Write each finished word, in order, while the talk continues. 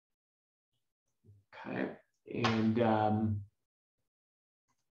Okay, and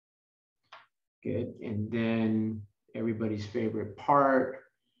good. And then everybody's favorite part,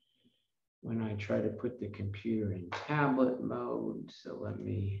 when I try to put the computer in tablet mode. So let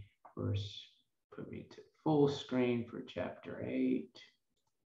me first put me to full screen for chapter 8.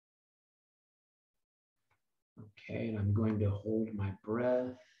 Okay, and I'm going to hold my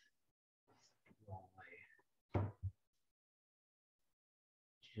breath while I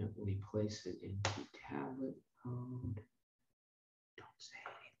gently place it into tablet mode. Don't say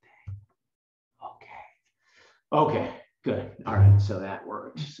anything. Okay, good. All right, so that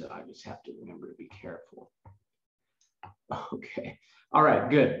worked. So I just have to remember to be careful. Okay, all right,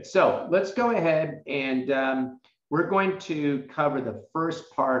 good. So let's go ahead and we're going to cover the first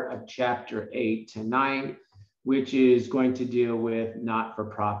part of chapter 8 tonight, which is going to deal with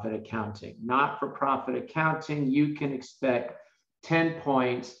not-for-profit accounting. Not-for-profit accounting, you can expect 10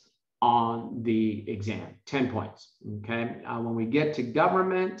 points on the exam, 10 points, okay? When we get to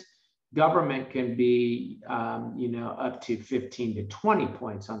government can be, up to 15 to 20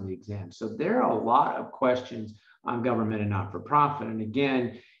 points on the exam. So there are a lot of questions on government and not-for-profit. And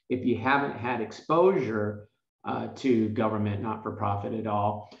again, if you haven't had exposure to government not-for-profit at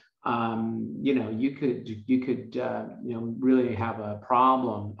all, you could really have a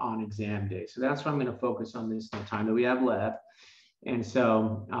problem on exam day. So that's why I'm going to focus on this in the time that we have left. And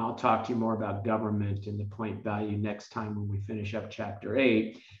so I'll talk to you more about government and the point value next time when we finish up chapter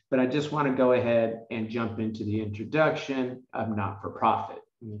 8. But I just want to go ahead and jump into the introduction of not-for-profit.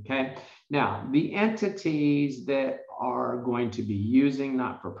 Okay. Now, the entities that are going to be using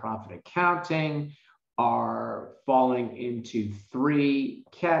not-for-profit accounting are falling into 3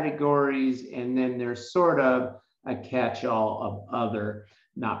 categories, and then there's sort of a catch-all of other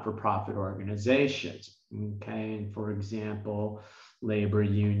not-for-profit organizations. Okay, and for example, labor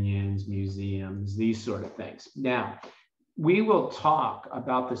unions, museums, these sort of things. Now, we will talk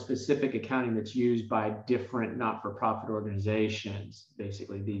about the specific accounting that's used by different not-for-profit organizations,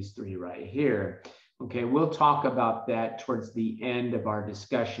 basically these 3 right here. Okay, we'll talk about that towards the end of our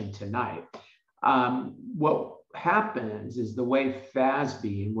discussion tonight. What happens is the way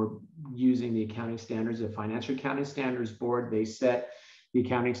FASB, and we're using the accounting standards, the Financial Accounting Standards Board, they set the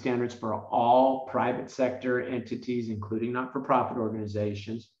accounting standards for all private sector entities, including not-for-profit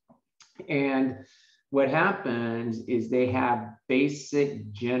organizations. And what happens is they have basic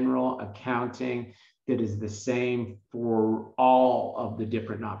general accounting that is the same for all of the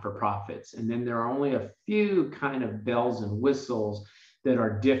different not-for-profits. And then there are only a few kind of bells and whistles that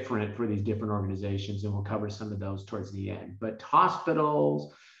are different for these different organizations, and we'll cover some of those towards the end. But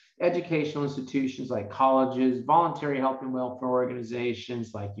hospitals, educational institutions like colleges, voluntary health and welfare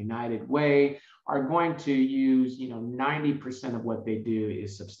organizations like United Way are going to use, 90% of what they do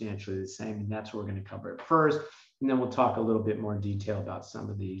is substantially the same, and that's what we're going to cover at first. And then we'll talk a little bit more in detail about some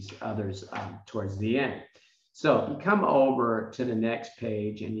of these others towards the end. So if you come over to the next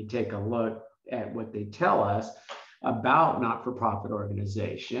page and you take a look at what they tell us about not-for-profit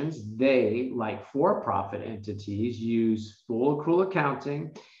organizations, they, like for-profit entities, use full accrual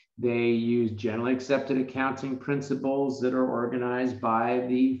accounting. They use generally accepted accounting principles that are organized by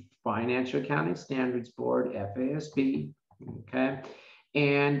the Financial Accounting Standards Board, FASB, okay?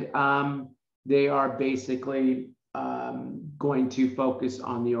 And they are basically going to focus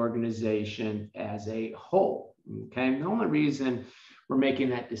on the organization as a whole, okay? And the only reason we're making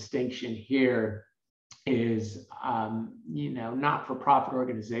that distinction here is, not-for-profit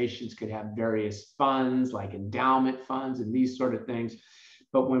organizations could have various funds like endowment funds and these sort of things.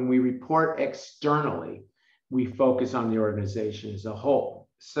 But when we report externally, we focus on the organization as a whole.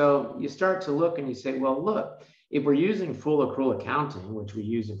 So you start to look and you say, well, look, if we're using full accrual accounting, which we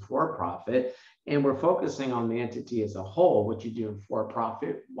use in for-profit, and we're focusing on the entity as a whole, what you do in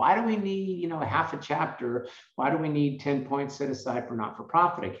for-profit, why do we need, half a chapter? Why do we need 10 points set aside for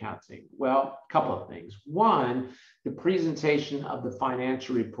not-for-profit accounting? Well, a couple of things. One, the presentation of the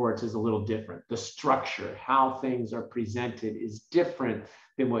financial reports is a little different. The structure, how things are presented, is different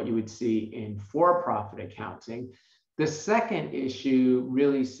than what you would see in for-profit accounting. The second issue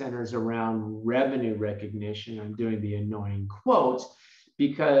really centers around revenue recognition. I'm doing the annoying quotes,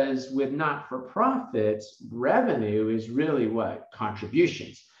 because with not-for-profits, revenue is really what?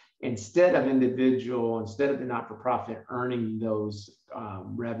 Contributions. Instead of the not-for-profit earning those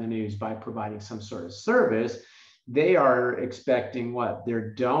revenues by providing some sort of service, they are expecting what?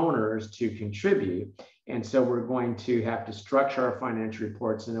 Their donors to contribute. And so we're going to have to structure our financial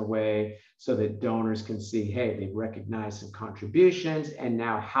reports in a way so that donors can see, hey, they've recognized some contributions, and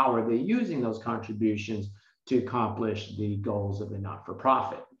now how are they using those contributions to accomplish the goals of the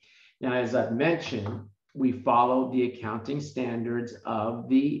not-for-profit. Now, as I've mentioned, we follow the accounting standards of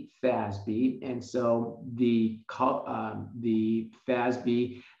the FASB, and so the FASB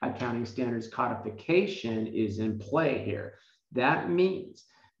accounting standards codification is in play here. That means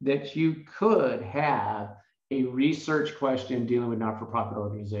that you could have a research question dealing with not-for-profit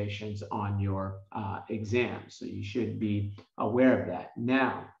organizations on your exam, so you should be aware of that.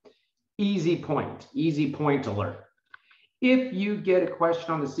 Now, easy point alert. If you get a question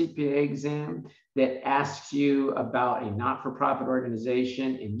on the CPA exam that asks you about a not-for-profit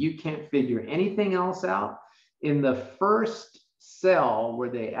organization and you can't figure anything else out, in the first cell where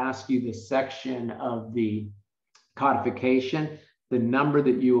they ask you the section of the codification, the number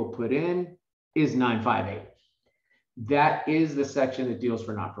that you will put in is 958. That is the section that deals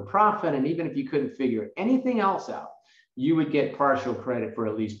for not-for-profit. And even if you couldn't figure anything else out, you would get partial credit for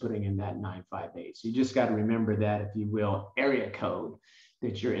at least putting in that 958. So you just got to remember that, if you will, area code,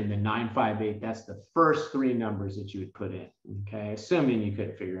 that you're in the 958. That's the first three numbers that you would put in, okay? Assuming you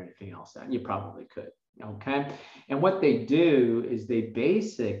couldn't figure anything else out, and you probably could, okay? And what they do is they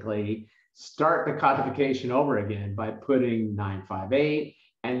basically start the codification over again by putting 958,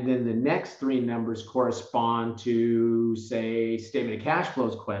 and then the next three numbers correspond to, say, statement of cash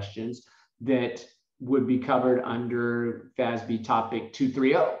flows questions that would be covered under FASB topic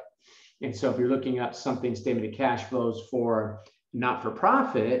 230. And so if you're looking up something, statement of cash flows for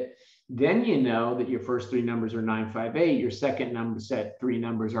not-for-profit, then you know that your first three numbers are 958. Your second number set three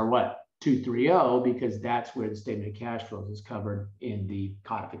numbers are what? 230, because that's where the statement of cash flows is covered in the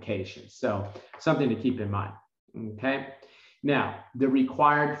codification. So something to keep in mind, okay? Now, the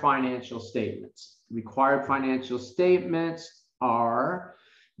required financial statements. Required financial statements are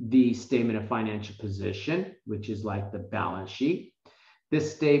the statement of financial position, which is like the balance sheet.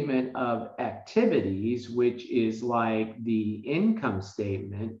 This statement of activities, which is like the income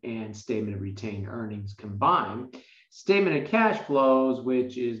statement and statement of retained earnings combined. Statement of cash flows,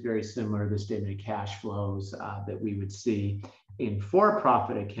 which is very similar to the statement of cash flows that we would see in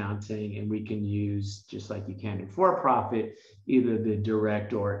for-profit accounting, and we can use, just like you can in for-profit, either the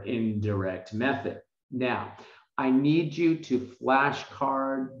direct or indirect method. Now, I need you to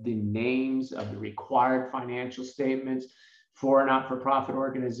flashcard the names of the required financial statements for not-for-profit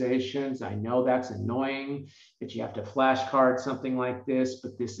organizations. I know that's annoying that you have to flashcard something like this,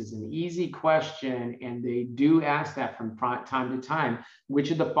 but this is an easy question, and they do ask that from time to time.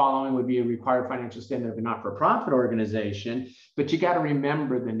 Which of the following would be a required financial statement of a not-for-profit organization? But you got to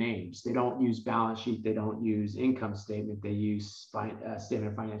remember the names. They don't use balance sheet. They don't use income statement. They use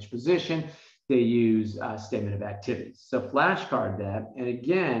statement of financial position. They use statement of activities. So flashcard that. And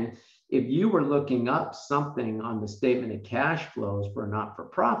again, if you were looking up something on the statement of cash flows for a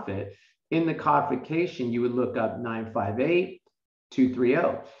not-for-profit, in the codification, you would look up 958,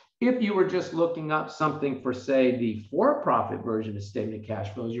 230. If you were just looking up something for, say, the for-profit version of statement of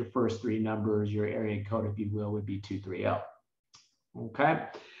cash flows, your first three numbers, your area code, if you will, would be 230. Okay?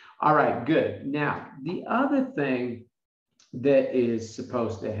 All right, good. Now, the other thing that is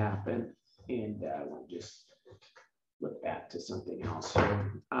supposed to happen, and I will just flip back to something else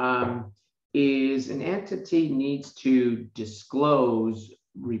here, is an entity needs to disclose,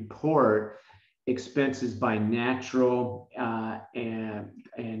 report expenses by natural and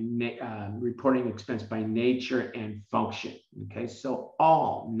reporting expense by nature and function. Okay, so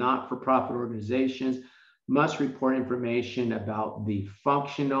all not-for-profit organizations must report information about the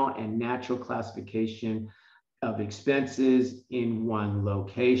functional and natural classification of expenses in one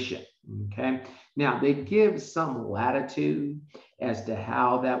location. Okay, now they give some latitude as to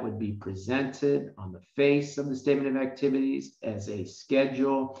how that would be presented on the face of the statement of activities, as a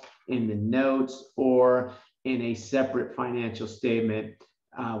schedule, in the notes, or in a separate financial statement,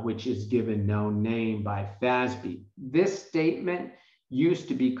 which is given no name by FASB. This statement used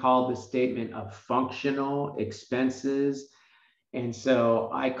to be called the statement of functional expenses. And so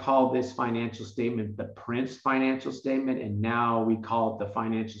I call this financial statement the Prince financial statement, and now we call it the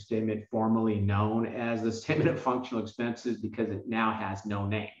financial statement formerly known as the statement of functional expenses, because it now has no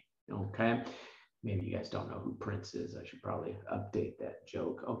name, okay? Maybe you guys don't know who Prince is. I should probably update that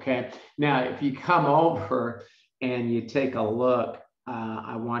joke, okay? Now, if you come over and you take a look,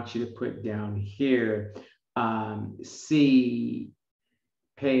 I want you to put down here, see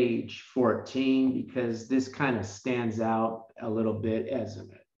page 14, because this kind of stands out a little bit. As I'm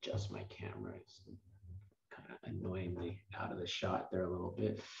going to adjust my camera, it's kind of annoyingly out of the shot there a little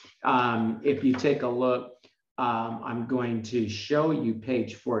bit. If you take a look, I'm going to show you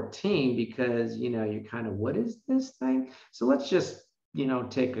page 14, because you're kind of, what is this thing? So let's just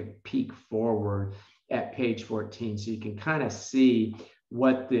take a peek forward at page 14, so you can kind of see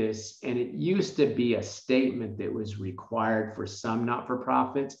what this, and it used to be a statement that was required for some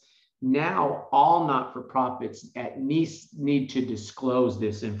not-for-profits. Now, all not-for-profits at least need to disclose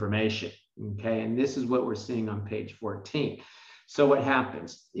this information, okay? And this is what we're seeing on page 14. So what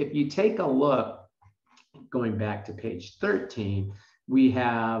happens? If you take a look, going back to page 13, we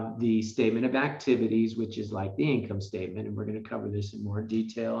have the statement of activities, which is like the income statement, and we're going to cover this in more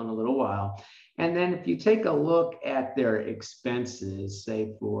detail in a little while. And then if you take a look at their expenses,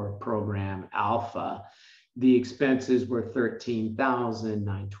 say for program Alpha, the expenses were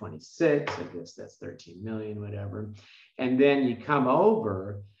 $13,926. I guess that's 13 million, whatever. And then you come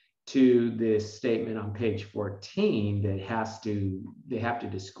over to this statement on page 14 that they have to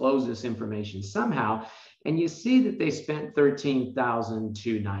disclose this information somehow. And you see that they spent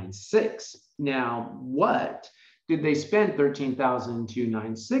 $13,296. Now, what did they spend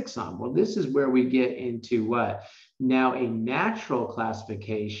 $13,296 on? Well, this is where we get into what? Now a natural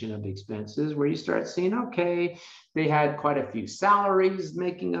classification of expenses where you start seeing, okay, they had quite a few salaries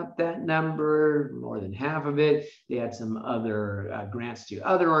making up that number, more than half of it. They had some other grants to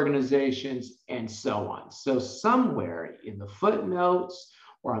other organizations and so on. So somewhere in the footnotes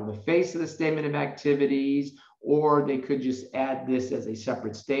or on the face of the statement of activities, or they could just add this as a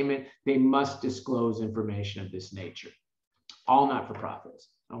separate statement, they must disclose information of this nature. All not-for-profits,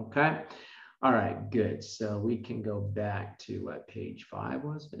 okay? All right, good. So we can go back to what page 5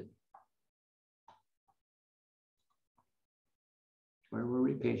 was it? Where were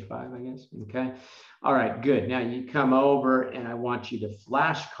we? Page 5, I guess. Okay. All right, good. Now you come over and I want you to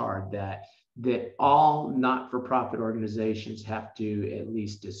flashcard that all not-for-profit organizations have to at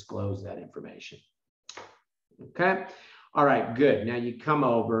least disclose that information. Okay. All right, good. Now you come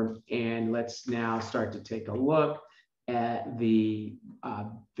over and let's now start to take a look at the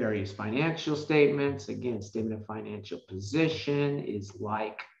various financial statements. Again, statement of financial position is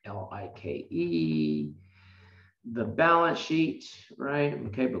like LIKE, the balance sheet, right?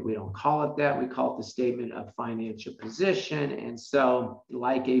 Okay, but we don't call it that. We call it the statement of financial position. And so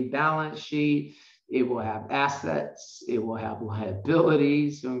like a balance sheet, it will have assets, it will have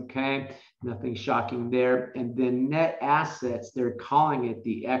liabilities, okay? Nothing shocking there. And then net assets, they're calling it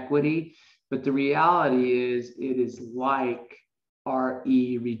the equity. But the reality is it is like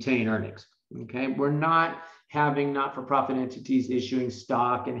RE retained earnings, okay? We're not having not-for-profit entities issuing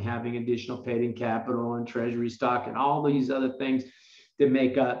stock and having additional paid-in capital and treasury stock and all these other things that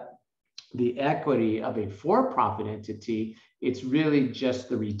make up the equity of a for-profit entity. It's really just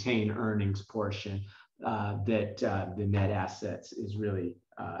the retained earnings portion that the net assets is really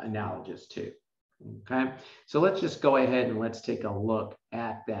analogous to. Okay, so let's just go ahead and let's take a look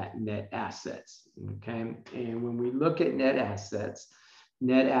at that net assets. Okay, and when we look at net assets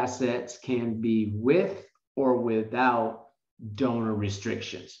can be with or without donor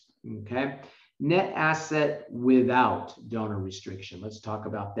restrictions. Okay, net asset without donor restriction. Let's talk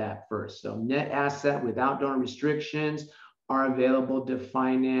about that first. So net asset without donor restrictions are available to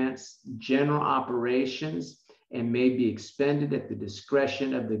finance general operations and may be expended at the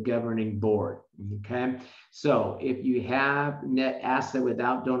discretion of the governing board, okay? So if you have net asset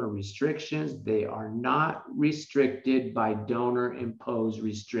without donor restrictions, they are not restricted by donor imposed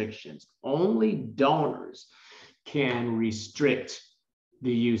restrictions. Only donors can restrict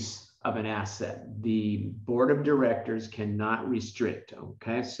the use of an asset. The board of directors cannot restrict,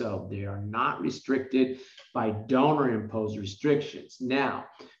 okay? So they are not restricted by donor imposed restrictions. Now,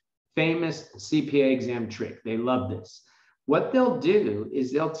 famous CPA exam trick. They love this. What they'll do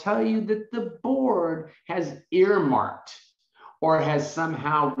is they'll tell you that the board has earmarked or has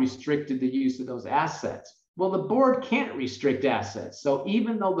somehow restricted the use of those assets. Well, the board can't restrict assets. So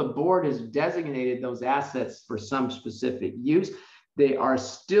even though the board has designated those assets for some specific use, they are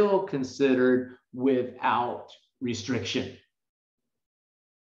still considered without restriction.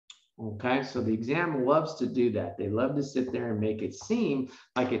 Okay, so the exam loves to do that. They love to sit there and make it seem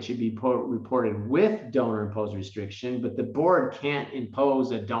like it should be reported with donor imposed restriction, but the board can't impose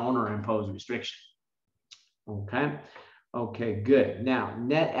a donor imposed restriction. Okay, okay, good. Now,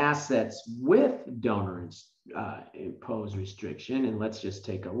 net assets with donor imposed restriction, and let's just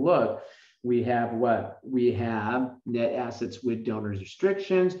take a look. We have what? We have net assets with donors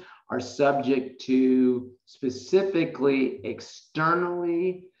restrictions are subject to specifically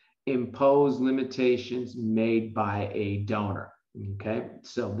externally impose limitations made by a donor. Okay,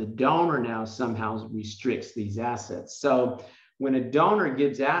 so the donor now somehow restricts these assets. So when a donor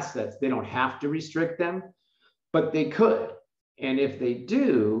gives assets, they don't have to restrict them, but they could. And if they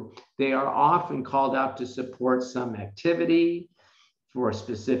do, they are often called out to support some activity, for a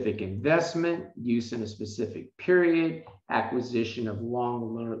specific investment, use in a specific period, acquisition of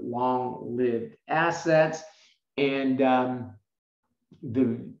long-lived assets, and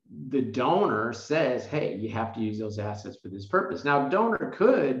the donor says, hey, you have to use those assets for this purpose. Now, donor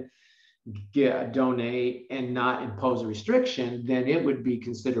could donate and not impose a restriction, then it would be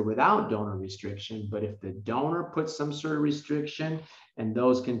considered without donor restriction. But if the donor puts some sort of restriction and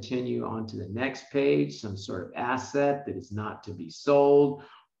those continue on to the next page, some sort of asset that is not to be sold,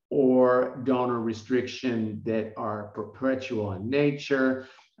 or donor restriction that are perpetual in nature,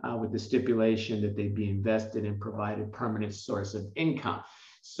 with the stipulation that they be invested and provided permanent source of income.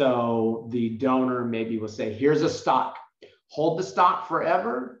 So the donor maybe will say, here's a stock, hold the stock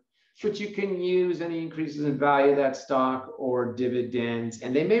forever, but you can use any increases in value of that stock or dividends,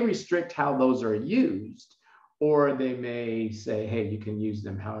 and they may restrict how those are used, or they may say, hey, you can use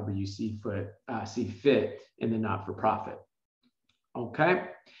them however you see fit in the not-for-profit. Okay,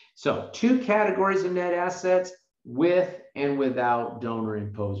 so 2 categories of net assets: with and without donor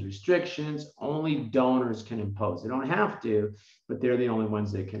imposed restrictions. Only donors can impose. They don't have to, but they're the only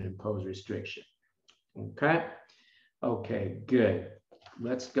ones that can impose restriction. Okay, okay, good.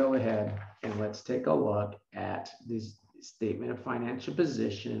 Let's go ahead and let's take a look at this statement of financial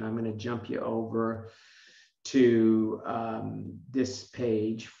position. I'm going to jump you over to this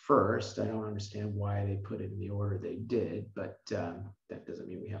page first. I don't understand why they put it in the order they did, but that doesn't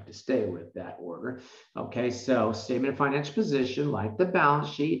mean we have to stay with that order. Okay, so statement of financial position, like the balance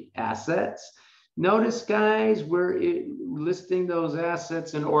sheet, assets. Notice, guys, we're listing those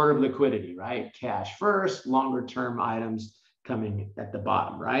assets in order of liquidity, right? Cash first, longer term items coming at the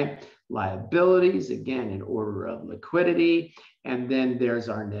bottom, right? Liabilities, again, in order of liquidity. And then there's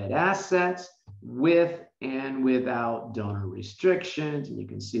our net assets with and without donor restrictions. And you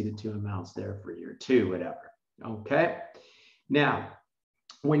can see the 2 amounts there for year 2, whatever. Okay. Now,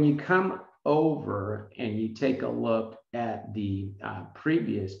 when you come over and you take a look at the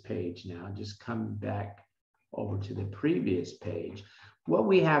previous page now, just come back over to the previous page. What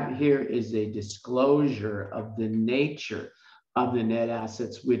we have here is a disclosure of the nature of the net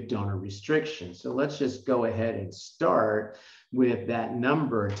assets with donor restrictions. So let's just go ahead and start with that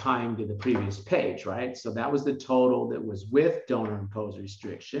number timed to the previous page, right? So that was the total that was with donor imposed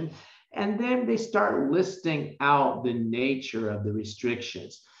restriction. And then they start listing out the nature of the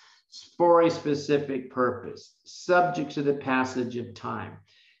restrictions for a specific purpose, subject to the passage of time,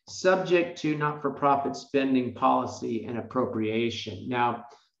 subject to not-for-profit spending policy and appropriation. Now,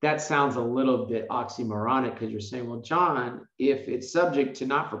 that sounds a little bit oxymoronic because you're saying, well, John, if it's subject to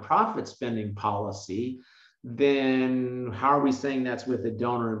not-for-profit spending policy, then how are we saying that's with a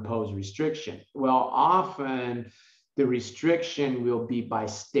donor imposed restriction? Well, often the restriction will be by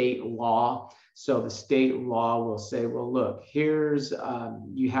state law. So the state law will say, well, look, here's,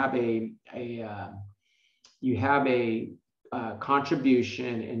 you have a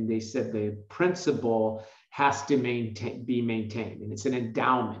contribution, and they said the principal has to be maintained, and it's an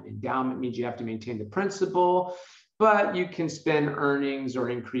endowment. Endowment means you have to maintain the principal, but you can spend earnings or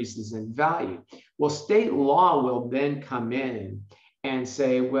increases in value. Well, state law will then come in and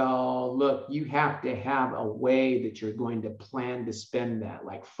say, well, look, you have to have a way that you're going to plan to spend that,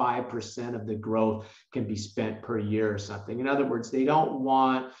 like 5% of the growth can be spent per year or something. In other words, they don't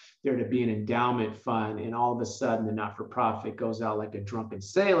want there to be an endowment fund and all of a sudden the not-for-profit goes out like a drunken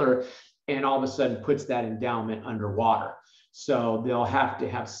sailor and all of a sudden puts that endowment underwater. So they'll have to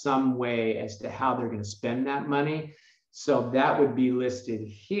have some way as to how they're going to spend that money. So that would be listed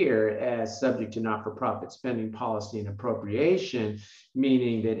here as subject to not-for-profit spending policy and appropriation,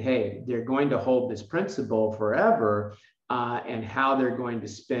 meaning that, hey, they're going to hold this principle forever, and how they're going to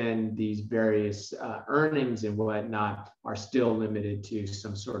spend these various earnings and whatnot are still limited to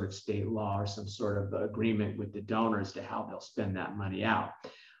some sort of state law or some sort of agreement with the donors to how they'll spend that money out.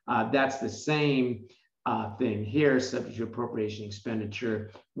 That's the same thing here, subject to appropriation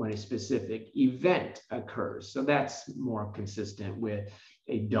expenditure when a specific event occurs. So that's more consistent with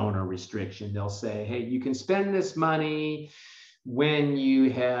a donor restriction. They'll say, hey, you can spend this money when you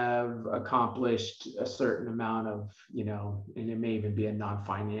have accomplished a certain amount of, and it may even be a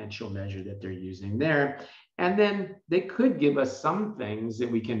non-financial measure that they're using there. And then they could give us some things that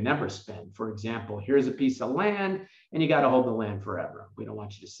we can never spend. For example, here's a piece of land and you got to hold the land forever. We don't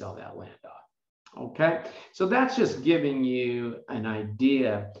want you to sell that land off. Okay, so that's just giving you an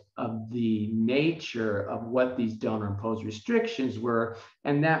idea of the nature of what these donor imposed restrictions were,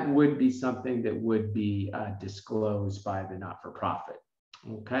 and that would be something that would be disclosed by the not-for-profit.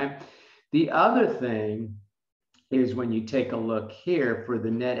 Okay, the other thing is when you take a look here for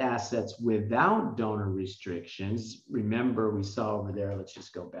the net assets without donor restrictions. Remember, we saw over there, let's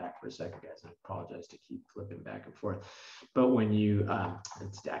just go back for a second, guys. I apologize to keep flipping back and forth. But when you,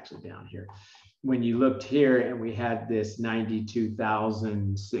 it's actually down here. When you looked here and we had this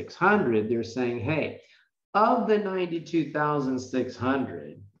 92,600, they're saying, hey, of the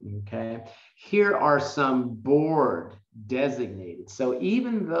 92,600, okay, here are some board designated. So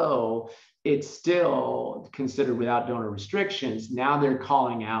even though it's still considered without donor restrictions, now they're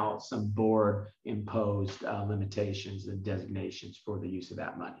calling out some board imposed limitations and designations for the use of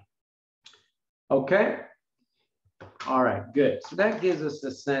that money. Okay. All right, good. So that gives us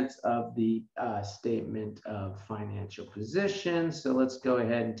a sense of the statement of financial position. So let's go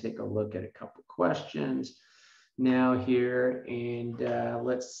ahead and take a look at a couple questions now here, and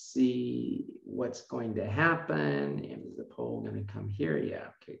let's see what's going to happen. And is the poll going to come here? Yeah,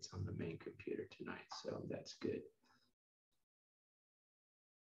 okay, it's on the main computer tonight, so that's good.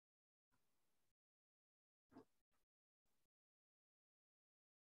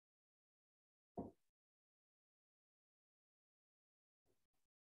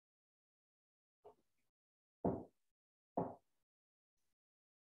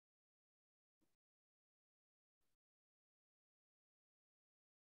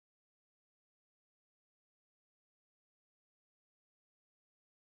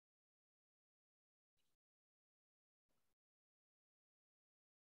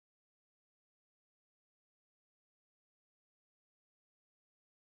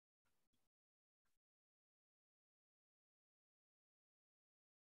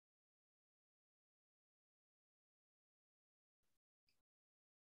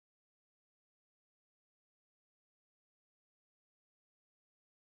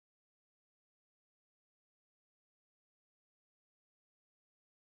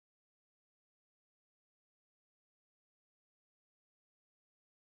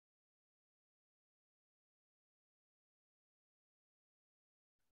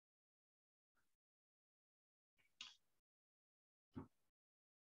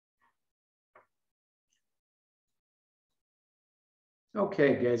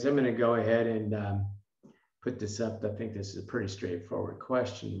 Okay, guys, I'm going to go ahead and put this up. I think this is a pretty straightforward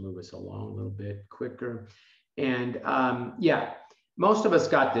question. Move us along a little bit quicker. And yeah, most of us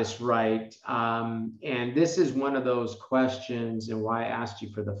got this right. And this is one of those questions, and why I asked you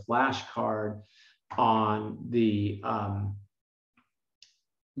for the flashcard on the,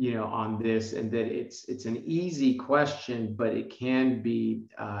 you know, on this, and that it's an easy question, but it can be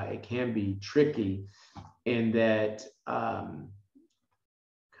tricky in that.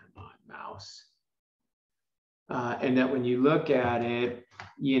 Mouse. And that when you look at it,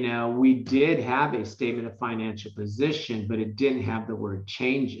 you know, we did have a statement of financial position, but it didn't have the word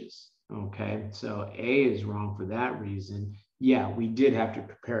changes. Okay, so A is wrong for that reason. Yeah, we did have to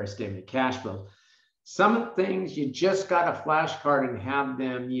prepare a statement of cash flows. Some things you just got a flashcard and have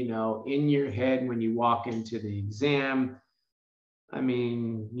them, you know, in your head when you walk into the exam. I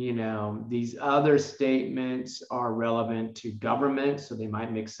mean, you know, these other statements are relevant to government, so they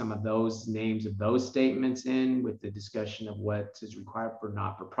might mix some of those names of those statements in with the discussion of what is required for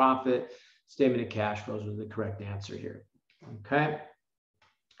not-for-profit. Statement of cash flows was the correct answer here. Okay.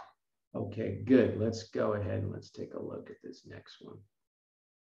 Okay, good. Let's go ahead and let's take a look at this next one.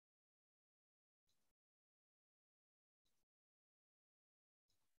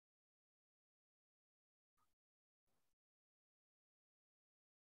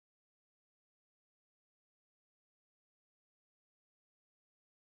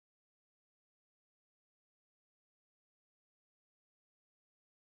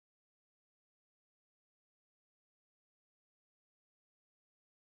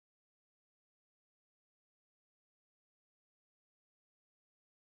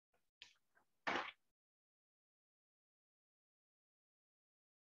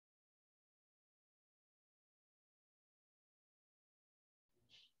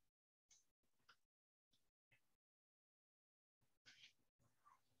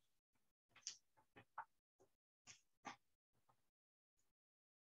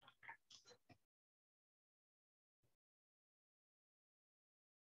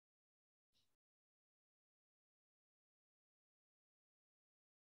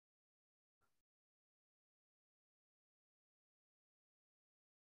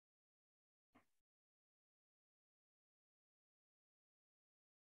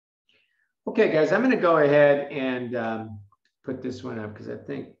 Okay, guys, I'm going to go ahead and put this one up because I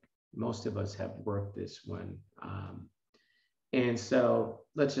think most of us have worked this one. And so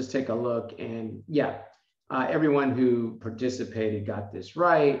let's just take a look. And yeah, everyone who participated got this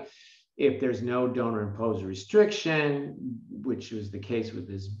right. If there's no donor imposed restriction, which was the case with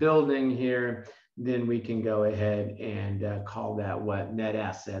this building here, then we can go ahead and call that what? Net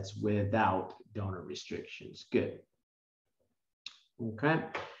assets without donor restrictions. Good. Okay.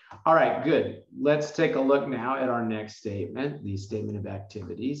 All right, good. Let's take a look now at our next statement, the statement of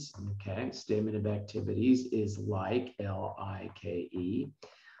activities. Okay, statement of activities is like, L-I-K-E,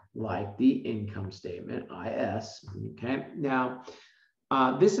 like the income statement, I-S. Okay, now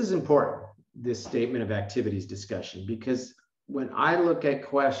this is important, this statement of activities discussion, because when I look at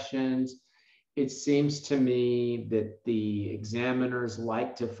questions, it seems to me that the examiners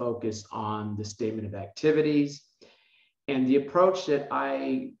like to focus on the statement of activities. And the approach that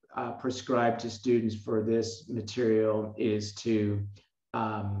I prescribe to students for this material is to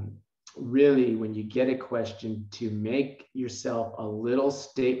really, when you get a question, to make yourself a little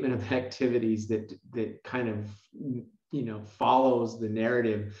statement of activities that kind of, you know, follows the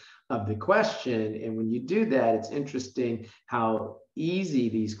narrative of the question. And when you do that, it's interesting how easy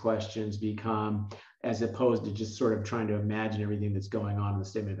these questions become, as opposed to just sort of trying to imagine everything that's going on in the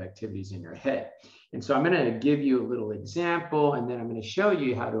statement of activities in your head. And so I'm going to give you a little example, and then I'm going to show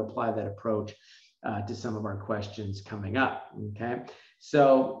you how to apply that approach to some of our questions coming up. Okay,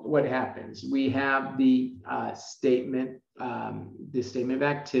 so what happens? We have the statement of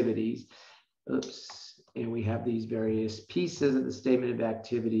activities. Oops. And we have these various pieces of the statement of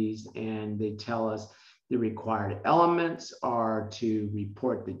activities, and they tell us the required elements are to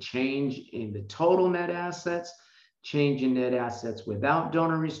report the change in the total net assets, change in net assets without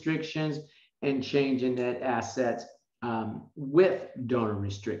donor restrictions, and change in net assets with donor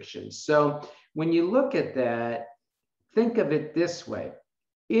restrictions. So when you look at that, think of it this way.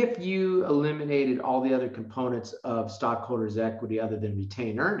 If you eliminated all the other components of stockholders' equity other than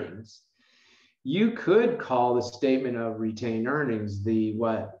retained earnings, you could call the statement of retained earnings the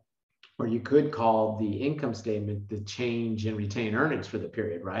what? Or you could call the income statement the change in retained earnings for the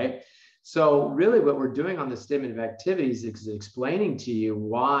period, right? So really what we're doing on the statement of activities is explaining to you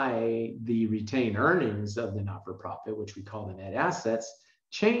why the retained earnings of the not-for-profit, which we call the net assets,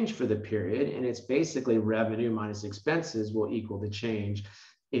 change for the period. And it's basically revenue minus expenses will equal the change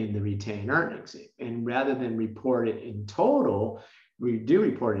in the retained earnings. And rather than report it in total, we do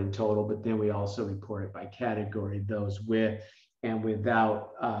report it in total, but then we also report it by category, those with and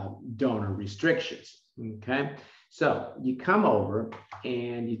without donor restrictions. Okay, so you come over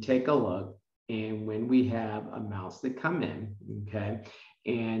and you take a look, and when we have amounts that come in, okay,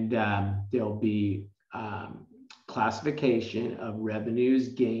 and there'll be classification of revenues,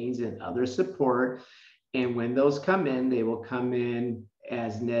 gains, and other support. And when those come in, they will come in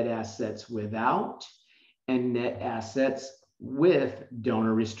as net assets without and net assets with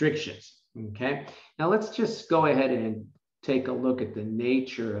donor restrictions. Okay, now let's just go ahead and take a look at the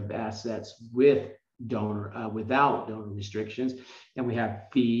nature of assets with without donor restrictions. And we have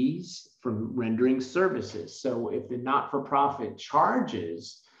fees from rendering services. So if the not-for-profit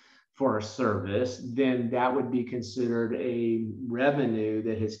charges for a service, then that would be considered a revenue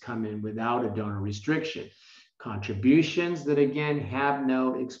that has come in without a donor restriction. Contributions that again have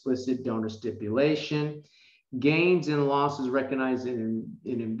no explicit donor stipulation. Gains and losses recognized in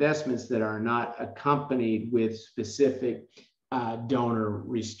investments that are not accompanied with specific donor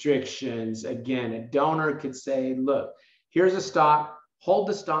restrictions. Again, a donor could say, look, here's a stock, hold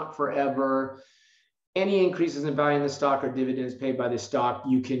the stock forever. Any increases in value in the stock or dividends paid by the stock,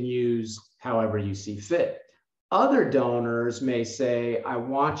 you can use however you see fit. Other donors may say, I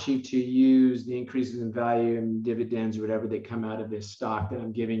want you to use the increases in value and dividends or whatever that come out of this stock that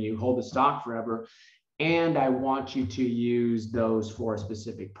I'm giving you, hold the stock forever, and I want you to use those for a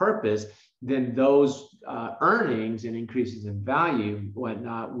specific purpose. Then those earnings and increases in value,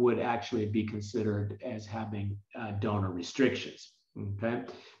 whatnot, would actually be considered as having donor restrictions. Okay,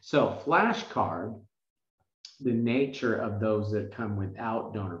 so flashcard, the nature of those that come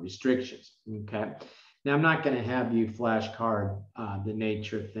without donor restrictions. Okay, now I'm not going to have you flashcard the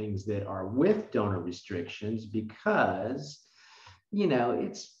nature of things that are with donor restrictions, because, you know,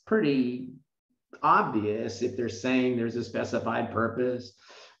 it's pretty obvious if they're saying there's a specified purpose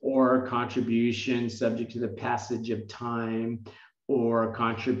or contributions subject to the passage of time, or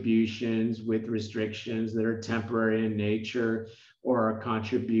contributions with restrictions that are temporary in nature, or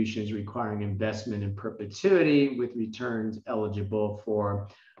contributions requiring investment in perpetuity with returns eligible for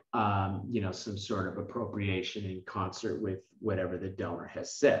you know, some sort of appropriation in concert with whatever the donor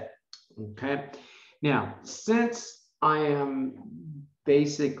has said. Okay, now since I am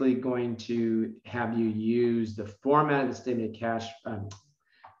basically going to have you use the format of the statement of cash,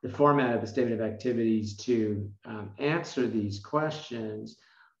 the format of the statement of activities to answer these questions,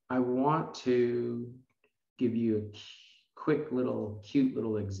 I want to give you a quick little, cute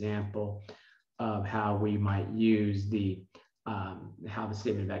little example of how we might use the, how the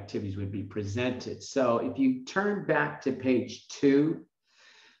statement of activities would be presented. So if you turn back to page 2,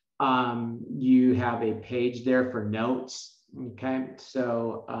 you have a page there for notes. Okay,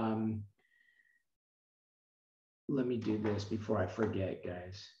 so let me do this before I forget,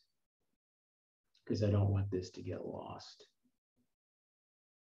 guys, because I don't want this to get lost.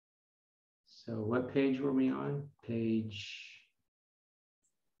 So what page were we on? Page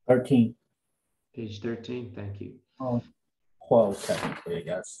 13. Page 13, thank you. Oh, 12 technically, I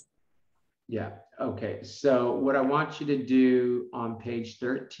guess. Yeah, okay. So what I want you to do on page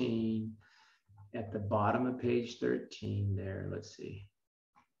 13, at the bottom of page 13 there, let's see.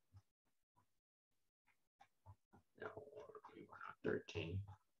 No, we were not 13.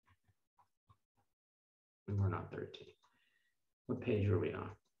 We were not 13. What page were we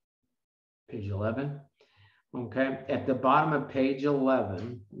on? Page 11. Okay, at the bottom of page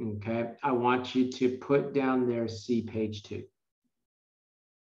 11, okay, I want you to put down there, see page 2.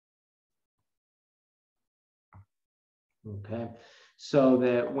 Okay, so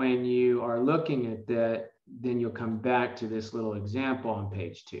that when you are looking at that, then you'll come back to this little example on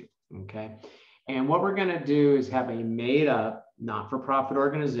page 2. Okay, and what we're going to do is have a made up not-for-profit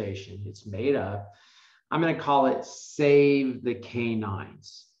organization. It's made up. I'm going to call it Save the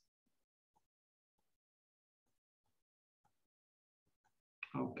Canines.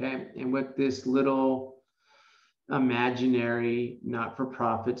 Okay, and what this little imaginary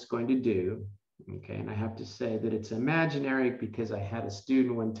not-for-profit's going to do, okay, and I have to say that it's imaginary because I had a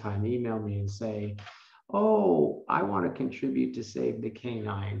student one time email me and say, oh, I want to contribute to Save the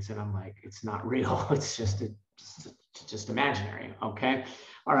Canines. And I'm like, it's not real. It's just imaginary. Okay.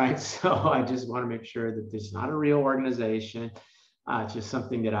 All right. So I just want to make sure that this is not a real organization. It's just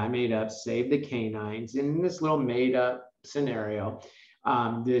something that I made up, Save the Canines. And in this little made up scenario,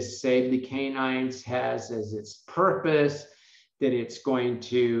 this Save the Canines has as its purpose that it's going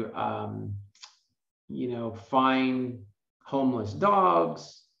to, find homeless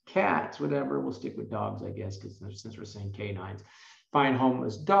dogs, cats, whatever. We'll stick with dogs, I guess, because since we're saying canines, find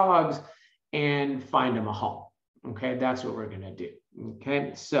homeless dogs and find them a home. Okay, that's what we're going to do.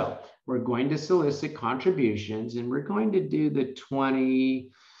 Okay, so we're going to solicit contributions and we're going to do the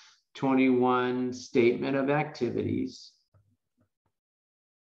 2021 statement of activities.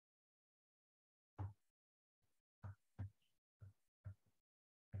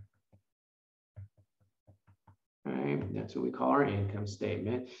 Right, that's what we call our income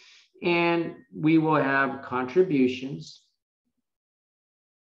statement. And we will have contributions.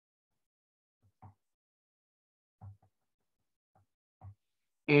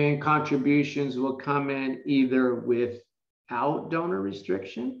 And contributions will come in either without donor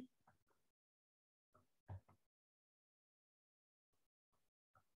restriction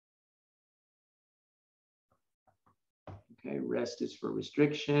okay, rest is for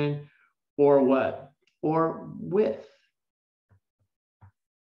restriction, or what? Or with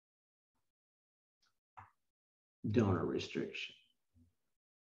donor restriction.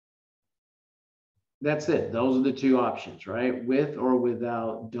 That's it. Those are the two options, right? With or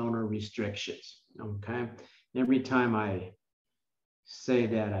without donor restrictions. Okay. Every time I say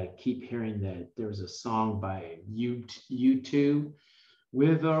that, I keep hearing that there's a song by U2,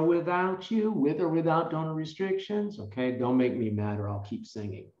 with or without you, with or without donor restrictions. Okay. Don't make me mad or I'll keep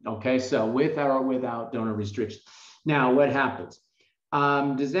singing. Okay. So with or without donor restrictions. Now, what happens?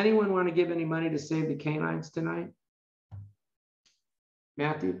 Does anyone want to give any money to Save the Canines tonight?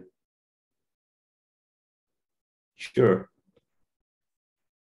 Matthew? Sure.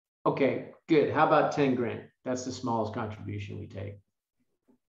 Okay, good. How about 10 grand? That's the smallest contribution we take.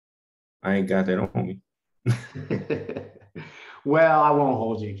 I ain't got that on me. Well, I won't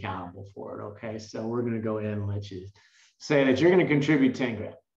hold you accountable for it. Okay, so we're going to go ahead and let you say that you're going to contribute 10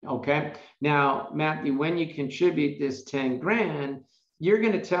 grand. Okay, now, Matthew, when you contribute this 10 grand, you're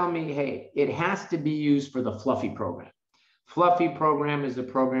going to tell me, hey, it has to be used for the Fluffy program. Fluffy program is the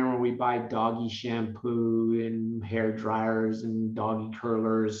program where we buy doggy shampoo and hair dryers and doggy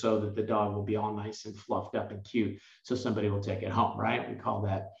curlers so that the dog will be all nice and fluffed up and cute. So somebody will take it home, right? We call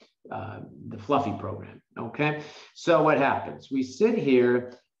that the Fluffy program. Okay. So what happens? We sit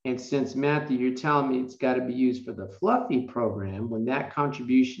here, and since Matthew, you're telling me it's got to be used for the Fluffy program, when that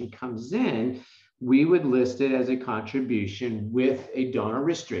contribution comes in, we would list it as a contribution with a donor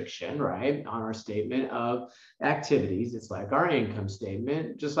restriction, right? On our statement of activities. It's like our income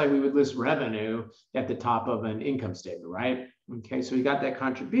statement, just like we would list revenue at the top of an income statement, right? Okay, so we got that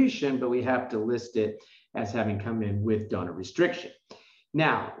contribution, but we have to list it as having come in with donor restriction.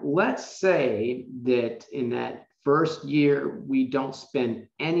 Now, let's say that in that first year, we don't spend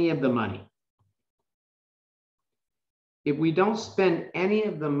any of the money. If we don't spend any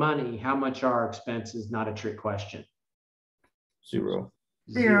of the money, how much are our expenses? Not a trick question. 0.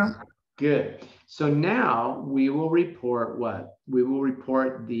 Zero. Good. So now we will report what? We will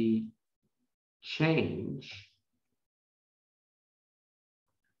report the change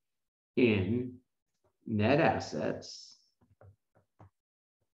in net assets.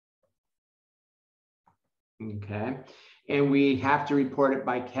 Okay. And we have to report it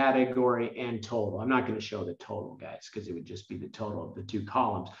by category and total. I'm not going to show the total, guys, because it would just be the total of the two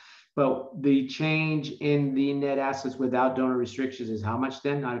columns. But the change in the net assets without donor restrictions is how much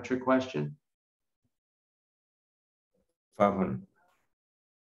then? Not a trick question. 500.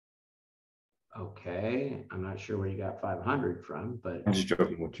 Okay. I'm not sure where you got 500 from, but. I'm just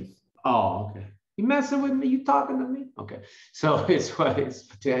joking with you. Oh, okay. You messing with me? You talking to me? Okay. So it's what? It's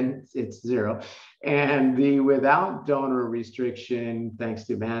 10, it's 0. And the without donor restriction, thanks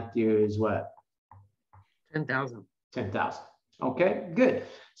to Matthew, is what? 10,000. 10,000. Okay, good.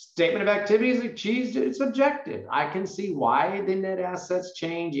 Statement of activities achieved, it's objective. I can see why the net assets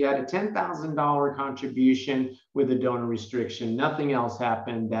change. You had a $10,000 contribution with a donor restriction. Nothing else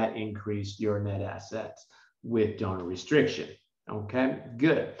happened that increased your net assets with donor restriction. Okay,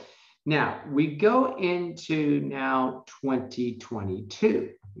 good. Now we go into now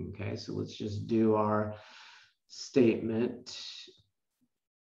 2022. Okay, so let's just do our statement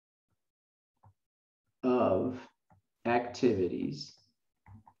of activities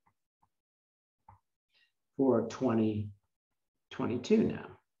for 2022 now.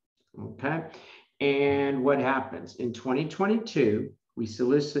 Okay, and what happens in 2022? We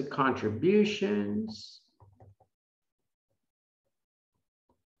solicit contributions.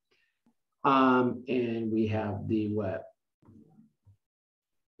 And we have the what?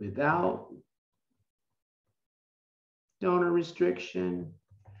 Without donor restriction.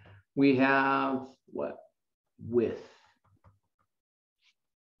 We have what? With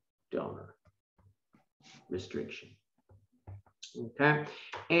donor restriction. Okay.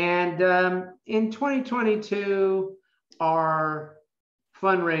 And in 2022, our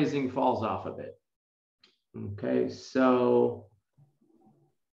fundraising falls off a bit. Okay. So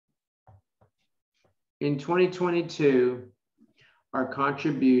in 2022, our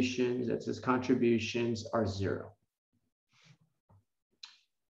contributions, that says contributions, are 0.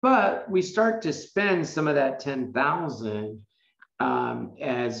 But we start to spend some of that 10,000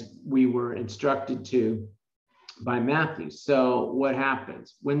 as we were instructed to by Matthew. So what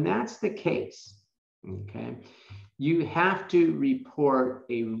happens? When that's the case, okay, you have to report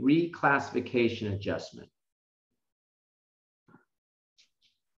a reclassification adjustment.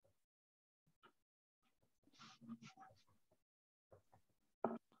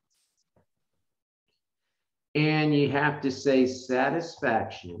 And you have to say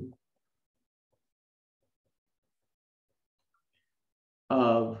satisfaction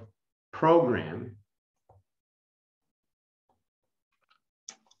of program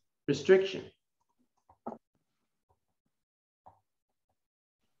restriction.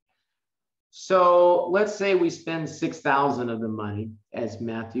 So let's say we spend 6,000 of the money as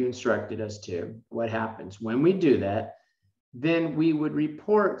Matthew instructed us to. What happens when we do that? Then we would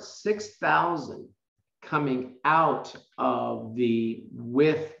report 6,000 coming out of the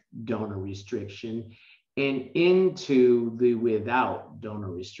with donor restriction and into the without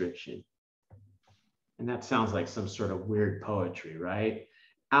donor restriction. And that sounds like some sort of weird poetry, right?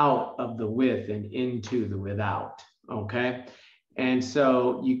 Out of the with and into the without, okay? And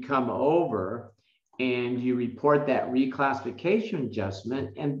so you come over and you report that reclassification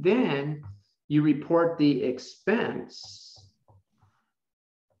adjustment, and then you report the expense.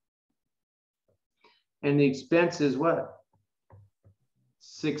 And the expense is what?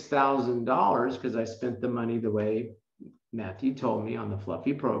 $6,000, because I spent the money the way Matthew told me on the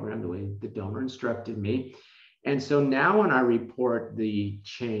Fluffy program, the way the donor instructed me. And so now when I report the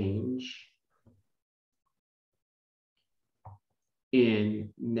change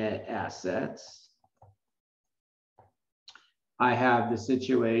in net assets, I have the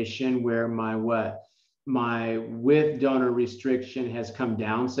situation where my what? My with donor restriction has come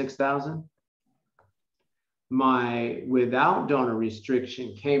down 6,000. My without donor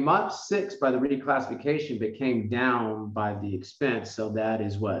restriction came up 6 by the reclassification, but came down by the expense. So that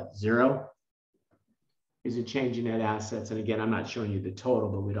is what? 0 is a change in net assets. And again, I'm not showing you the total,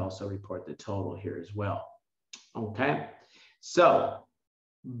 but we'd also report the total here as well. Okay. So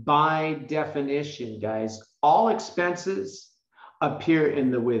by definition, guys, all expenses appear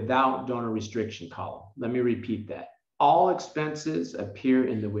in the without donor restriction column. Let me repeat that. all expenses appear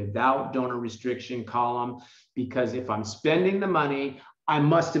in the without donor restriction column, because if I'm spending the money, I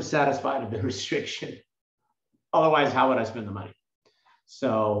must have satisfied the restriction. Otherwise, how would I spend the money?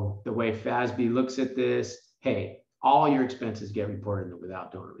 So the way FASB looks at this, hey, all your expenses get reported in the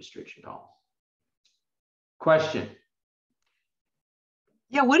without donor restriction column. Question?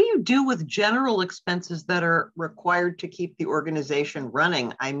 Yeah, what do you do with general expenses that are required to keep the organization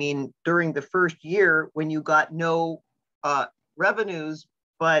running? I mean, during the first year when you got no revenues,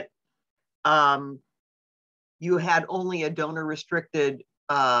 but you had only a donor restricted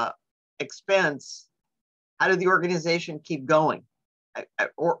expense, how did the organization keep going?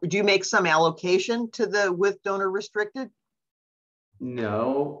 Or do you make some allocation to the with donor restricted?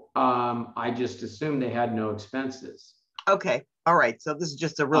 No, I just assumed they had no expenses. Okay, all right. So this is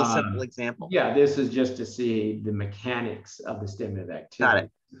just a real simple example. Yeah, this is just to see the mechanics of the statement of activity.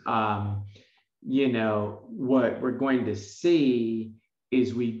 Got it. You know, what we're going to see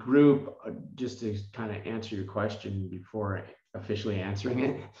is we group, just to kind of answer your question before officially answering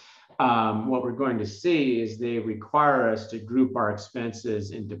it, what we're going to see is they require us to group our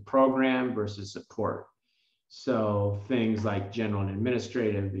expenses into program versus support. So things like general and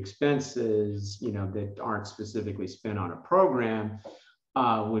administrative expenses, you know, that aren't specifically spent on a program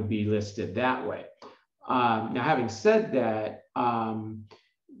would be listed that way. Now, having said that,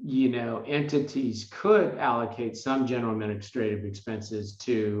 you know, entities could allocate some general administrative expenses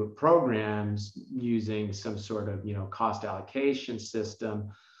to programs using some sort of, you know, cost allocation system.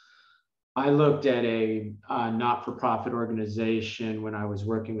 I looked at a not-for-profit organization when I was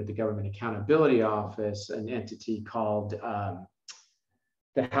working with the Government Accountability Office, an entity called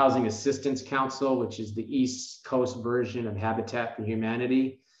the Housing Assistance Council, which is the East Coast version of Habitat for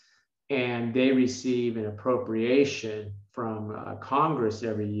Humanity. And they receive an appropriation from Congress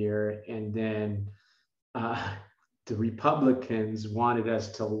every year. And then the Republicans wanted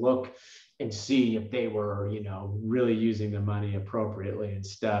us to look and see if they were, you know, really using the money appropriately and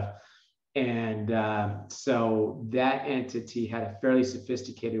stuff. And so that entity had a fairly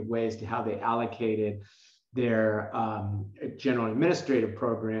sophisticated way as to how they allocated their general administrative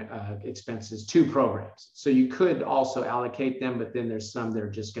program expenses to programs. So you could also allocate them, but then there's some that are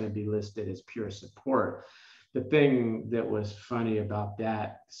just going to be listed as pure support. The thing that was funny about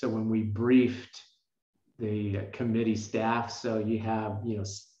that, so when we briefed the committee staff, so you have, you know,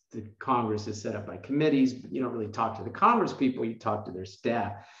 the Congress is set up by committees, but you don't really talk to the Congress people, you talk to their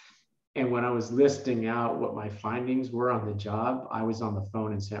staff. And when I was listing out what my findings were on the job, I was on the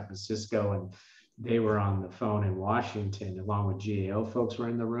phone in San Francisco and they were on the phone in Washington, along with GAO folks were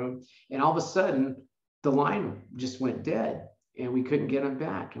in the room. And all of a sudden, the line just went dead and we couldn't get them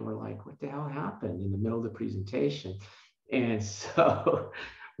back. And we're like, what the hell happened in the middle of the presentation? And so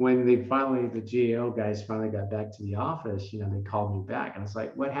when they finally, the GAO guys finally got back to the office, you know, they called me back and I was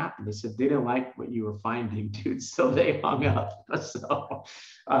like, what happened? They said, they didn't like what you were finding, dude. So they hung up. So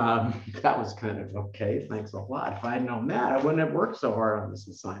that was kind of okay. Thanks a lot. If I had known that, I wouldn't have worked so hard on this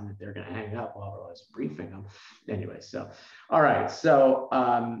assignment. They're going to hang up while I was briefing them. Anyway, so, all right. So,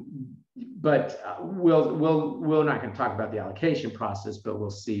 but we're not going to talk about the allocation process, but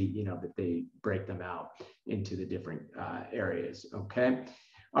we'll see, you know, that they break them out into the different areas. Okay.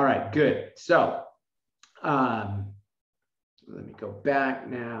 All right, good. So let me go back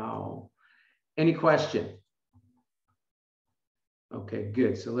now. Any question? Okay,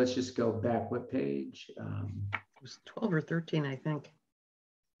 good. So let's just go back. What page? It was 12 or 13, I think.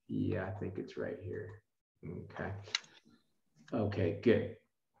 Yeah, I think it's right here. Okay. Okay, good.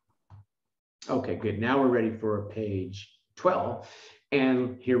 Okay, good. Now we're ready for page 12.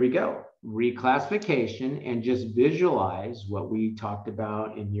 And here we go. Reclassification, and just visualize what we talked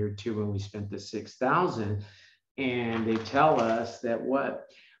about in year 2 when we spent the 6,000. And they tell us that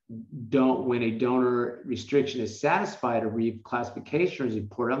when a donor restriction is satisfied, a reclassification is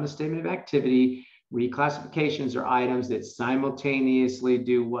reported on the statement of activity. Reclassifications are items that simultaneously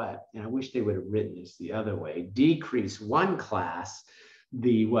do what? And I wish they would have written this the other way. Decrease one class,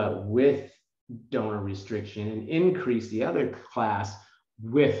 the what, with donor restriction, and increase the other class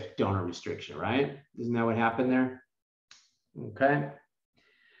with donor restriction, right? Isn't that what happened there? Okay.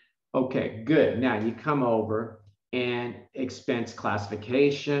 Okay, good. Now you come over and expense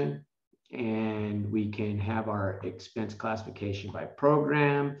classification, and we can have our expense classification by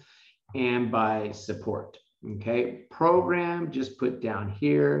program and by support. Okay, program, just put down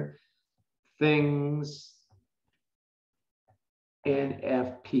here, things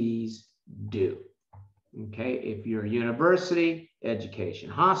NFPs do. Okay, if you're a university, education,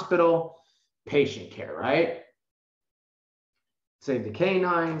 hospital, patient care, right? Save the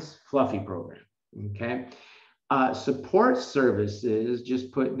Canines, fluffy program. Okay. Support services,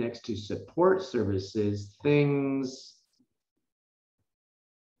 just put next to support services, things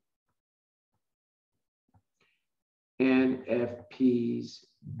NFPs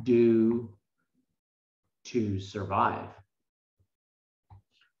do to survive.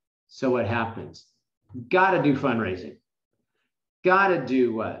 So what happens? Got to do fundraising. Got to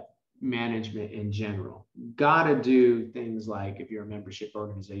do what? Management in general. Got to do things like, if you're a membership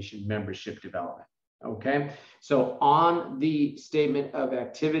organization, membership development. Okay. So on the statement of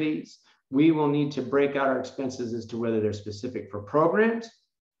activities, we will need to break out our expenses as to whether they're specific for programs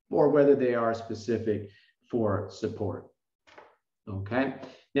or whether they are specific for support. Okay.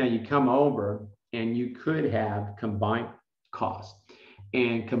 Now you come over and you could have combined costs.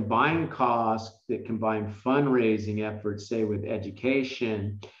 And combined costs that combine fundraising efforts, say with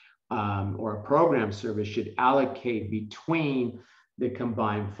education or a program service, should allocate between the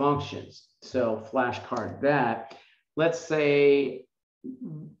combined functions. So flashcard that. Let's say,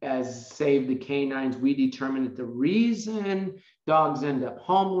 as Save the Canines, we determine that the reason dogs end up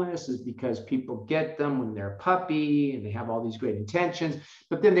homeless is because people get them when they're a puppy and they have all these great intentions,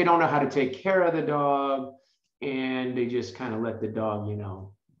 but then they don't know how to take care of the dog. And they just kind of let the dog, you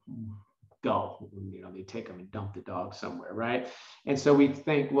know, go. You know, they take them and dump the dog somewhere, right? And so we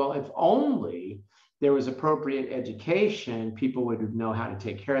think, well, if only there was appropriate education, people would know how to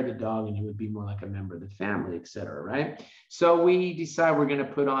take care of the dog and you would be more like a member of the family, et cetera, right? So we decide we're going to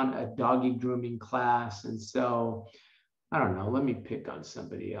put on a doggy grooming class. And so, I don't know, let me pick on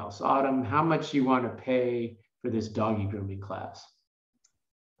somebody else. Autumn, how much you want to pay for this doggy grooming class?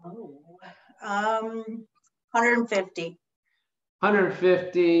 Oh, 150.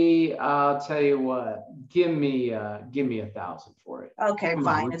 150. I'll tell you what. Give me 1,000 for it. Okay, Come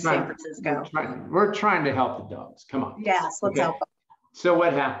fine. on, It's San Francisco. We're trying to help the dogs. Come on. Yes, let's help them. So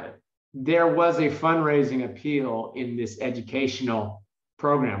what happened? There was a fundraising appeal in this educational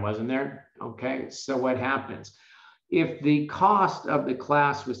program, wasn't there? Okay. So what happens? If the cost of the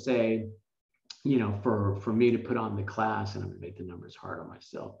class was, say, you know, for me to put on the class, and I'm going to make the numbers hard on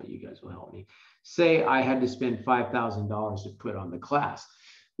myself, but you guys will help me. Say I had to spend $5,000 to put on the class.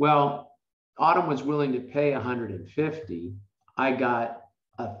 Well, Autumn was willing to pay 150. I got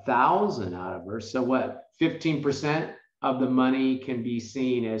 1,000 out of her. So what? 15% of the money can be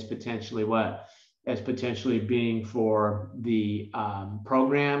seen as potentially what? As potentially being for the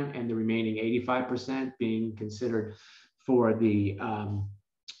program, and the remaining 85% being considered for the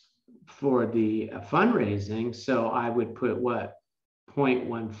fundraising. So I would put what?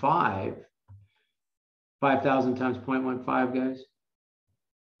 0.15. 5,000 times 0.15, guys?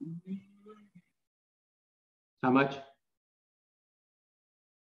 How much?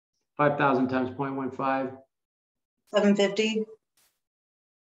 5,000 times 0.15? 750.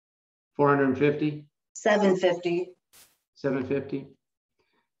 450? 750. 750?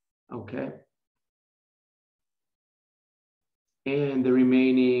 Okay. And the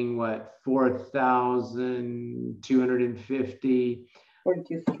remaining, what, 4,250?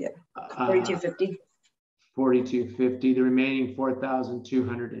 4250. 4250. 4,250. The remaining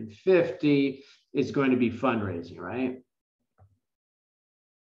 4,250 is going to be fundraising, right?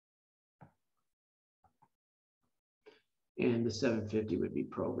 And the 750 would be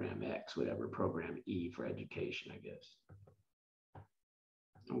program X, whatever, program E for education, I guess.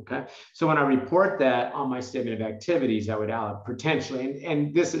 Okay, so when I report that on my statement of activities, I would allocate potentially,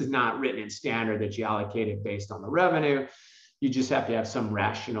 and this is not written in standard that you allocate it based on the revenue. You just have to have some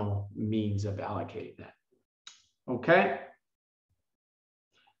rational means of allocating that. Okay.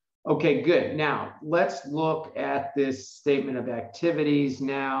 Okay, good. Now let's look at this statement of activities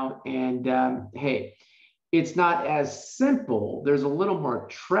now. And hey, it's not as simple. There's a little more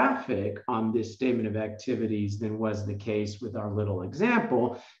traffic on this statement of activities than was the case with our little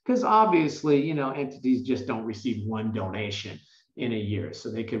example, because obviously, you know, entities just don't receive one donation in a year. So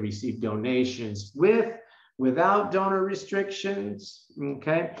they could receive donations without donor restrictions.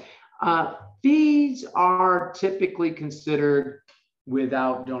 Okay. Fees are typically considered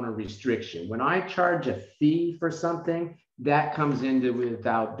without donor restriction. When I charge a fee for something, that comes into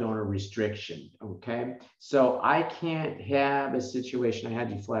without donor restriction, okay? So I can't have a situation, I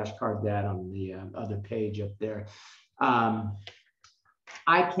had you flashcard that on the other page up there. I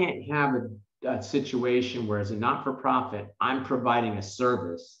can't have a situation where as a not-for-profit, I'm providing a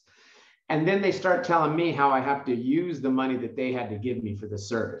service, and then they start telling me how I have to use the money that they had to give me for the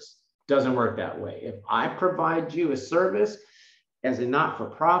service. Doesn't work that way. If I provide you a service as a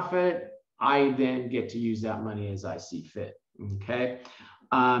not-for-profit, I then get to use that money as I see fit, okay?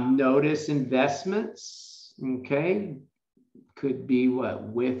 Notice investments, okay? could be what,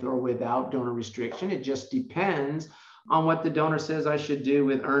 with or without donor restriction. It just depends on what the donor says I should do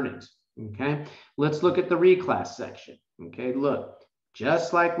with earnings. Okay, let's look at the reclass section. Okay, look,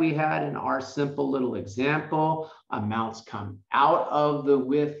 just like we had in our simple little example, amounts come out of the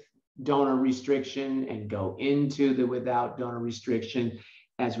with donor restriction and go into the without donor restriction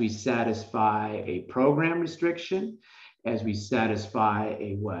as we satisfy a program restriction, as we satisfy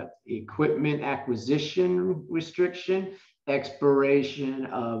a what, equipment acquisition restriction, expiration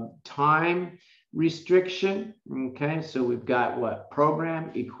of time restriction. Okay, so we've got what, program,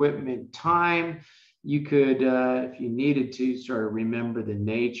 equipment, time. You could, if you needed to, sort of remember the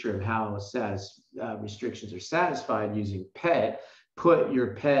nature of how restrictions are satisfied using PET. Put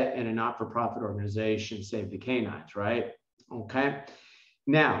your pet in a not-for-profit organization, Save the Canines, right? Okay.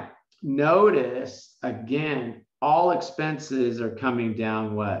 Now, notice again, all expenses are coming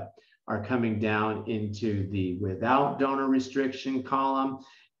down what? Are coming down into the without donor restriction column,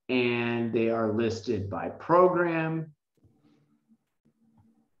 and they are listed by program.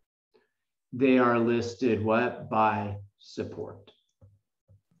 They are listed what? By support.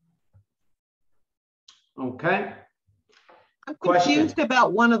 Okay. I'm Question. confused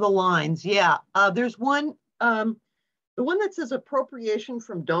about one of the lines. Yeah, there's one, the one that says appropriation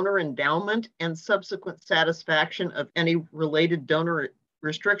from donor endowment and subsequent satisfaction of any related donor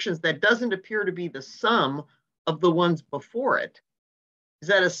restrictions. That doesn't appear to be the sum of the ones before it. Is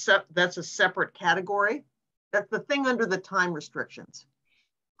that that's a separate category? That's the thing under the time restrictions.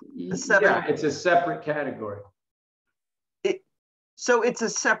 The seven. Yeah, it's a separate category. So it's a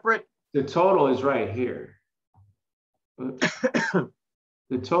separate. The total is right here. Oops.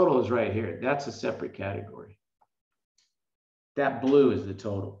 The total is right here. That's a separate category. That blue is the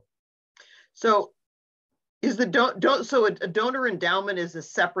total. So is the so a donor endowment is a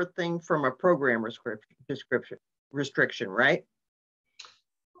separate thing from a program restriction, right?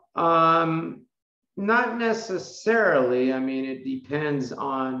 Not necessarily. I mean, it depends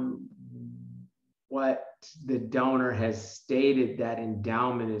on what the donor has stated that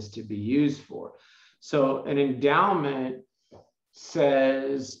endowment is to be used for. So an endowment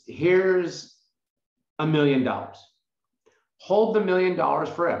says, here's $1 million. Hold the $1 million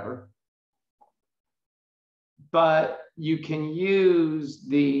forever, but you can use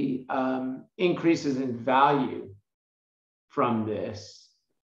the increases in value from this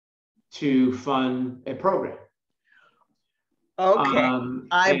to fund a program. Okay,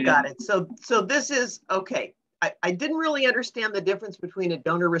 I've got it. So this is, okay. I didn't really understand the difference between a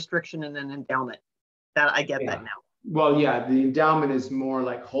donor restriction and an endowment. That I get that now. Well, yeah, the endowment is more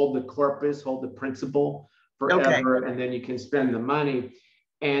like hold the corpus, hold the principal forever, okay, and then you can spend the money.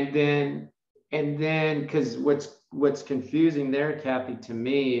 And then because what's confusing there, Kathy, to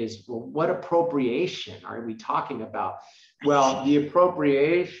me is, well, what appropriation are we talking about? Well, the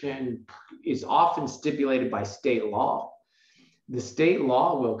appropriation is often stipulated by state law. The state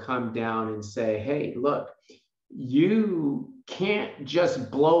law will come down and say, hey, look, you can't just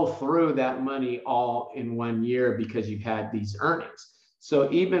blow through that money all in 1 year because you've had these earnings.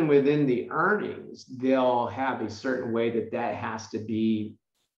 So even within the earnings, they'll have a certain way that has to be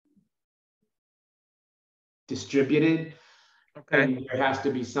distributed. Okay. And there has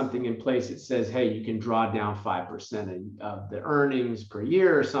to be something in place that says, hey, you can draw down 5% of the earnings per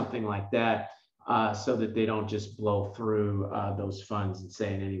year or something like that, so that they don't just blow through those funds and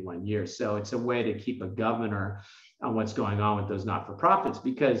say in any 1 year. So it's a way to keep a governor on what's going on with those not-for-profits,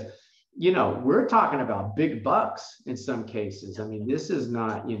 because, you know, we're talking about big bucks in some cases. I mean, this is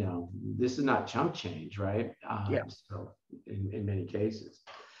not, you know, this is not chump change, right? Yeah. So in many cases.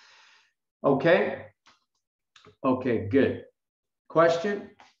 Okay. Okay, good. Question?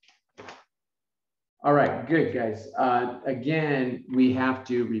 All right, good, guys. Again, we have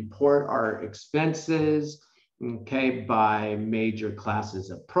to report our expenses, okay, by major classes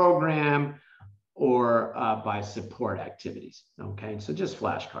of program or by support activities, okay? So just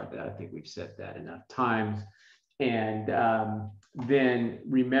flashcard that. I think we've said that enough times. And then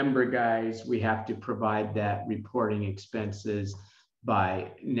remember, guys, we have to provide that reporting expenses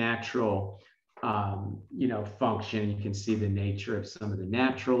by natural you know, function. You can see the nature of some of the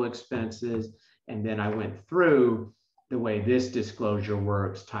natural expenses. And then I went through the way this disclosure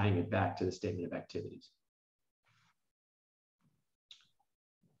works, tying it back to the statement of activities.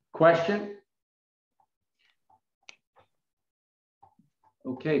 Question?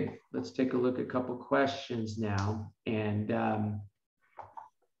 Okay, let's take a look at a couple questions now. And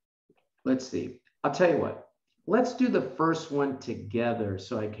let's see. I'll tell you what. Let's do the first one together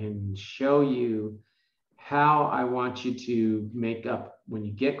so I can show you how I want you to make up, when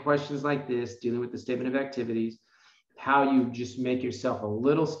you get questions like this, dealing with the statement of activities, how you just make yourself a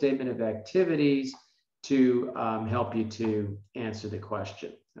little statement of activities to help you to answer the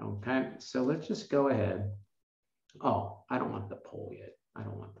question. Okay, so let's just go ahead. Oh, I don't want the poll yet. I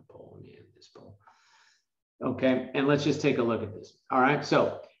don't want the poll. Let me end this poll. Okay, and let's just take a look at this. All right,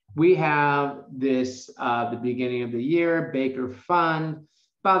 so we have this, the beginning of the year, Baker Fund.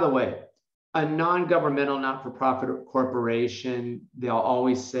 By the way, a non-governmental, not-for-profit corporation, they'll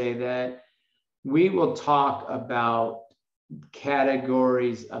always say that. We will talk about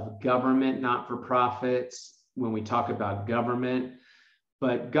categories of government not-for-profits when we talk about government,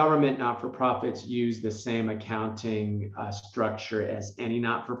 but government not-for-profits use the same accounting structure as any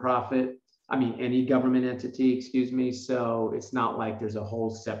not-for-profit. I mean, any government entity, excuse me. So it's not like there's a whole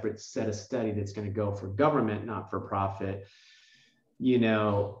separate set of study that's going to go for government not-for-profit. You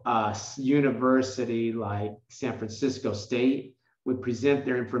know, a university like San Francisco State would present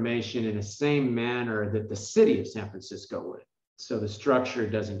their information in the same manner that the city of San Francisco would. So the structure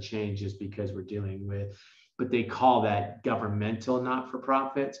doesn't change just because we're dealing with, but they call that governmental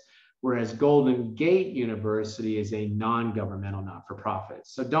not-for-profits, whereas Golden Gate University is a non-governmental not-for-profit.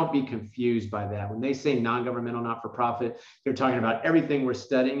 So don't be confused by that. When they say non-governmental not-for-profit, they're talking about everything we're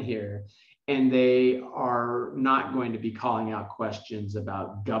studying here, and they are not going to be calling out questions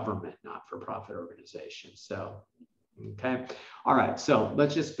about government not-for-profit organizations. So, okay. All right, so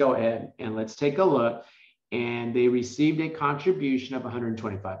let's just go ahead and let's take a look. And they received a contribution of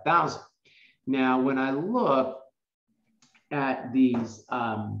 $125,000. Now, when I look at these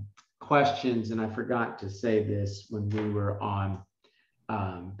questions, and I forgot to say this when we were on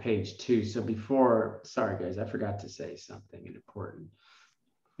page 2. So before, sorry guys, I forgot to say something, an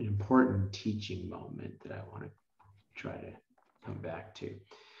important teaching moment that I want to try to come back to.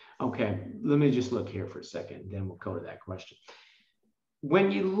 Okay, let me just look here for a second, then we'll go to that question.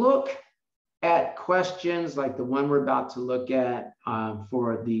 When you look at questions like the one we're about to look at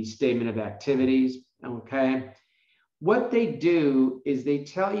for the statement of activities, okay, what they do is they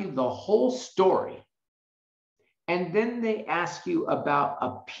tell you the whole story, and then they ask you about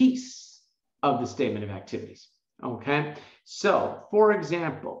a piece of the statement of activities, okay? So, for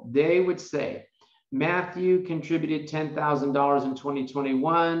example, they would say, Matthew contributed $10,000 in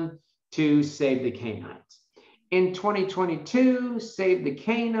 2021 to Save the Canines. In 2022, Save the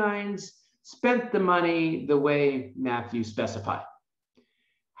Canines spent the money the way Matthew specified.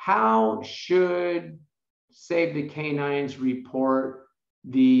 How should Save the Canines report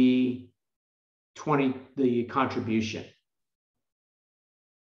the contribution?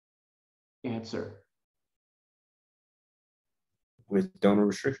 Answer. With donor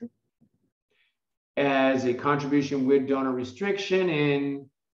restriction? As a contribution with donor restriction in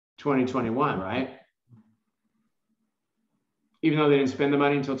 2021, right? Even though they didn't spend the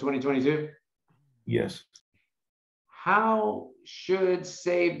money until 2022? Yes. How should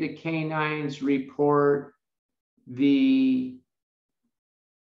Save the Canines report the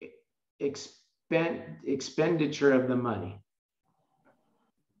expenditure of the money?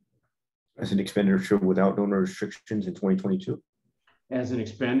 As an expenditure without donor restrictions in 2022. As an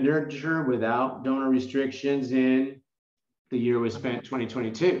expenditure without donor restrictions in the year was spent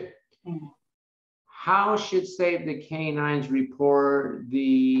 2022. How should Save the Canines report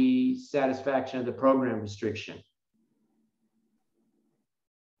the satisfaction of the program restriction?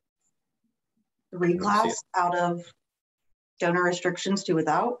 Reclass out of donor restrictions to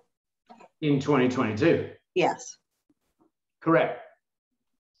without? In 2022. Yes. Correct.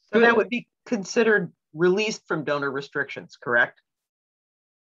 So that would be considered released from donor restrictions, correct?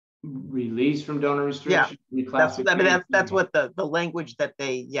 Release from donor restriction. Yeah. That's what the language that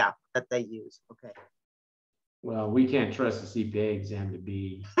they use. Okay. Well, we can't trust the CPA exam to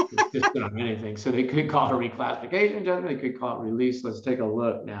be consistent on anything. So they could call it a reclassification judgment. They could call it release. Let's take a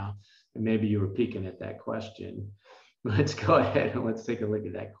look now. And maybe you were peeking at that question. Let's go ahead and let's take a look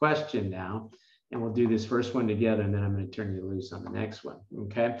at that question now. And we'll do this first one together, and then I'm going to turn you loose on the next one.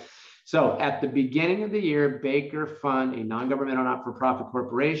 Okay. So at the beginning of the year, Baker Fund, a non-governmental not-for-profit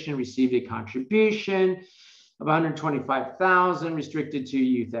corporation, received a contribution of $125,000 restricted to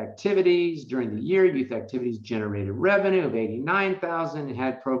youth activities. During the year, youth activities generated revenue of $89,000 and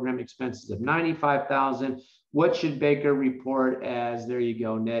had program expenses of $95,000. What should Baker report as, there you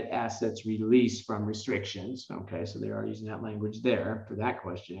go, net assets released from restrictions? Okay, so they are using that language there for that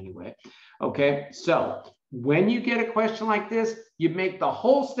question anyway. Okay, so when you get a question like this, you make the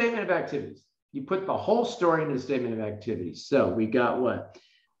whole statement of activities. You put the whole story into the statement of activities. So we got what?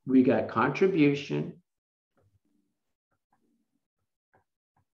 We got contribution.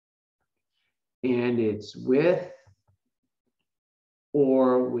 And it's with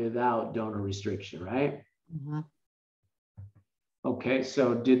or without donor restriction, right? Mm-hmm. Okay,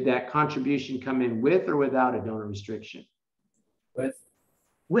 so did that contribution come in with or without a donor restriction? With.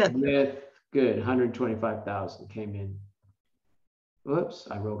 With, With, good, 125,000 came in. Whoops,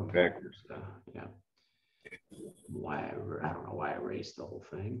 I wrote them backwards. Yeah. I don't know why I erased the whole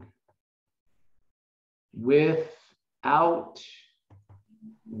thing. Without,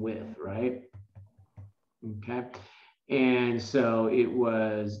 with, right? Okay. And so it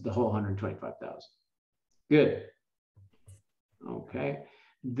was the whole 125,000. Good. Okay.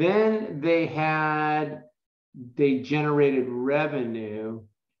 Then they generated revenue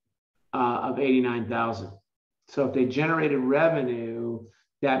of 89,000. So if they generated revenue,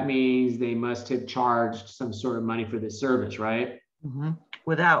 that means they must have charged some sort of money for this service, right?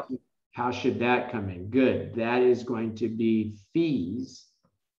 without, How should that come in? Good. That is going to be fees.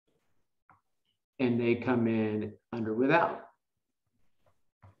 And they come in under without.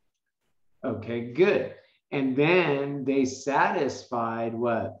 Okay, good. And then they satisfied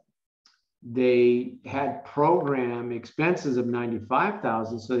what? They had program expenses of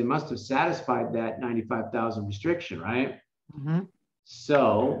 95,000. So they must have satisfied that 95,000 restriction, right?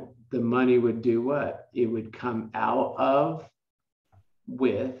 So the money would do what? It would come out of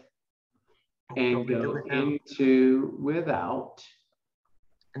with and go into without.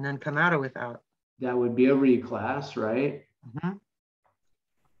 and then come out of without. That would be a reclass, right?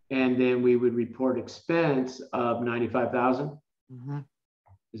 And then we would report expense of 95,000.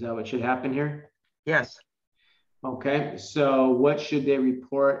 Is that what should happen here? Yes. Okay, so what should they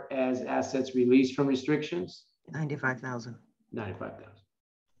report as assets released from restrictions? 95,000. 95,000.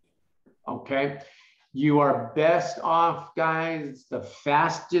 Okay, you are best off, guys. The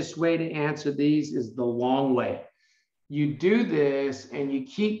fastest way to answer these is the long way. You do this and you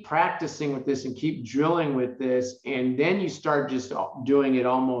keep practicing with this and keep drilling with this, and then you start just doing it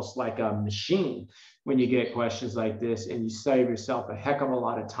almost like a machine when you get questions like this, and you save yourself a heck of a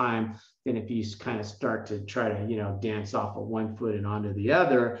lot of time than if you kind of start to try to, dance off of one foot and onto the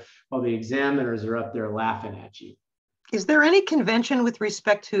other while the examiners are up there laughing at you. Is there any convention with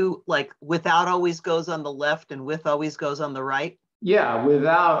respect to like without always goes on the left and with always goes on the right? Yeah,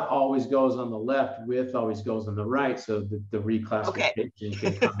 without always goes on the left, with always goes on the right. So the reclassification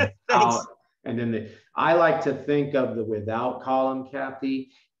can come out. And then I like to think of the without column,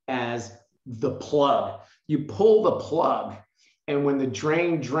 Kathy, as the plug. You pull the plug, and when the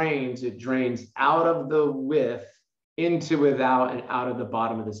drain drains, it drains out of the with into without and out of the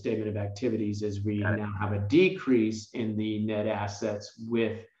bottom of the statement of activities, as we now have a decrease in the net assets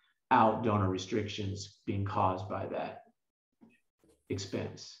without donor restrictions being caused by that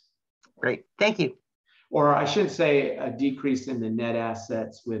expense. Great, thank you. Or I should say a decrease in the net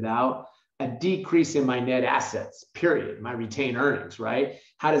assets without a decrease in my net assets, period, my retained earnings, right?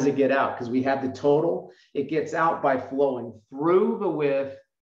 How does it get out? Because we have the total. It gets out by flowing through the with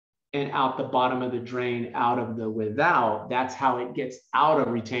and out the bottom of the drain, out of the without. That's how it gets out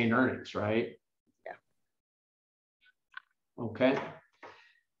of retained earnings, right? Yeah. Okay.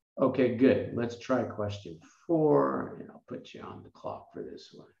 Okay, good. Let's try question 4, and I'll put you on the clock for this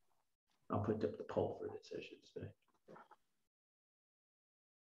one. I'll put up the poll for this, I should say.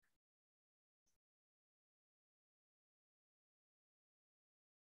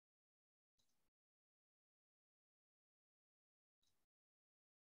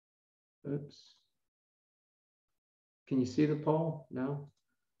 Oops. Can you see the poll? No?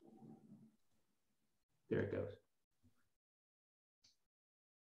 There it goes.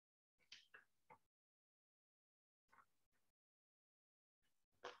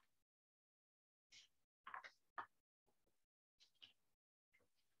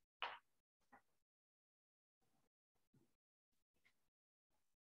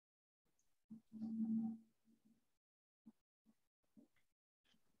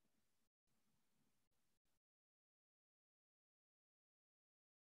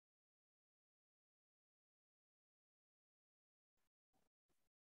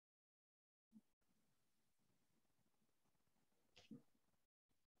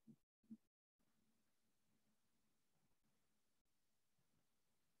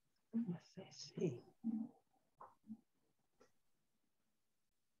 Yes, I see.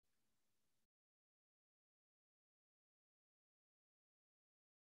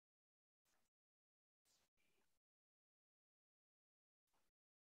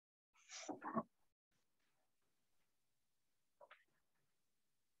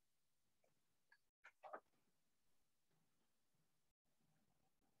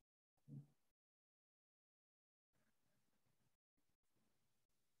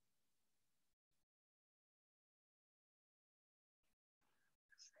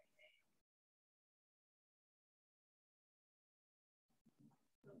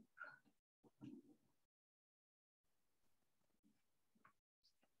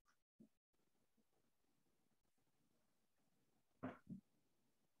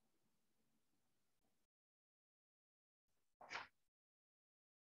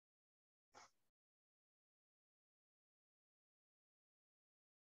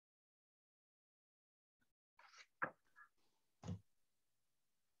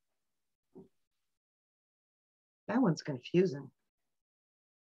 That one's confusing.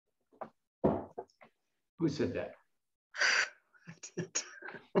 Who said that? It's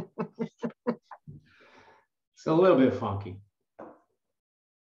a little bit funky.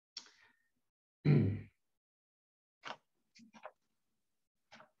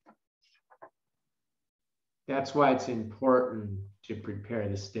 That's why it's important to prepare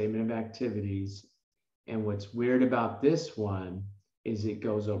the statement of activities. And what's weird about this one is it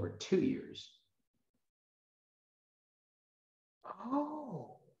goes over 2 years.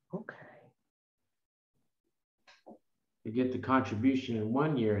 Oh, okay. You get the contribution in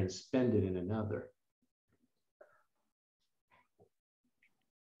 1 year and spend it in another.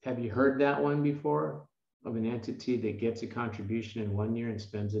 Have you heard that one before, of an entity that gets a contribution in 1 year and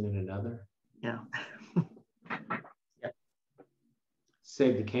spends it in another? Yeah. Yep.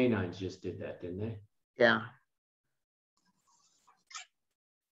 Save the Canines just did that, didn't they? Yeah.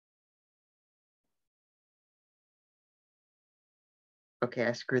 Okay,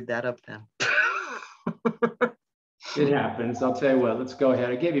 I screwed that up then. It happens. I'll tell you what, let's go ahead.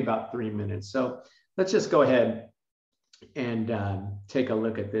 I gave you about 3 minutes. So let's just go ahead and take a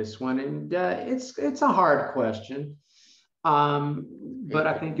look at this one. And it's a hard question, but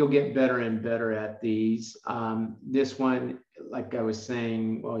I think you'll get better and better at these. This one, like I was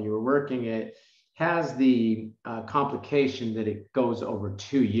saying while you were working it, has the complication that it goes over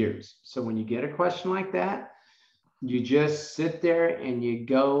 2 years. So when you get a question like that, you just sit there and you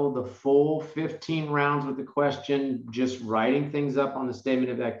go the full 15 rounds with the question, just writing things up on the statement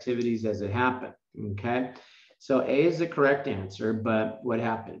of activities as it happened, okay? So A is the correct answer, but what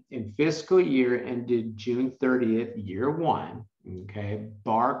happened? In fiscal year ended June 30th, year 1, okay,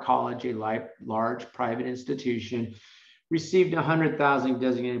 Barr College, a large private institution, received $100,000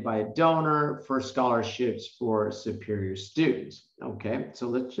 designated by a donor for scholarships for superior students, okay? So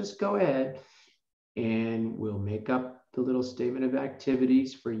let's just go ahead and we'll make up the little statement of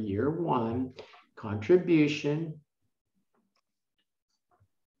activities for year 1. Contribution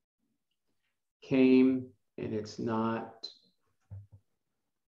came, and it's not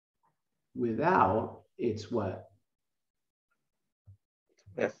without, it's what?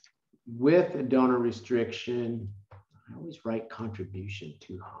 With a donor restriction. I always write contribution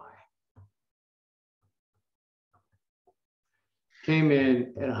too high. Came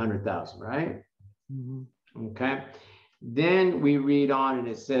in at 100,000, right? Mm-hmm. Okay. Then we read on and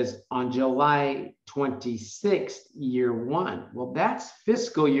it says on July 26th, year 1. Well, that's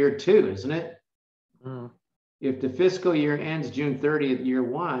fiscal year 2, isn't it? Mm. If the fiscal year ends June 30th, year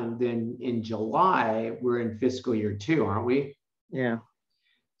 1, then in July, we're in fiscal year 2, aren't we? Yeah.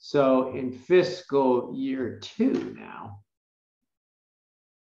 So in fiscal year 2 now,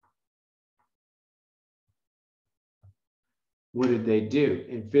 what did they do?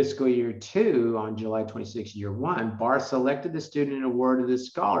 In fiscal year 2, on July 26, year 1, Barr selected the student and awarded the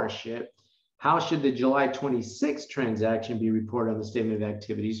scholarship. How should the July 26 transaction be reported on the statement of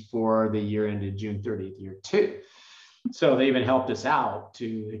activities for the year ended June 30th, year 2? So they even helped us out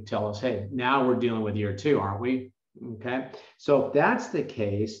to tell us, hey, now we're dealing with year 2, aren't we? Okay. So if that's the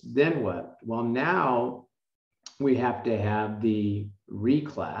case, then what? Well, now we have to have the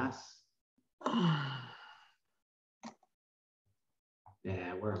reclass.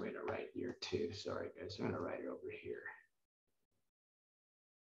 Yeah, where am I going to write year 2? Sorry, guys. I'm going to write it over here.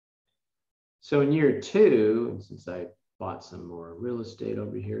 So in year 2, and since I bought some more real estate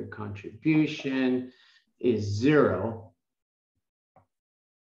over here, contribution is 0,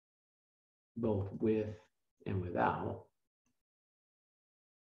 both with and without.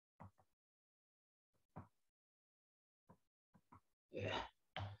 Yeah.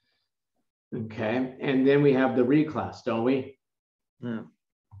 Okay. And then we have the reclass, don't we? Yeah.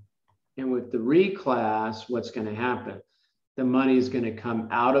 And with the reclass, what's going to happen? The money is going to come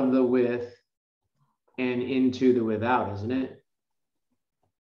out of the with and into the without, isn't it?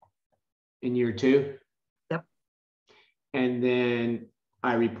 In year 2? Yep. And then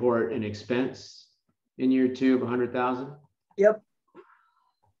I report an expense in year 2 of 100,000? Yep.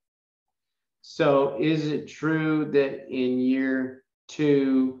 So is it true that in year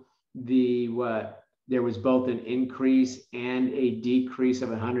 2, there was both an increase and a decrease of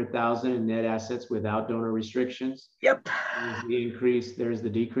 100,000 in net assets without donor restrictions? Yep. There's the increase, there's the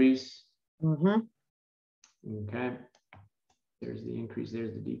decrease. Mm-hmm. Okay. There's the increase,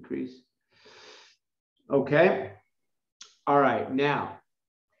 there's the decrease. Okay. All right. Now,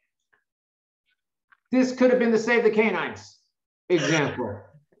 this could have been the Save the Canines example.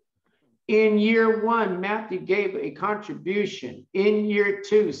 In year 1, Matthew gave a contribution. In year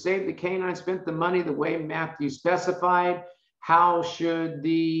 2, Save the Canines spent the money the way Matthew specified. How should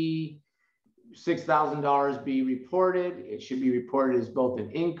the $6,000 be reported, it should be reported as both an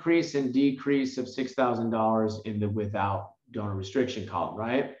increase and decrease of $6,000 in the without donor restriction column,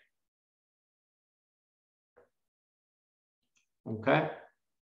 right? Okay.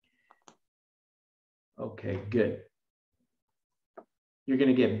 Okay, good. You're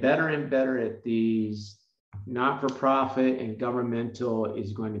going to get better and better at these. Not-for-profit and governmental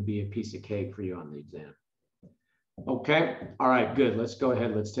is going to be a piece of cake for you on the exam. Okay, all right, good. Let's go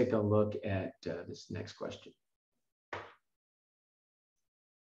ahead. Let's take a look at this next question.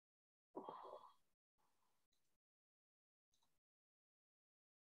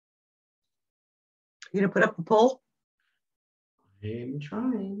 You gonna put up a poll? I'm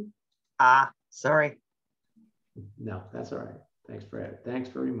trying. Ah, sorry. No, that's all right. Thanks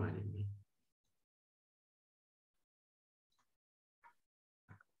for reminding me.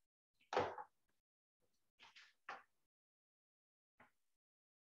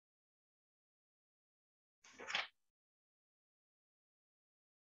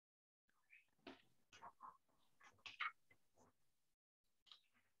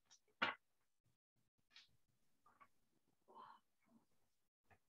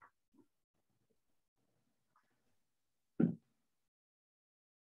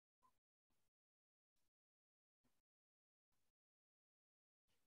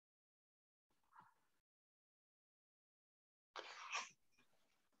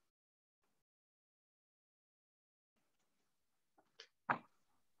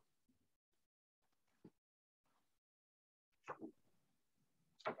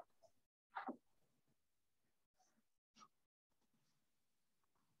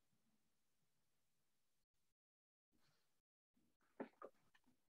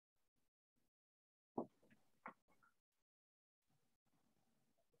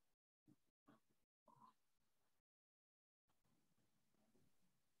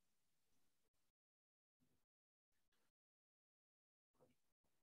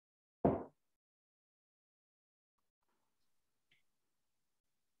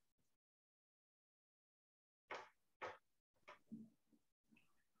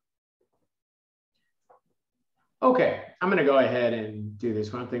 Okay, I'm going to go ahead and do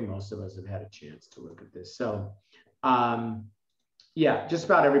this one. I think most of us have had a chance to look at this. So, yeah, just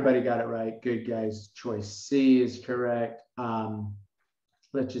about everybody got it right. Good, guys. Choice C is correct.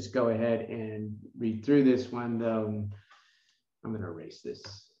 Let's just go ahead and read through this one, though. I'm going to erase this.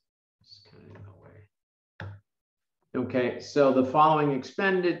 Just kind of in the way. Okay, so the following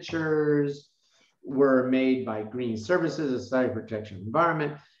expenditures were made by Green Services, a Society for Protection of the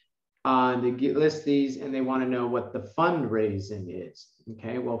Environment. They list these and they want to know what the fundraising is.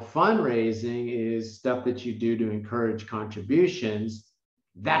 Okay, well, fundraising is stuff that you do to encourage contributions.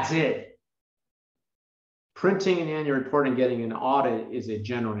 That's it. Printing an annual report and getting an audit is a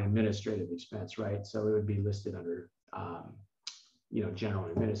general and administrative expense, right? So it would be listed under, general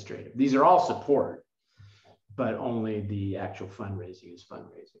and administrative. These are all support, but only the actual fundraising is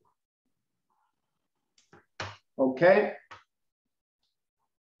fundraising. Okay.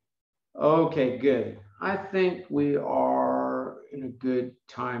 Okay, good. I think we are in a good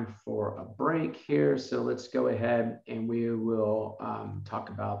time for a break here. So let's go ahead and we will talk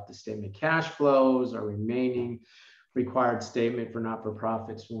about the statement of cash flows, our remaining required statement for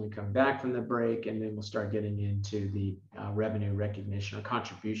not-for-profits when we come back from the break. And then we'll start getting into the revenue recognition or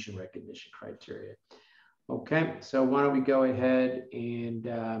contribution recognition criteria. Okay, so why don't we go ahead and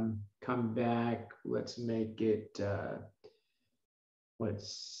come back. Let's make it,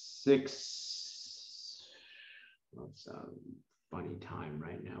 What's a funny time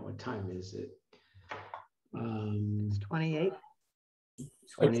right now? What time is it? It's 28.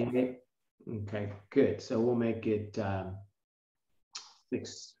 28. Okay, good. So we'll make it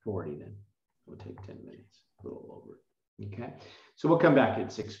 6:40 then. We'll take 10 minutes, a little over. Okay, so we'll come back at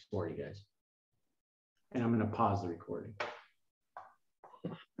 6:40, guys. And I'm going to pause the recording.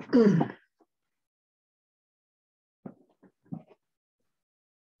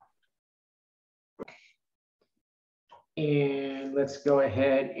 And let's go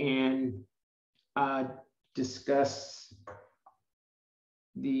ahead and discuss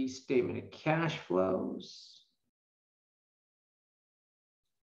the statement of cash flows.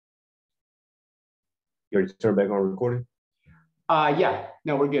 You already turned back on recording? Yeah,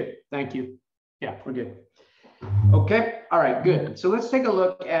 no, we're good. Thank you. Yeah, we're good. Okay, all right, good. So let's take a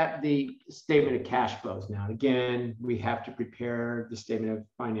look at the statement of cash flows now. Again, we have to prepare the statement of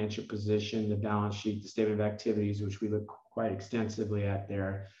financial position, the balance sheet, the statement of activities, which we look quite extensively at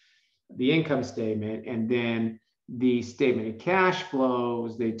there, the income statement, and then the statement of cash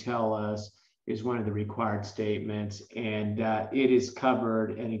flows, they tell us, is one of the required statements, and it is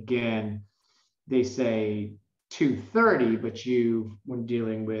covered. And again, they say 230, but when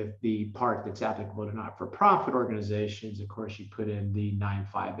dealing with the part that's applicable to not-for-profit organizations, of course, you put in the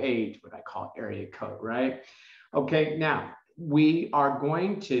 958, what I call area code, right? Okay, now we are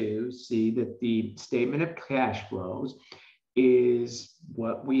going to see that the statement of cash flows is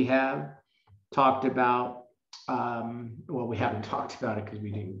what we have talked about. Well, we haven't talked about it because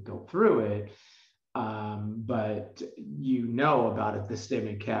we didn't go through it, but you know about it, the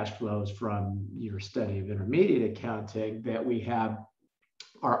statement of cash flows from your study of intermediate accounting, that we have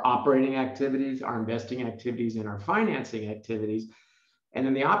our operating activities, our investing activities, and our financing activities. And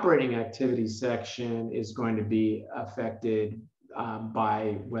then the operating activities section is going to be affected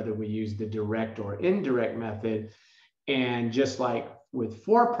by whether we use the direct or indirect method. And just like with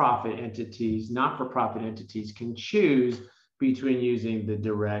for-profit entities, not-for-profit entities can choose between using the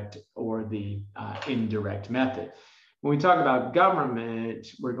direct or the indirect method. When we talk about government,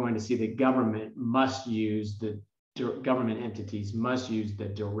 we're going to see that government entities must use the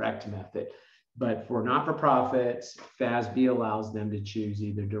direct method. But for not-for-profits, FASB allows them to choose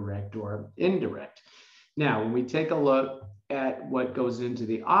either direct or indirect. Now, when we take a look at what goes into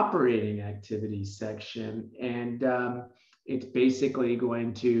the operating activities section, and it's basically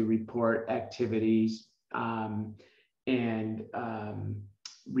going to report activities and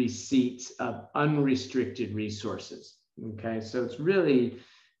receipts of unrestricted resources. Okay, so it's really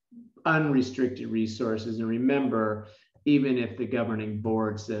unrestricted resources. And remember, even if the governing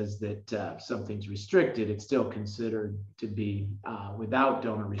board says that something's restricted, it's still considered to be without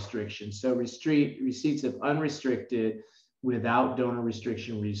donor restriction. So receipts of unrestricted without donor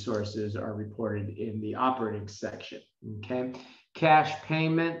restriction resources are reported in the operating section. Okay, cash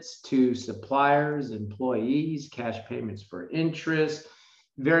payments to suppliers, employees, cash payments for interest,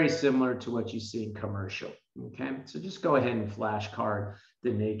 very similar to what you see in commercial. Okay, so just go ahead and flashcard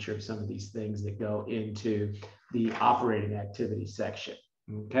the nature of some of these things that go into the operating activity section.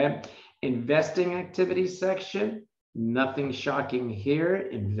 Okay, investing activity section, nothing shocking here.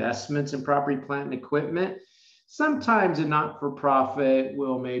 Investments in property, plant, and equipment. Sometimes a not-for-profit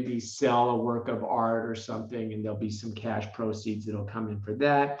will maybe sell a work of art or something, and there'll be some cash proceeds that'll come in for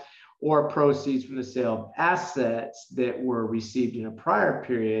that, or proceeds from the sale of assets that were received in a prior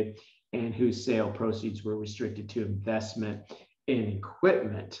period and whose sale proceeds were restricted to investment in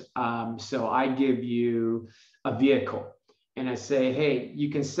equipment. So I give you a vehicle and I say, hey, you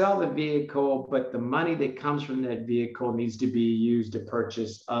can sell the vehicle, but the money that comes from that vehicle needs to be used to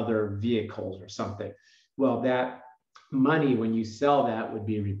purchase other vehicles or something. Well, that money, when you sell that, would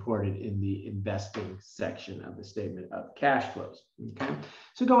be reported in the investing section of the statement of cash flows. Okay,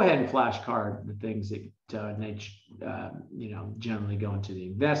 so go ahead and flashcard the things that generally go into the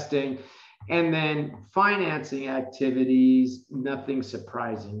investing. And then financing activities, nothing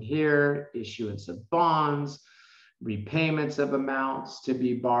surprising here. Issuance of bonds, repayments of amounts to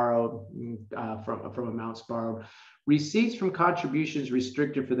be borrowed from amounts borrowed, receipts from contributions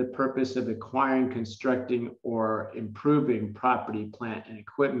restricted for the purpose of acquiring, constructing, or improving property, plant, and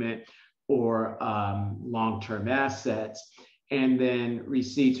equipment, or long-term assets, and then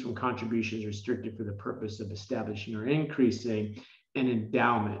receipts from contributions restricted for the purpose of establishing or increasing an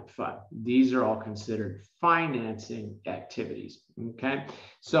endowment fund. These are all considered financing activities. Okay,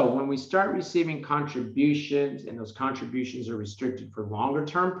 so when we start receiving contributions and those contributions are restricted for longer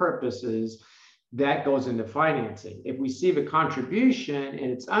term purposes, that goes into financing. If we receive a contribution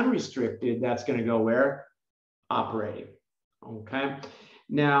and it's unrestricted, that's going to go where? Operating. Okay,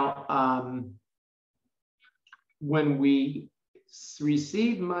 now when we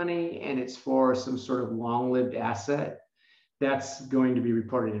receive money and it's for some sort of long-lived asset, that's going to be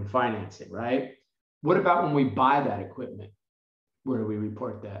reported in financing, right? What about when we buy that equipment? Where do we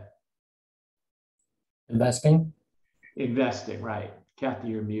report that? Investing. Investing, right. Kathy,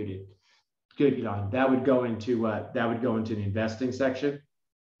 you're muted. Good, Don. That would go into what? That would go into the investing section.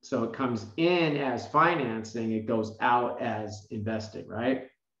 So it comes in as financing, it goes out as investing, right?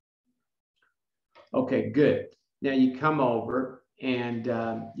 Okay, good. Now you come over and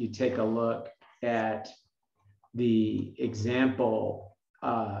you take a look at the example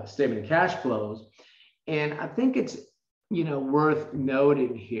statement of cash flows. And I think it's, worth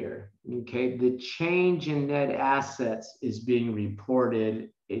noting here, okay, the change in net assets is being reported.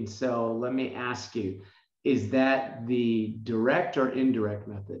 And so let me ask you, is that the direct or indirect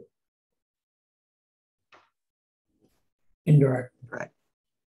method? Indirect. Right.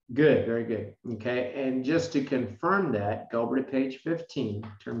 Good, very good. Okay, and just to confirm that, go over to page 15,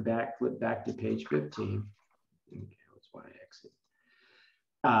 flip back to page 15. Okay, that's why I exit.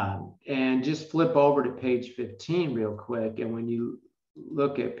 And just flip over to page 15 real quick. And when you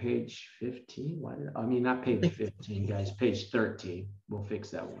look at page 15. I mean, not page 15, guys, page 13. We'll fix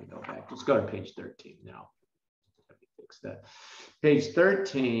that when we go back. Just go to page 13 now. Let me fix that. Page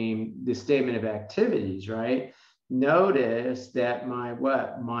 13, the statement of activities, right? Notice that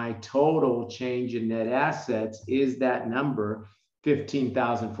my total change in net assets is that number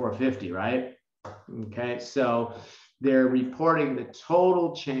 15,450, right? Okay, so they're reporting the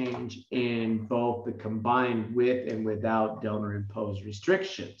total change in both the combined with and without donor imposed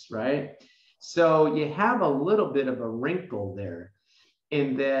restrictions, right? So you have a little bit of a wrinkle there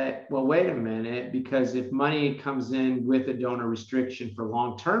in that, well, wait a minute, because if money comes in with a donor restriction for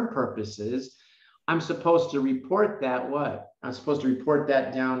long-term purposes, I'm supposed to report that what? I'm supposed to report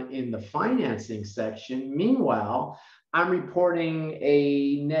that down in the financing section. Meanwhile, I'm reporting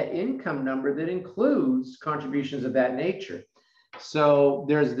a net income number that includes contributions of that nature. So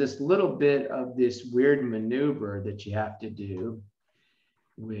there's this little bit of this weird maneuver that you have to do,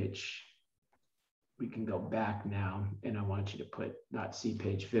 which we can go back now. And I want you to put not see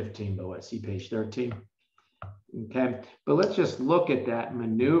page 15, but what, see page 13. Okay, but let's just look at that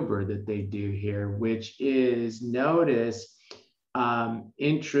maneuver that they do here, which is notice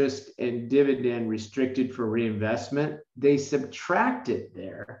interest and dividend restricted for reinvestment. They subtract it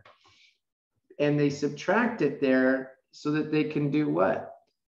there, and they subtract it there so that they can do what?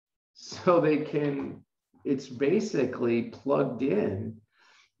 So they can, it's basically plugged in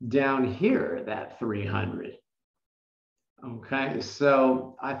down here, that 300. Okay,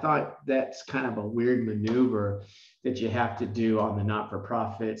 so I thought that's kind of a weird maneuver that you have to do on the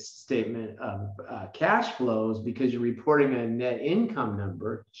not-for-profit statement of cash flows, because you're reporting a net income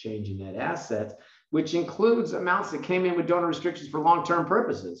number, change in net assets, which includes amounts that came in with donor restrictions for long-term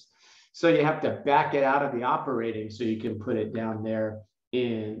purposes. So you have to back it out of the operating so you can put it down there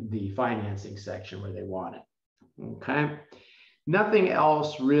in the financing section where they want it. Okay. Nothing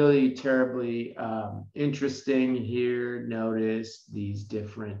else really terribly interesting here. Notice these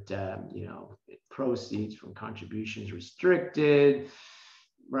different, proceeds from contributions restricted,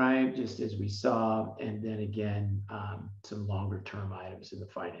 right? Just as we saw. And then again, some longer term items in the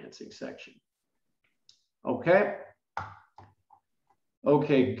financing section. Okay.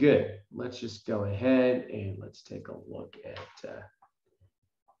 Okay, good. Let's just go ahead and let's take a look at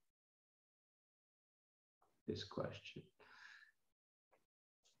this question.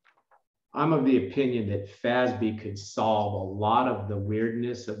 I'm of the opinion that FASB could solve a lot of the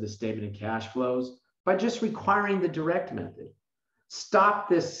weirdness of the statement of cash flows by just requiring the direct method. Stop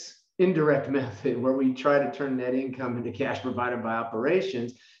this indirect method where we try to turn net income into cash provided by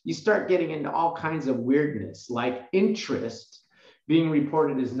operations. You start getting into all kinds of weirdness, like interest being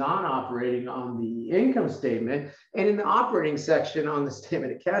reported as non-operating on the income statement and in the operating section on the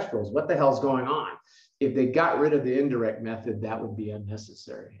statement of cash flows. What the hell's going on? If they got rid of the indirect method, that would be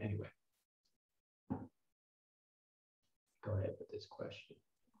unnecessary. Anyway. Go ahead with this question.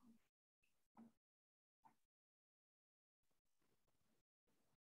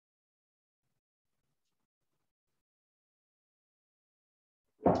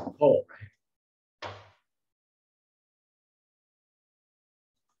 Oh,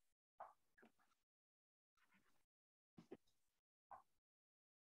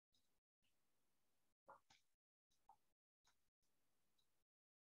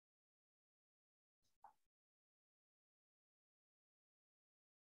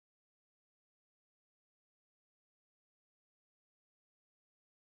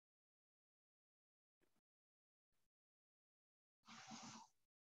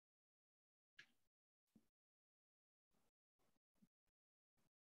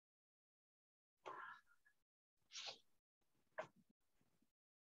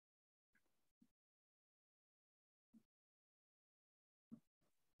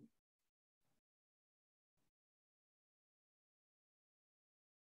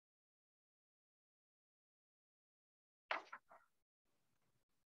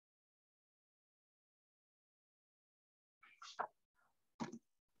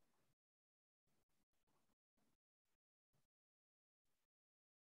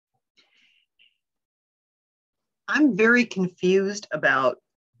 I'm very confused about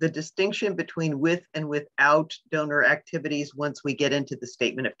the distinction between with and without donor activities once we get into the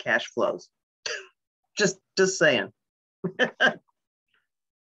statement of cash flows. Just saying.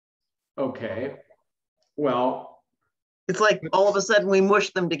 okay. Well, it's like all of a sudden we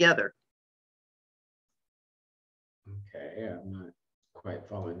mush them together. Okay, I'm not quite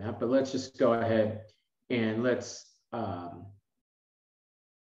following that, but let's just go ahead and let's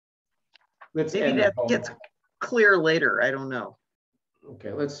maybe that gets clear later. I don't know.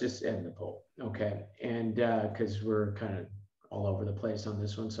 Okay, let's just end the poll. Okay, and because we're kind of all over the place on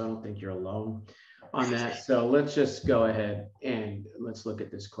this one, so I don't think you're alone on that. So let's just go ahead and let's look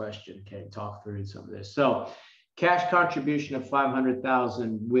at this question, okay, talk through some of this. So cash contribution of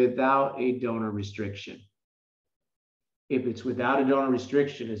 500,000 without a donor restriction. If it's without a donor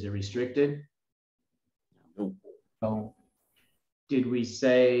restriction, is it restricted? No. Did we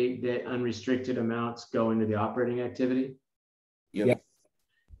say that unrestricted amounts go into the operating activity? Yep.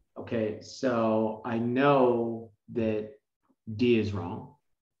 Okay, so I know that D is wrong.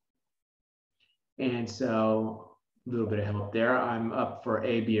 And so a little bit of help there. I'm up for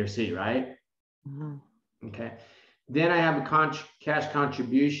A, B, or C, right? Mhm. Okay. Then I have a cash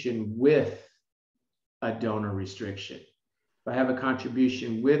contribution with a donor restriction. If I have a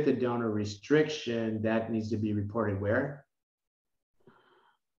contribution with a donor restriction, that needs to be reported where?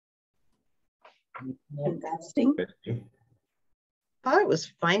 Investing. Thought it was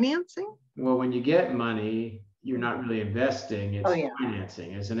financing. Well, when you get money, you're not really investing, it's Oh, yeah.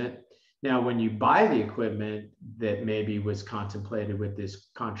 financing, isn't it? Now, when you buy the equipment that maybe was contemplated with this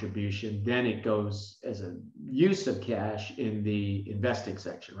contribution, then it goes as a use of cash in the investing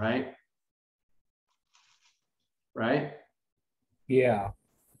section, right? Right? Yeah.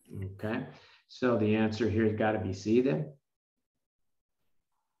 Okay. So the answer here has got to be C then.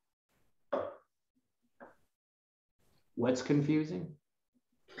 What's confusing?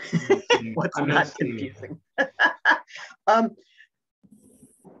 What's I'm not seeing it. confusing?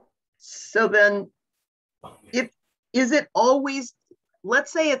 So then, is it always?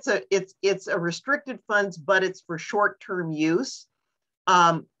 Let's say it's a restricted funds, but it's for short-term use.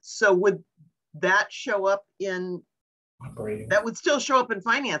 So would that show up in? Operating. That would still show up in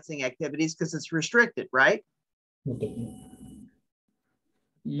financing activities because it's restricted, right?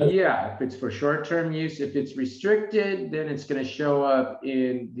 Yeah, if it's for short-term use, if it's restricted, then it's going to show up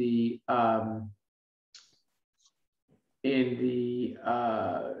in the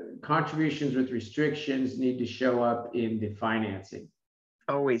contributions with restrictions need to show up in the financing.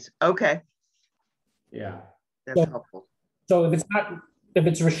 Always. Okay, Yeah. that's So- helpful. So if it's not, if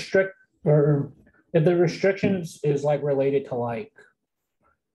it's or if the restrictions is like related to like,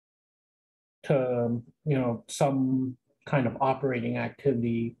 to, you know, some kind of operating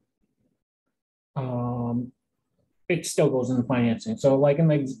activity, it still goes in the financing. So like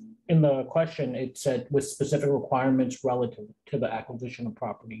in the question, it said with specific requirements relative to the acquisition of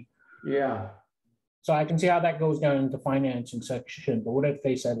property. Yeah. So I can see how that goes down into financing section, but what if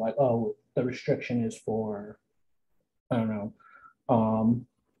they said like, oh, the restriction is for, I don't know,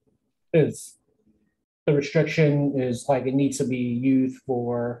 is the restriction is like it needs to be used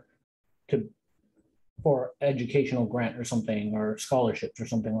for educational grant or something, or scholarships or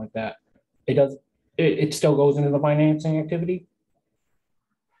something like that. It still goes into the financing activity.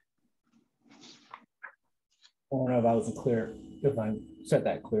 I don't know if I was clear, if I said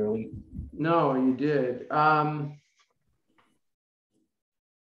that clearly. No, you did.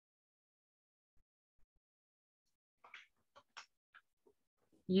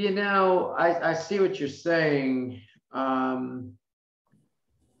 You know, I see what you're saying.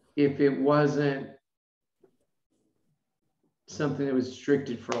 If it wasn't something that was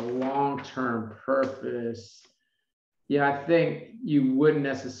restricted for a long-term purpose, yeah, I think you wouldn't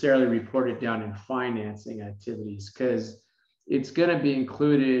necessarily report it down in financing activities because it's going to be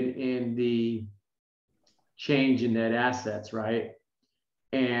included in the change in net assets, right?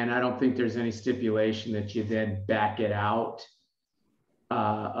 And I don't think there's any stipulation that you then back it out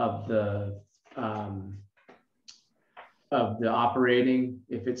of the operating,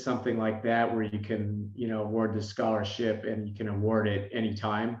 if it's something like that where you can, you know, award the scholarship and you can award it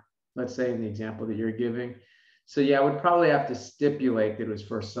anytime, let's say in the example that you're giving. So yeah, I would probably have to stipulate that it was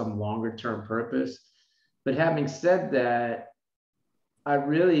for some longer term purpose. But having said that, I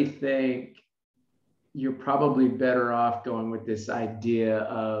really think you're probably better off going with this idea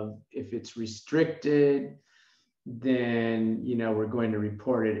of if it's restricted, then, you know, we're going to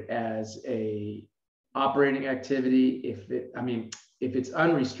report it as a operating activity. If it's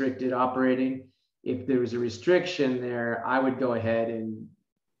unrestricted operating, if there was a restriction there, I would go ahead and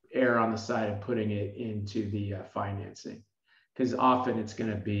err on the side of putting it into the financing, because often it's going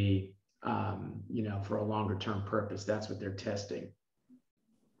to be, you know, for a longer term purpose. That's what they're testing.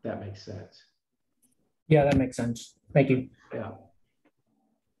 That makes sense. Yeah, that makes sense. Thank you. Yeah.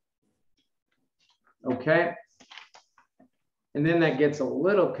 Okay. And then that gets a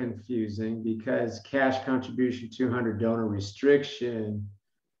little confusing because cash contribution 200 donor restriction,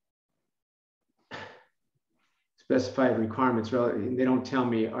 specified requirements, and they don't tell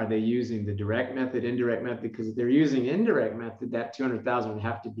me, are they using the direct method, indirect method? Because if they're using indirect method, that 200,000 would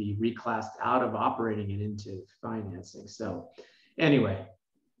have to be reclassed out of operating and into financing. So anyway,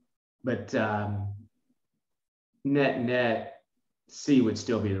 but net C would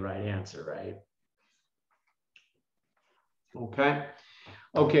still be the right answer, right? Okay.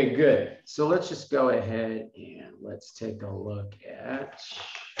 Okay, good. So let's just go ahead and let's take a look at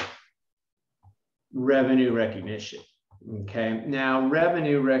revenue recognition. Okay, now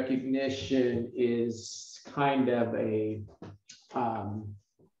revenue recognition is kind of a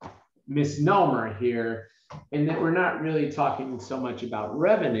misnomer here, in that we're not really talking so much about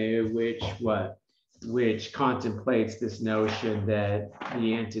revenue, which contemplates this notion that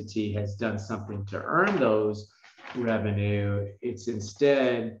the entity has done something to earn those revenue. It's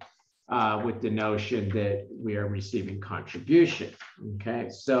instead with the notion that we are receiving contribution. Okay,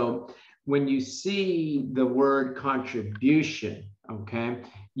 so when you see the word contribution, okay,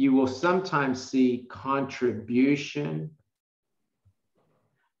 you will sometimes see contribution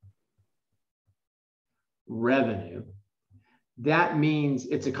revenue. That means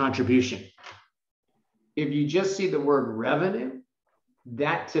it's a contribution. If you just see the word revenue,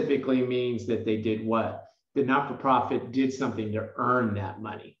 that typically means that they did what? The not-for-profit did something to earn that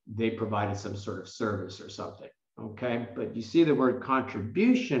money. They provided some sort of service or something, okay? But you see the word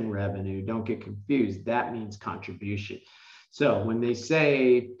contribution revenue, don't get confused. That means contribution. So when they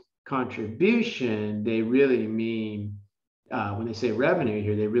say contribution, they really mean, when they say revenue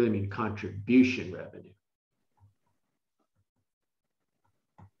here, they really mean contribution revenue.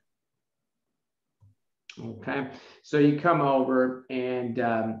 Okay, so you come over and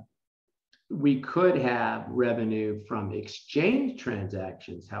we could have revenue from exchange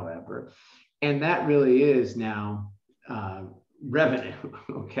transactions, however, and that really is now revenue,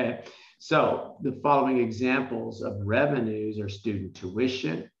 okay? So the following examples of revenues are student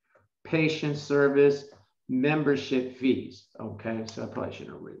tuition, patient service, membership fees, okay? So I probably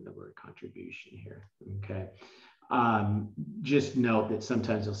shouldn't have written the word contribution here, okay? Just note that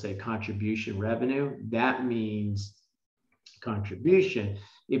sometimes they'll say contribution revenue. That means contribution.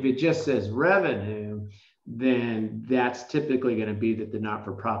 If it just says revenue, then that's typically going to be that the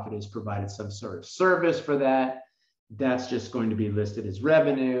not-for-profit has provided some sort of service for that. That's just going to be listed as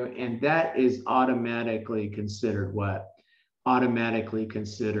revenue. And that is automatically considered what? Automatically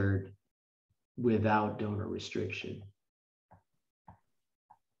considered without donor restriction.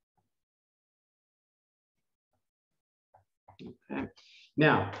 Okay.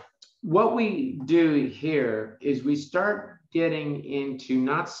 Now, what we do here is we start getting into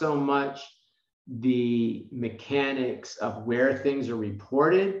not so much the mechanics of where things are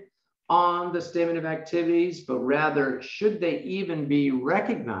reported on the statement of activities, but rather should they even be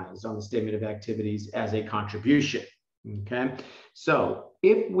recognized on the statement of activities as a contribution. Okay. So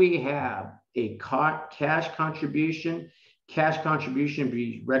if we have a cash contribution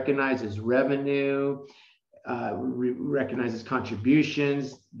be recognized as revenue, recognizes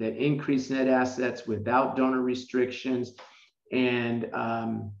contributions that increase net assets without donor restrictions, and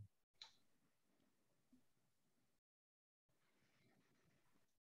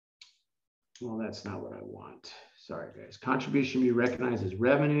well, that's not what I want. Sorry, guys. Contribution be recognized as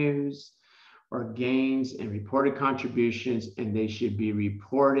revenues or gains and reported contributions, and they should be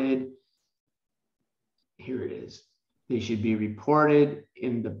reported. Here it is. They should be reported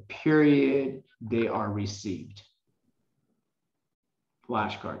in the period they are received.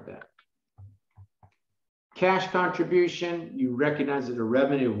 Flashcard that. Cash contribution, you recognize it a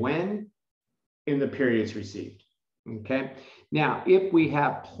revenue when? In the period it's received. Okay. Now, if we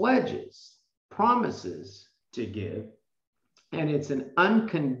have pledges, promises to give, and it's an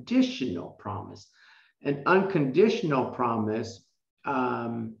unconditional promise, an unconditional promise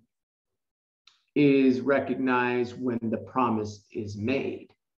is recognized when the promise is made.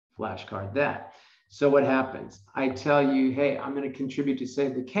 Flashcard that. So what happens? I tell you, hey, I'm going to contribute to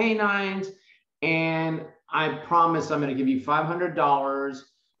Save the Canines, and I promise I'm going to give you $500, $5,000,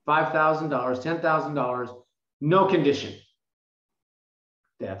 $10,000, no condition.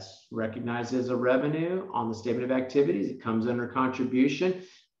 That's recognized as a revenue on the statement of activities. It comes under contribution,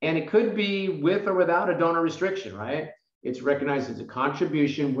 and it could be with or without a donor restriction, right? It's recognized as a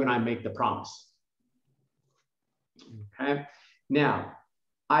contribution when I make the promise. Okay. Now,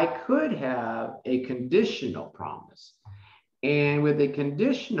 I could have a conditional promise. And with a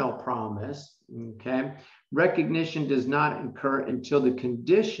conditional promise, okay, recognition does not occur until the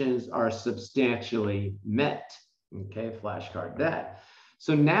conditions are substantially met. Okay, flashcard that.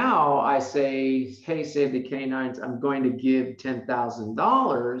 So now I say, hey, Save the Canines, I'm going to give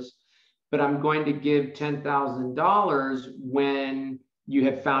 $10,000, but I'm going to give $10,000 when you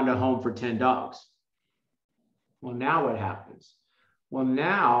have found a home for 10 dogs. Well, now what happens? Well,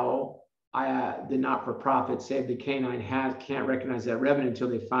 now the not-for-profit Save the Canine can't recognize that revenue until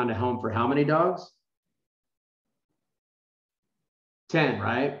they found a home for how many dogs? 10,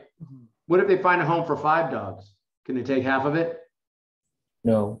 right? Mhm. What if they find a home for 5 dogs? Can they take half of it?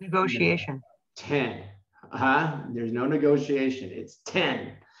 No. Negotiation. 10. There's no negotiation. It's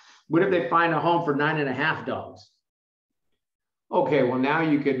 10. What if they find a home for 9.5 dogs? Okay, well, now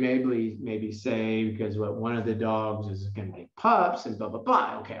you could maybe say, because one of the dogs is going to make pups and blah, blah,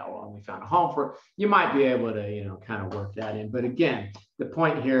 blah. Okay, well, we found a home for, you might be able to, kind of work that in. But again, the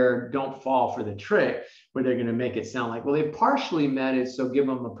point here, don't fall for the trick where they're going to make it sound like, well, they partially met it, so give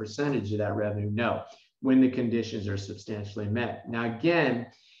them a percentage of that revenue. No, when the conditions are substantially met. Now, again,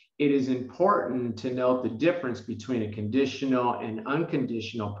 it is important to note the difference between a conditional and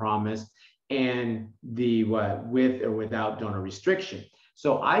unconditional promise and the with or without donor restriction.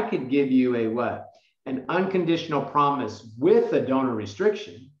 So I could give you an unconditional promise with a donor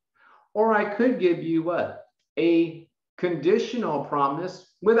restriction, or I could give you a conditional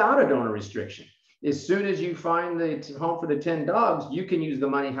promise without a donor restriction. As soon as you find the home for the 10 dogs, you can use the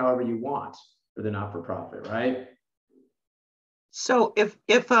money however you want for the not-for-profit, right? So if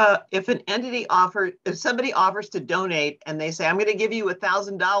an entity if somebody offers to donate and they say, I'm going to give you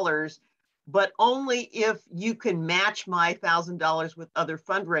 $1,000, but only if you can match my $1,000 with other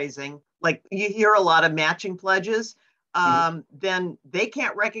fundraising, like you hear a lot of matching pledges, then they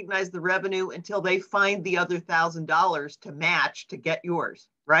can't recognize the revenue until they find the other $1,000 to match to get yours,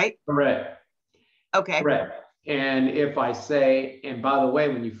 right? Correct. Okay. Correct. And if I say, and by the way,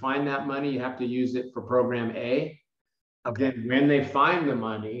 when you find that money, you have to use it for program A. Okay. Then when they find the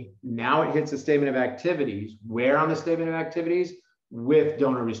money, now it hits a statement of activities. Where on the statement of activities? With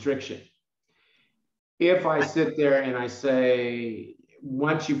donor restriction. If I sit there and I say,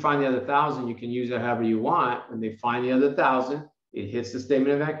 once you find the other 1,000, you can use it however you want. When they find the other 1,000, it hits the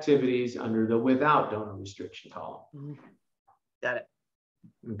statement of activities under the without donor restriction column. Got it.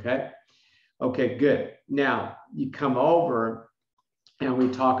 Okay. Okay, good. Now you come over and we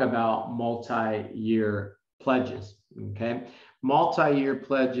talk about multi-year pledges. Okay. Multi-year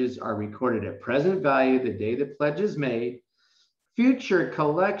pledges are recorded at present value the day the pledge is made. Future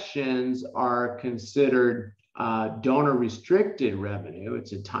collections are considered donor restricted revenue.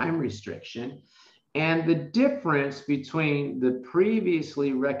 It's a time restriction. And the difference between the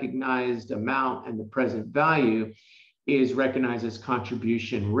previously recognized amount and the present value is recognized as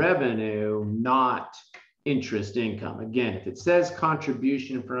contribution revenue, not interest income. Again, if it says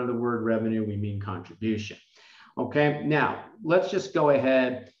contribution in front of the word revenue, we mean contribution. Okay, now let's just go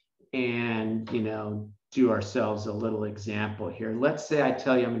ahead and, do ourselves a little example here. Let's say I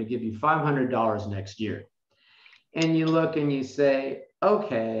tell you I'm going to give you $500 next year. And you look and you say,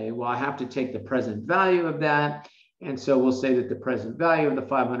 okay, well, I have to take the present value of that. And so we'll say that the present value of the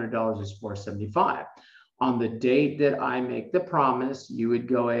 $500 is $475. On the date that I make the promise, you would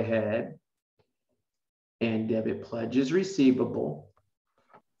go ahead and debit pledges receivable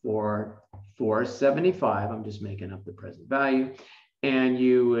for $475. I'm just making up the present value. And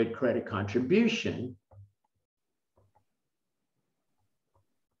you would credit contribution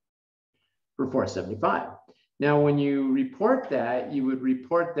for $475. Now, when you report that, you would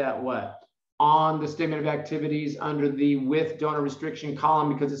report that what? On the statement of activities under the with donor restriction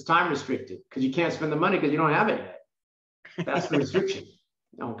column, because it's time restricted, because you can't spend the money because you don't have it yet. That's the restriction.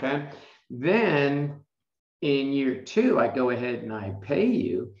 Okay. Then in year 2, I go ahead and I pay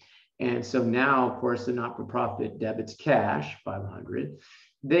you. And so now, of course, the not-for-profit debits cash, $500.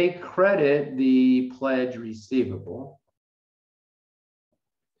 They credit the pledge receivable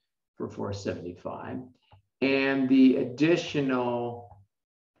for $475. And the additional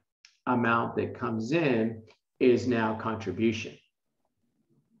amount that comes in is now contribution.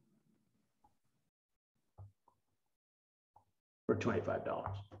 For $25.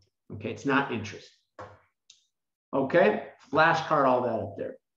 Okay, it's not interest. Okay, flashcard all that up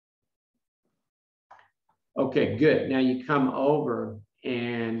there. Okay, good. Now you come over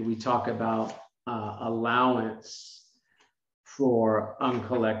and we talk about allowance for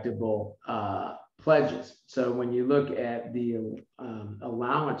uncollectible pledges. So when you look at the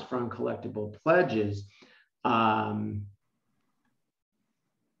allowance for uncollectible pledges, I'll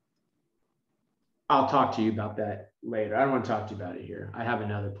talk to you about that later. I don't want to talk to you about it here. I have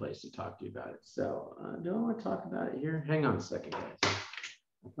another place to talk to you about it. So do I want to talk about it here? Hang on a second, guys.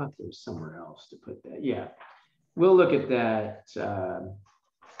 I thought there was somewhere else to put that. Yeah, we'll look at that.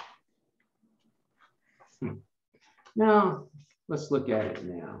 No, let's look at it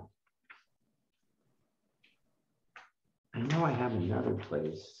now. I know I have another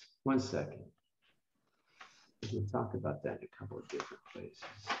place. One second. We'll talk about that in a couple of different places.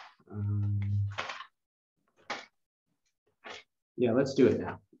 Yeah, let's do it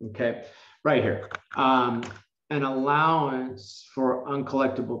now. Okay, right here. An allowance for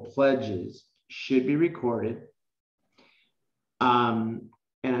uncollectible pledges should be recorded. And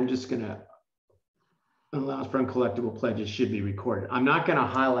I'm just going to, allowance for uncollectible pledges should be recorded. I'm not going to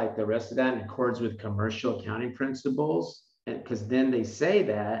highlight the rest of that in accordance with commercial accounting principles, because then they say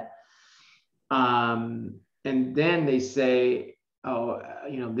that. And then they say,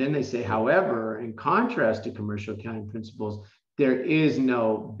 then they say, however, in contrast to commercial accounting principles, there is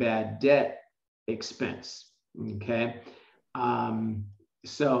no bad debt expense. Okay.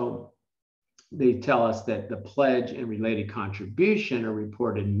 So they tell us that the pledge and related contribution are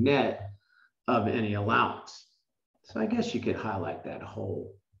reported net of any allowance. So I guess you could highlight that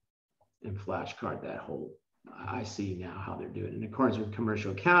whole and flashcard that whole. I see now how they're doing it. In accordance with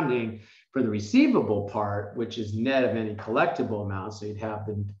commercial accounting, for the receivable part, which is net of any collectible amount, so you'd have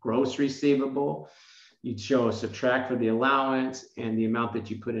the gross receivable, you'd show a subtract for the allowance, and the amount that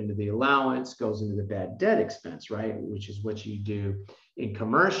you put into the allowance goes into the bad debt expense, right? Which is what you do in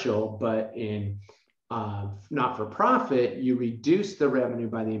commercial, but in not-for-profit, you reduce the revenue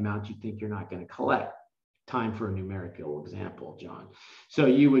by the amount you think you're not going to collect. Time for a numerical example, John. So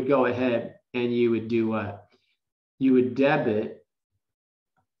you would go ahead and you would do what? You would debit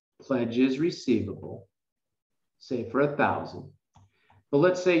pledges receivable, say for 1,000. But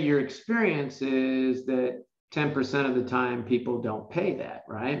let's say your experience is that 10% of the time people don't pay that,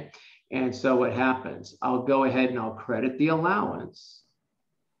 right? And so what happens? I'll go ahead and I'll credit the allowance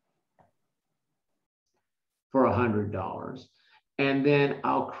for $100. And then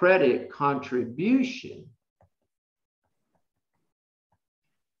I'll credit contribution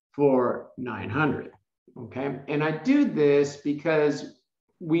for 900. Okay. And I do this because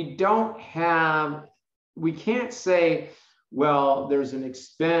we can't say, well, there's an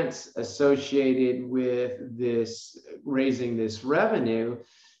expense associated with this, raising this revenue,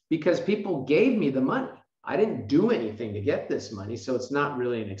 because people gave me the money. I didn't do anything to get this money, so it's not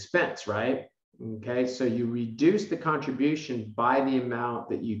really an expense, right? Okay, so you reduce the contribution by the amount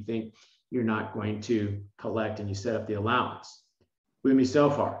that you think you're not going to collect, and you set up the allowance. With me so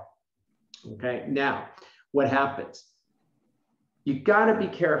far? Okay, now what happens? You got to be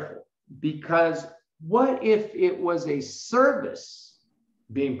careful, because what if it was a service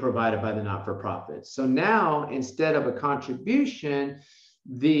being provided by the not-for-profit? So now, instead of a contribution,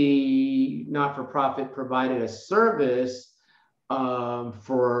 the not-for-profit provided a service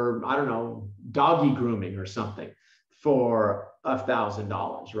for, I don't know, doggy grooming or something for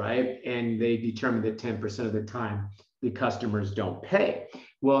 $1,000, right? And they determined that 10% of the time the customers don't pay.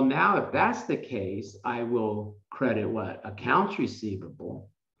 Well, now if that's the case, I will credit what? Accounts receivable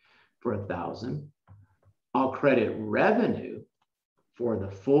for 1,000. I'll credit revenue for the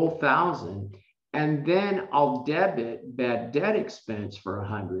full 1,000, and then I'll debit bad debt expense for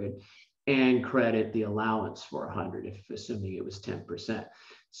 100 and credit the allowance for 100, if assuming it was 10%.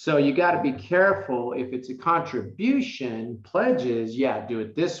 So you got to be careful. If it's a contribution, pledges, yeah, do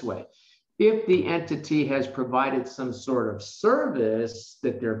it this way. If the entity has provided some sort of service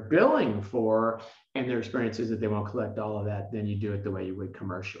that they're billing for, and their experience is that they won't collect all of that, then you do it the way you would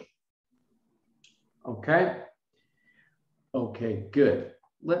commercial. Okay. Okay, good.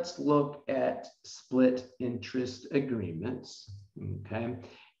 Let's look at split interest agreements. Okay.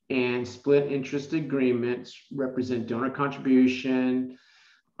 And split interest agreements represent donor contribution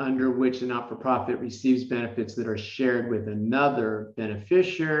under which a not-for-profit receives benefits that are shared with another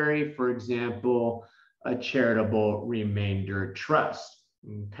beneficiary, for example, a charitable remainder trust.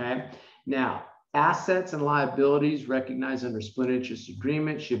 Okay. Now, assets and liabilities recognized under split interest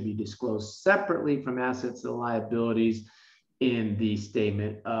agreement should be disclosed separately from assets and liabilities in the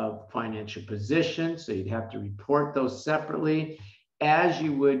statement of financial position. So you'd have to report those separately, as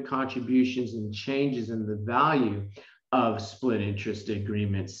you would contributions and changes in the value of split interest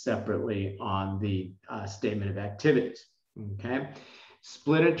agreements separately on the statement of activities. Okay.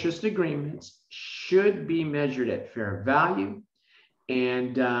 Split interest agreements should be measured at fair value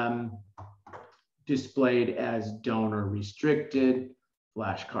and displayed as donor restricted.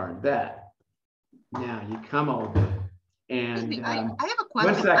 Flashcard that. Now you come over and I have a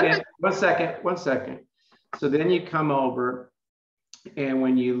question. One second. So then you come over, and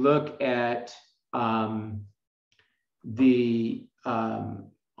when you look at on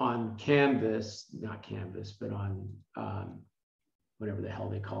Canvas, not Canvas, but on whatever the hell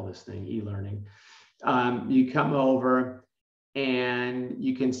they call this thing, e-learning, you come over And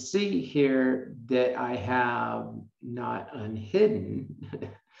you can see here that I have not unhidden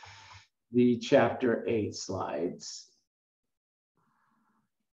the chapter 8 slides.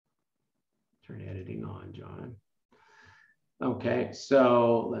 Turn editing on, John. Okay,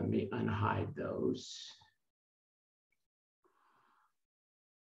 so let me unhide those.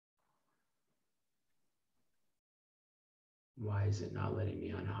 Why is it not letting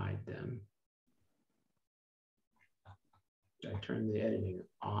me unhide them? Did I turn the editing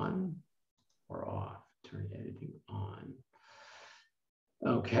on or off? Turn editing on.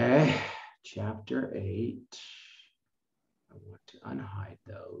 Okay, chapter 8. I want to unhide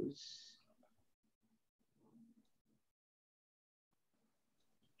those.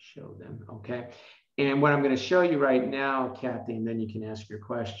 Show them, okay. And what I'm going to show you right now, Kathy, and then you can ask your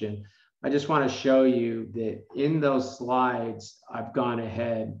question. I just want to show you that in those slides, I've gone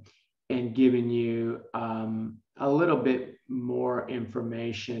ahead and given you a little bit more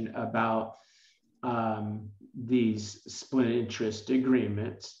information about these split interest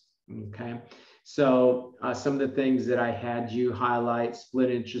agreements, okay? So some of the things that I had you highlight: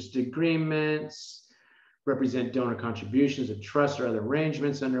 split interest agreements represent donor contributions of trusts or other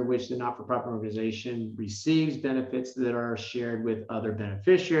arrangements under which the not-for-profit organization receives benefits that are shared with other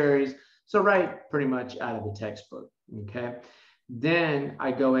beneficiaries. So right pretty much out of the textbook, okay? Then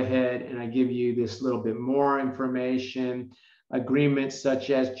I go ahead and I give you this little bit more information. Agreements such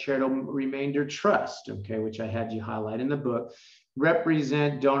as charitable remainder trust, okay, which I had you highlight in the book,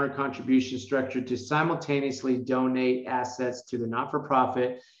 represent donor contribution structured to simultaneously donate assets to the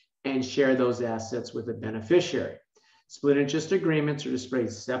not-for-profit and share those assets with a beneficiary. Split interest agreements are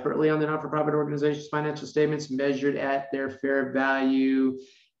displayed separately on the not-for-profit organization's financial statements, measured at their fair value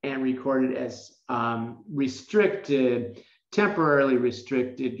and recorded as restricted, temporarily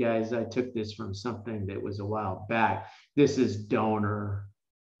restricted. Guys, I took this from something that was a while back. This is donor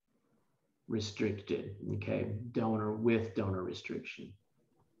restricted, okay? Donor with donor restriction,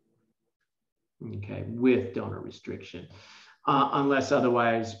 okay? With donor restriction. Unless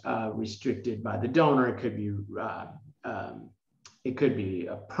otherwise restricted by the donor, it could be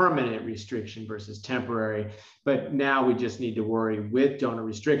a permanent restriction versus temporary. But now we just need to worry with donor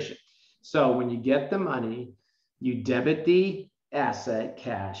restriction. So when you get the money, you debit the asset,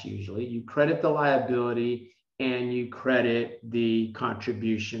 cash usually, you credit the liability, and you credit the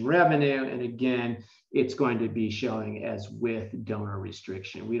contribution revenue. And again, it's going to be showing as with donor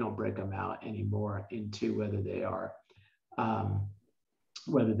restriction. We don't break them out anymore into whether they are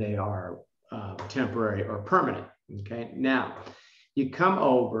temporary or permanent, okay? Now, you come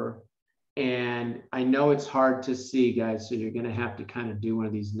over, and I know it's hard to see, guys, so you're gonna have to kind of do one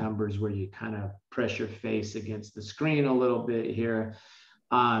of these numbers where you kind of press your face against the screen a little bit here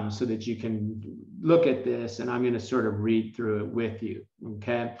so that you can look at this, and I'm gonna sort of read through it with you,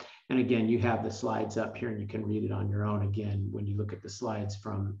 okay? And again, you have the slides up here, and you can read it on your own again when you look at the slides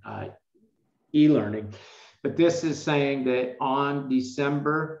from e-learning. But this is saying that on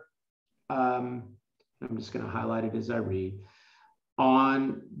December, I'm just going to highlight it as I read.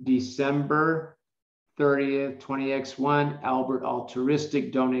 On December 30th, 20X1, Albert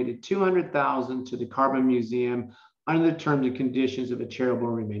Altruistic donated $200,000 to the Carbon Museum under the terms and conditions of a charitable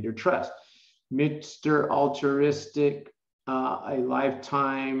remainder trust. Mr. Altruistic, a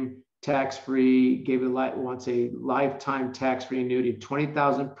lifetime tax-free, wants a lifetime tax-free annuity of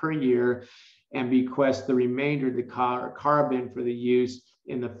 $20,000 per year, and bequest the remainder of the carbon for the use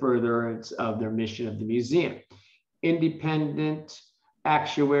in the furtherance of their mission of the museum. Independent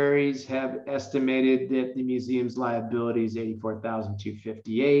actuaries have estimated that the museum's liability is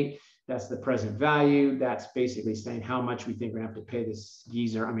 $84,258. That's the present value. That's basically saying how much we think we're gonna have to pay this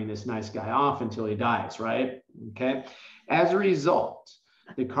this nice guy off until he dies, right? Okay. As a result,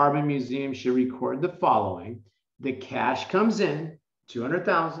 the Carbon Museum should record the following. The cash comes in,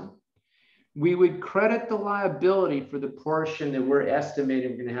 $200,000. We would credit the liability for the portion that we're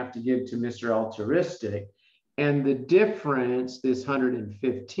estimating we're going to have to give to Mr. Altruistic. And the difference, this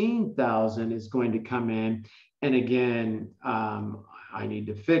 $115,000, is going to come in. And again, I need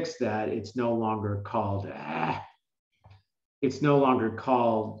to fix that. It's no longer called,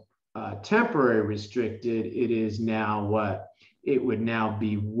 temporary restricted. It is now what? It would now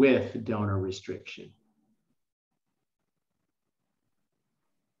be with donor restriction.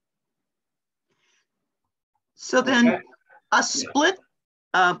 So then Okay. a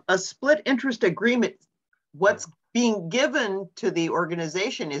split interest agreement, what's being given to the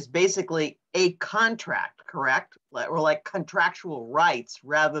organization is basically a contract, correct? Or like contractual rights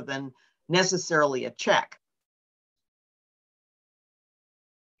rather than necessarily a check.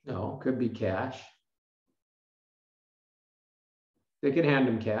 No, could be cash. They can hand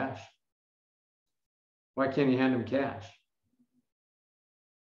him cash. Why can't you hand him cash?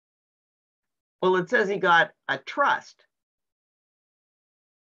 Well, it says he got a trust.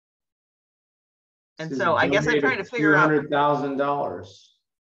 And so I guess I'm trying to figure out. $200,000.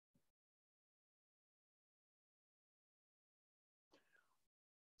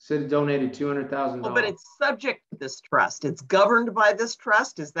 Said donated $200,000. Well, but it's subject to this trust. It's governed by this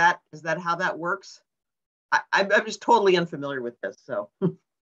trust. Is that how that works? I'm just totally unfamiliar with this. So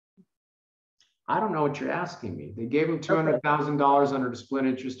I don't know what you're asking me. They gave him $200,000 under the split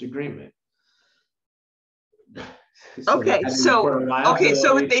interest agreement. Okay,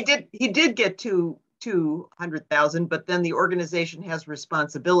 so he did get 200,000, but then the organization has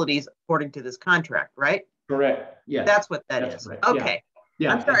responsibilities according to this contract, right? Correct. Yeah. That's what that is. Right. Okay.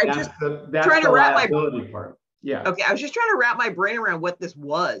 Yeah. I'm sorry. That's trying to wrap my part. Yeah. Okay. I was just trying to wrap my brain around what this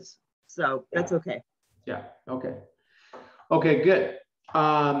was. So that's okay. Yeah. Okay. Okay, good.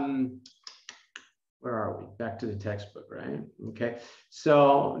 Where are we? Back to the textbook, right? Okay.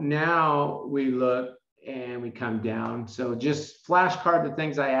 So now we look and we come down. So just flashcard the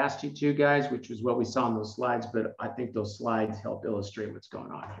things I asked you to, guys, which is what we saw in those slides, but I think those slides help illustrate what's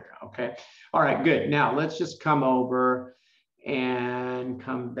going on here. Okay. All right, good. Now let's just come over and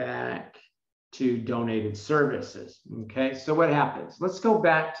come back to donated services. Okay. So what happens? Let's go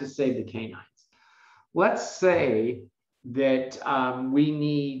back to Save the Canines. Let's say that we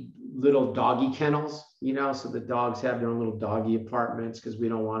need little doggy kennels, you know, so the dogs have their own little doggy apartments because we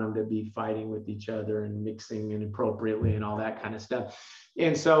don't want them to be fighting with each other and mixing inappropriately and all that kind of stuff.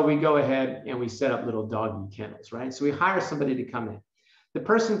 And so we go ahead and we set up little doggy kennels, right? So we hire somebody to come in. The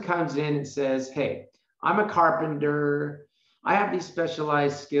person comes in and says, hey, I'm a carpenter. I have these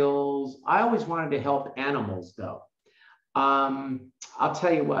specialized skills. I always wanted to help animals though. I'll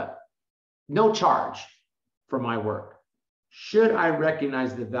tell you what, no charge for my work. Should I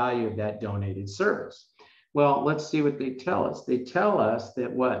recognize the value of that donated service? Well, let's see what they tell us. They tell us that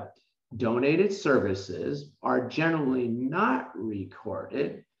what? Donated services are generally not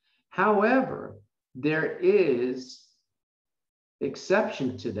recorded. However, there is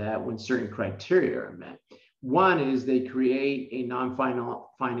exception to that when certain criteria are met. One is they create a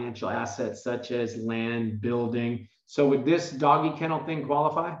non-financial asset such as land, building. So would this doggy kennel thing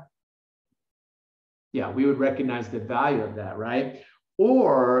qualify? Yeah, we would recognize the value of that, right?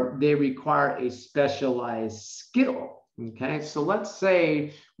 Or they require a specialized skill, okay? So let's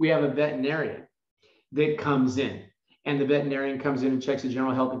say we have a veterinarian that comes in, and the veterinarian comes in and checks the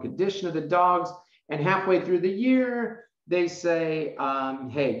general health and condition of the dogs, and halfway through the year, they say,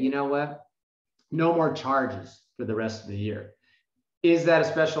 hey, you know what? No more charges for the rest of the year. Is that a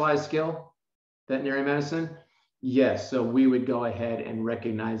specialized skill, veterinary medicine? Yes, so we would go ahead and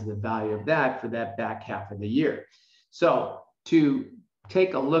recognize the value of that for that back half of the year. So to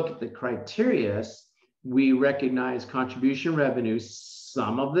take a look at the criteria, we recognize contribution revenue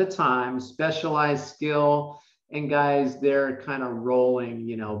some of the time, specialized skill, and guys, they're kind of rolling,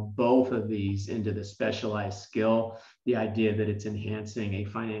 you know, both of these into the specialized skill. The idea that it's enhancing a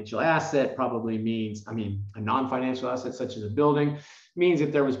financial asset probably means, I mean, a non-financial asset such as a building means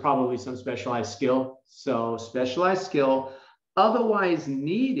that there was probably some specialized skill. So specialized skill otherwise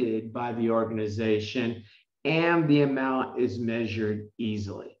needed by the organization, and the amount is measured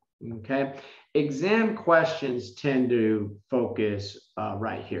easily, okay? Exam questions tend to focus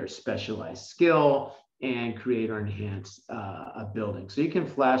right here, specialized skill and create or enhance a building. So you can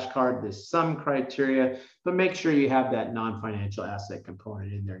flashcard this sum criteria, but make sure you have that non-financial asset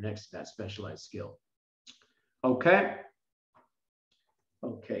component in there next to that specialized skill. Okay.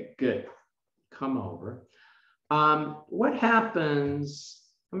 Okay, good. Come over. What happens,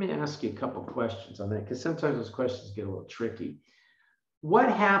 let me ask you a couple questions on that, because sometimes those questions get a little tricky.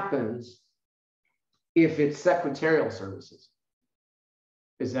 What happens if it's secretarial services?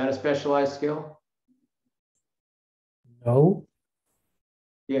 Is that a specialized skill? No.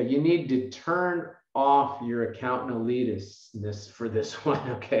 Yeah, you need to turn off your accountant elitistness for this one,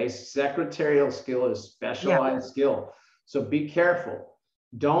 okay? Secretarial skill is specialized skill. So be careful.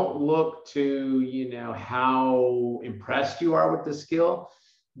 Don't look to, you know, how impressed you are with the skill.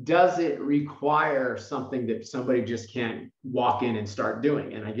 Does it require something that somebody just can't walk in and start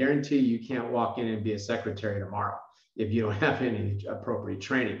doing? And I guarantee you can't walk in and be a secretary tomorrow if you don't have any appropriate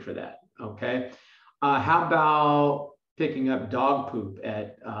training for that, okay? How about picking up dog poop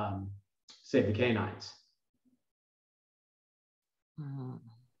at Save the Canines? No.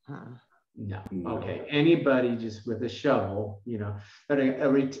 Okay. Anybody just with a shovel, you know,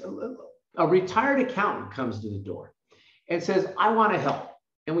 a retired accountant comes to the door and says, I want to help.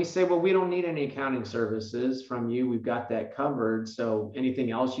 And we say, well, we don't need any accounting services from you. We've got that covered. So anything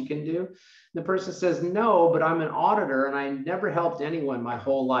else you can do? The person says, no, but I'm an auditor and I never helped anyone my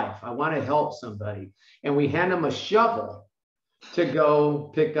whole life. I want to help somebody. And we hand them a shovel to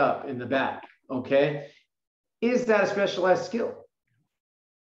go pick up in the back. Okay. Is that a specialized skill?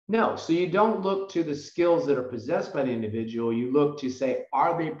 No. So you don't look to the skills that are possessed by the individual. You look to say,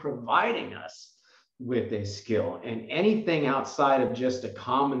 are they providing us with a skill? And anything outside of just a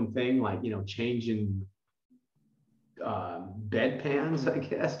common thing like, you know, changing bedpans, I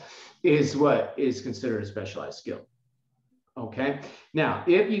guess, is what is considered a specialized skill. Okay. Now,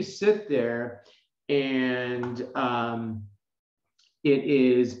 if you sit there and it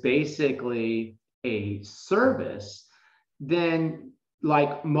is basically a service, then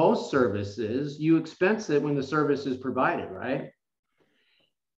like most services, you expense it when the service is provided, right?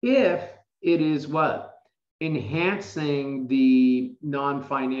 If it is what? Enhancing the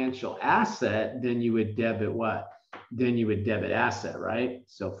non-financial asset, then you would debit what? Then you would debit asset, right?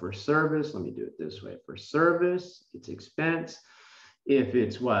 So for service, let me do it this way. For service, it's expense. If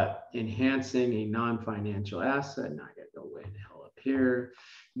it's what? Enhancing a non-financial asset, now I gotta go way the hell up here,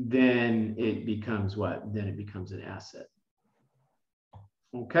 then it becomes what? Then it becomes an asset.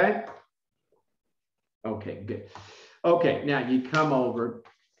 Okay? Okay, good. Okay, now you come over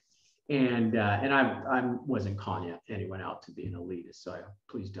and I wasn't calling anyone out to be an elitist, so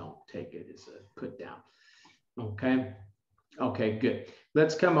please don't take it as a put down. Okay. Okay, good.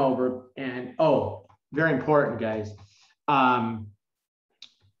 Let's come over and, oh, very important, guys.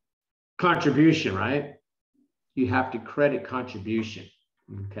 Contribution, right? You have to credit contribution.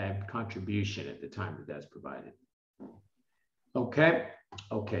 Okay, contribution at the time that that's provided. Okay.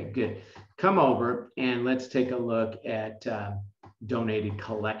 Okay, good. Come over and let's take a look at donated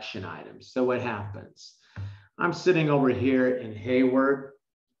collection items. So what happens? I'm sitting over here in Hayward,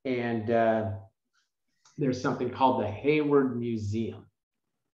 and there's something called the Hayward Museum.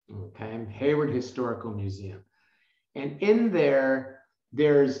 Okay, Hayward Historical Museum. And in there,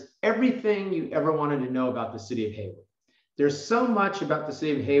 there's everything you ever wanted to know about the city of Hayward. There's so much about the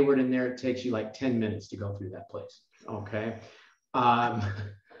city of Hayward in there, it takes you like 10 minutes to go through that place. Okay.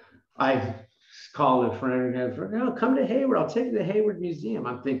 I called a friend and said, no, come to Hayward. I'll take you to the Hayward Museum.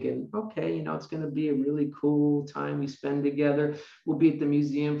 I'm thinking, okay, you know, it's going to be a really cool time we spend together. We'll be at the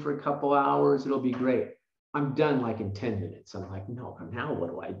museum for a couple hours. It'll be great. I'm done like in 10 minutes. I'm like, no, now what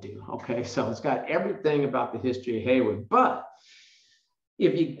do I do? Okay, so it's got everything about the history of Hayward. But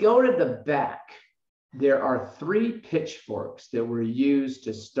if you go to the back, there are 3 pitchforks that were used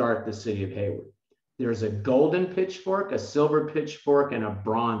to start the city of Hayward. There's a golden pitchfork, a silver pitchfork, and a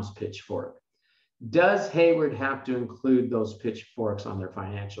bronze pitchfork. Does Hayward have to include those pitchforks on their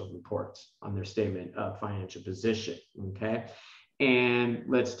financial reports, on their statement of financial position? Okay, and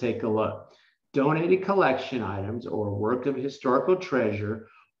let's take a look. Donated collection items or work of historical treasure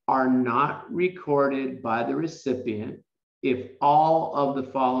are not recorded by the recipient if all of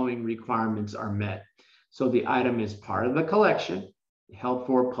the following requirements are met. So the item is part of the collection, held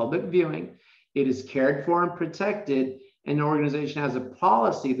for public viewing, it is cared for and protected, and the organization has a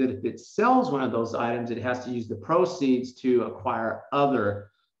policy that if it sells one of those items, it has to use the proceeds to acquire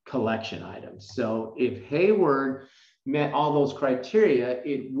other collection items. So if Hayward met all those criteria,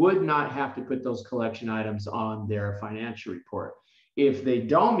 it would not have to put those collection items on their financial report. If they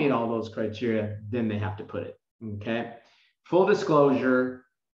don't meet all those criteria, then they have to put it, okay? Full disclosure,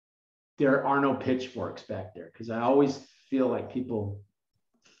 there are no pitchforks back there, because I always feel like people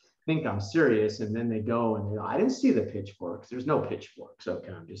think I'm serious, and then they go and they go, I didn't see the pitchforks. There's no pitchforks.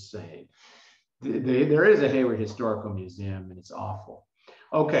 Okay, I'm just saying. There is a Hayward Historical Museum, and it's awful.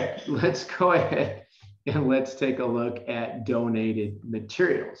 Okay, let's go ahead and let's take a look at donated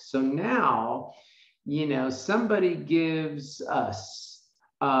materials. So now, you know, somebody gives us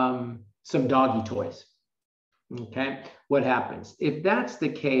some doggy toys. Okay, what happens? If that's the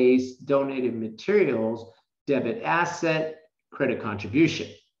case, donated materials, debit asset, credit contribution.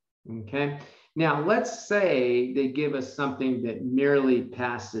 Okay, now let's say they give us something that merely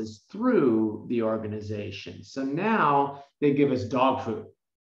passes through the organization. So now they give us dog food.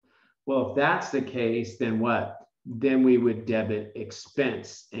 Well, if that's the case, then what? Then we would debit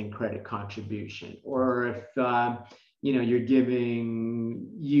expense and credit contribution. Or if you know, you're giving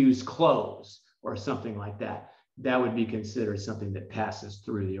used clothes or something like that, that would be considered something that passes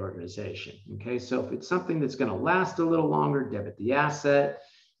through the organization. Okay, so if it's something that's going to last a little longer, debit the asset.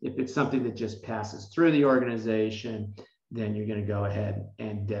 If it's something that just passes through the organization, then you're going to go ahead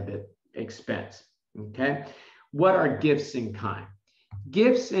and debit expense. Okay, what are gifts in kind?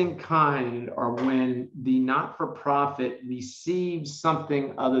 Gifts in kind are when the not-for-profit receives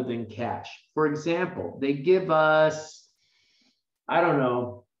something other than cash. For example, they give us, I don't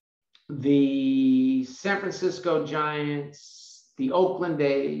know, the San Francisco Giants, the Oakland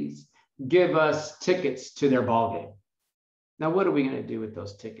A's, give us tickets to their ball game. Now, what are we going to do with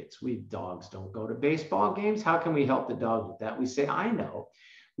those tickets? We dogs don't go to baseball games. How can we help the dogs with that? We say, I know.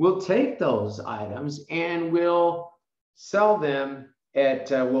 We'll take those items and we'll sell them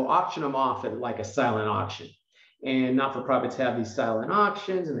at, we'll auction them off at like a silent auction. And not-for-profits have these silent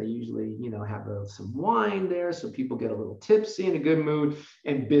auctions, and they usually, you know, have some wine there, so people get a little tipsy in a good mood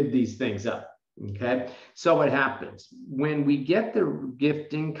and bid these things up. Okay, so what happens when we get the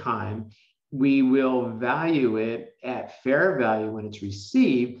gift in kind? We will value it at fair value when it's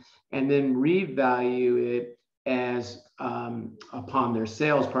received, and then revalue it as upon their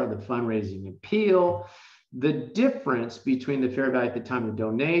sales, part of the fundraising appeal. The difference between the fair value at the time of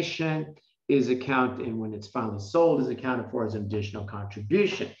donation is accounted, and when it's finally sold, is accounted for as an additional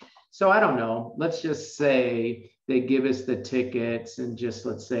contribution. So I don't know, let's just say they give us the tickets, and just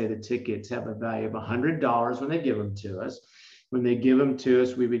let's say the tickets have a value of $100 when they give them to us. When they give them to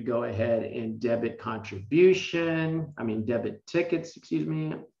us, we would go ahead and debit tickets,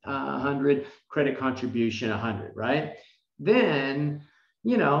 100, credit contribution 100, right? Then,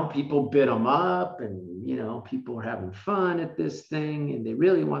 you know, people bid them up, and, you know, people are having fun at this thing, and they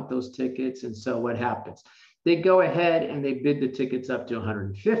really want those tickets. And so what happens? They go ahead and they bid the tickets up to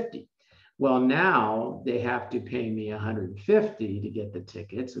 150. Well, now they have to pay me 150 to get the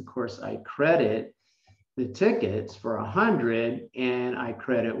tickets. Of course, I credit the tickets for 100, and I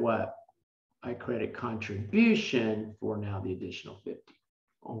credit what? I credit contribution for now the additional 50.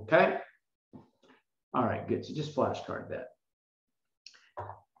 Okay. All right, good. So just flashcard that.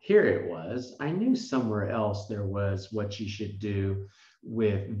 Here it was. I knew somewhere else there was what you should do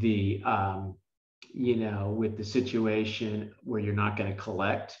with the, you know, with the situation where you're not going to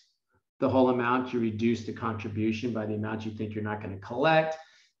collect the whole amount. You reduce the contribution by the amount you think you're not going to collect.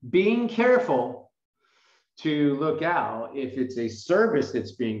 Being careful to look out, if it's a service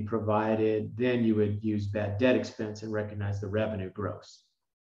that's being provided, then you would use bad debt expense and recognize the revenue gross.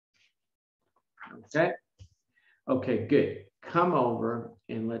 Okay. Okay, good. Come over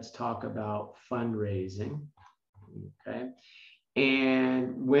and let's talk about fundraising. Okay.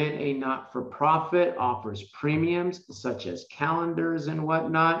 And when a not-for-profit offers premiums such as calendars and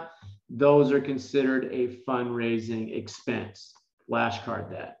whatnot, those are considered a fundraising expense.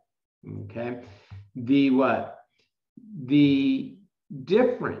 Flashcard that. Okay. The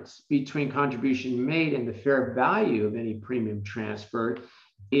difference between contribution made and the fair value of any premium transferred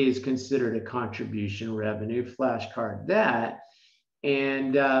is considered a contribution revenue. Flashcard that.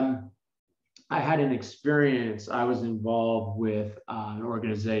 And I had an experience. I was involved with an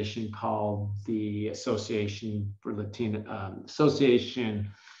organization called the Association for Latino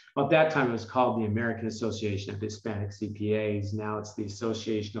Well, at that time, it was called the American Association of Hispanic CPAs. Now it's the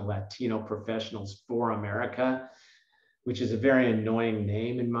Association of Latino Professionals for America, which is a very annoying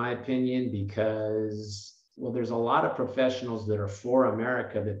name, in my opinion, because, well, there's a lot of professionals that are for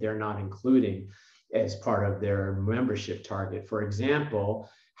America that they're not including as part of their membership target. For example,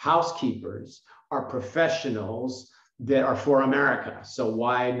 housekeepers are professionals that are for America. So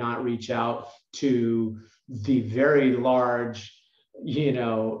why not reach out to the very large, you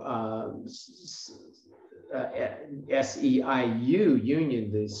know, SEIU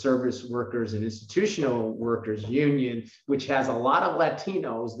union, the Service Workers and Institutional Workers Union, which has a lot of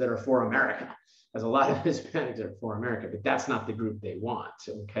Latinos that are for America, has a lot of Hispanics that are for America, but that's not the group they want,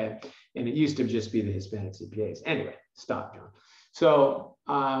 okay? And it used to just be the Hispanic CPAs. Anyway, stop, John. So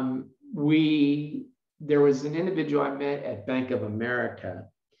there was an individual I met at Bank of America,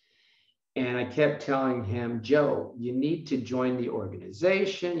 and I kept telling him, Joe, you need to join the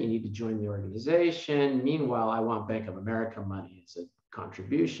organization. You need to join the organization. Meanwhile, I want Bank of America money as a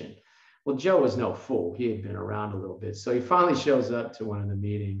contribution. Well, Joe was no fool. He had been around a little bit. So he finally shows up to one of the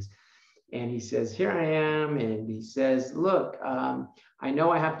meetings, and he says, here I am. And he says, look, I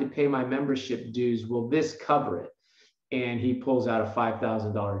know I have to pay my membership dues. Will this cover it? And he pulls out a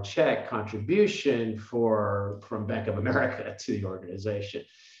 $5,000 check contribution from Bank of America to the organization.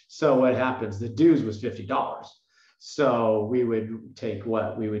 So what happens? The dues was $50. So we would take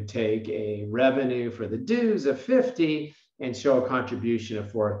what? We would take a revenue for the dues of 50 and show a contribution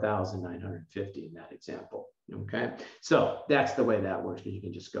of 4,950 in that example. Okay. So that's the way that works. You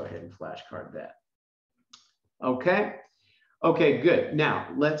can just go ahead and flashcard that. Okay. Okay, good. Now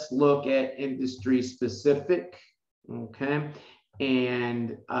let's look at industry specific. Okay.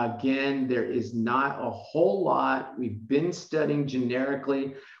 And again, there is not a whole lot. We've been studying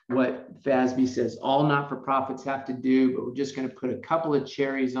generically what FASB says all not-for-profits have to do, but we're just going to put a couple of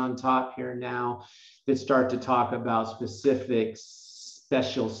cherries on top here now that start to talk about specific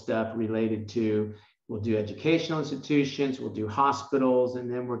special stuff related to, we'll do educational institutions, we'll do hospitals, and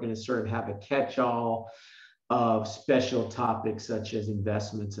then we're going to sort of have a catch-all of special topics such as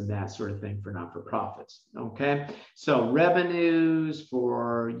investments and that sort of thing for not-for-profits. Okay, so revenues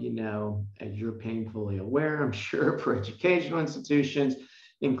for, you know, as you're painfully aware, I'm sure, for educational institutions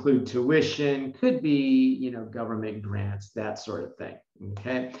include tuition, could be, you know, government grants, that sort of thing.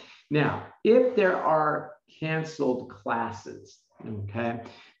 Okay, now if there are canceled classes, okay,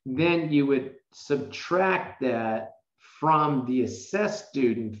 then you would subtract that from the assessed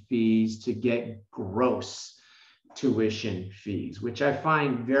student fees to get gross tuition fees, which I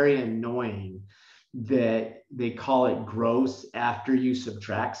find very annoying that they call it gross after you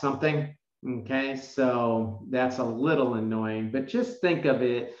subtract something. Okay, so that's a little annoying, but just think of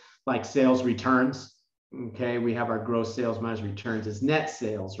it like sales returns. Okay, we have our gross sales minus returns as net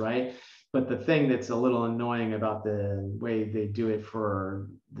sales, right? But the thing that's a little annoying about the way they do it for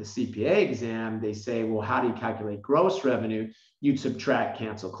the CPA exam, they say, well, how do you calculate gross revenue? You'd subtract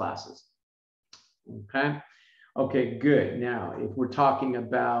canceled classes. Okay. Okay, good. Now, if we're talking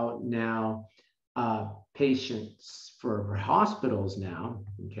about now patients for hospitals now,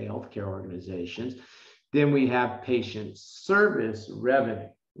 okay, healthcare organizations, then we have patient service revenue,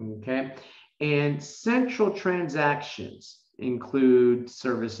 okay? And central transactions include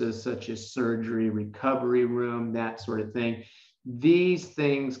services such as surgery, recovery room, that sort of thing. These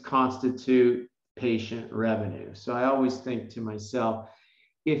things constitute patient revenue. So I always think to myself,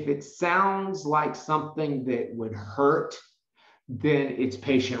 if it sounds like something that would hurt, then it's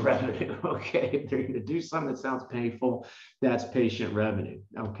patient revenue, okay? If they're going to do something that sounds painful, that's patient revenue,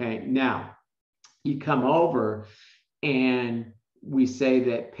 okay? Now, you come over and we say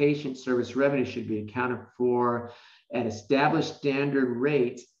that patient service revenue should be accounted for at established standard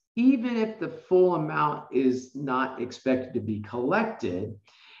rates, even if the full amount is not expected to be collected.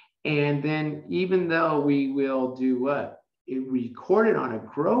 And then even though we will do what? Recorded on a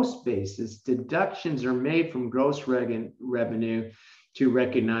gross basis, deductions are made from gross revenue to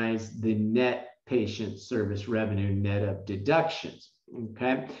recognize the net patient service revenue net of deductions.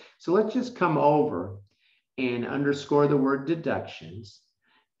 Okay, so let's just come over and underscore the word deductions.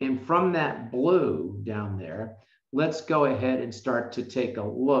 And from that blue down there, let's go ahead and start to take a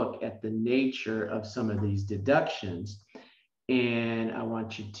look at the nature of some of these deductions. And I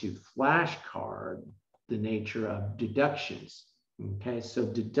want you to flashcard the nature of deductions. Okay, so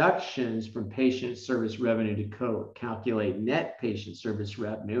deductions from patient service revenue to calculate net patient service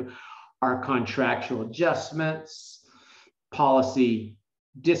revenue are contractual adjustments, policy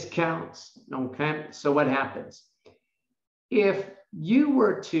discounts. Okay, so what happens? If you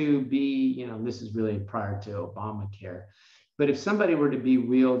were to be, you know, this is really prior to Obamacare, but if somebody were to be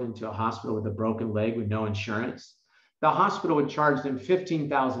wheeled into a hospital with a broken leg with no insurance, the hospital would charge them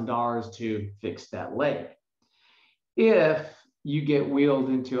 $15,000 to fix that leg. If you get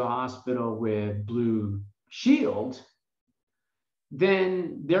wheeled into a hospital with Blue Shield,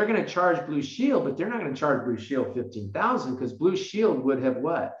 then they're going to charge Blue Shield, but they're not going to charge Blue Shield $15,000 because Blue Shield would have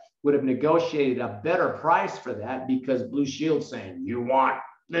what? Would have negotiated a better price for that because Blue Shield's saying, you want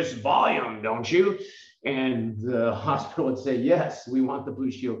this volume, don't you? And the hospital would say, yes, we want the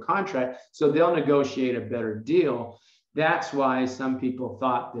Blue Shield contract. So they'll negotiate a better deal. That's why some people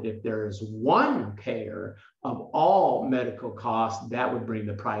thought that if there is one payer of all medical costs, that would bring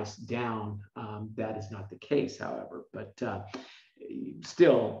the price down. That is not the case, however, but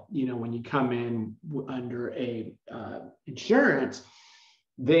still, you know, when you come in under a insurance,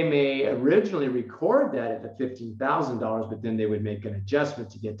 they may originally record that at the $15,000, but then they would make an adjustment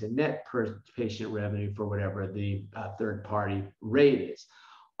to get to net per patient revenue for whatever the third party rate is.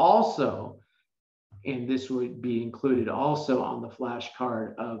 Also, and this would be included also on the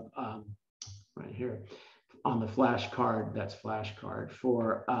flashcard of right here on the flashcard, that's flashcard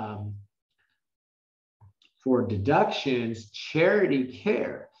for deductions, charity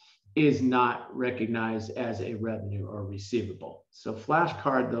care is not recognized as a revenue or receivable. So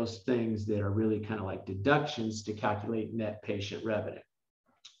flashcard those things that are really kind of like deductions to calculate net patient revenue.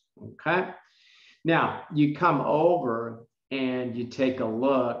 Okay. Now you come over and you take a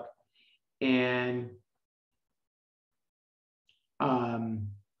look and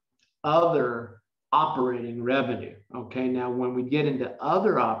other operating revenue. Okay, now when we get into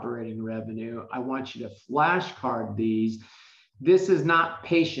other operating revenue, I want you to flashcard these. This is not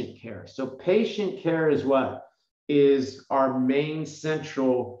patient care. So patient care is what? is our main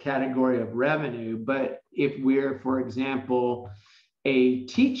central category of revenue. But if we're, for example, a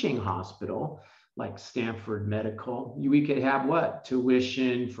teaching hospital like Stanford Medical, we could have what?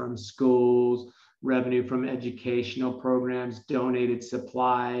 Tuition from schools, revenue from educational programs, donated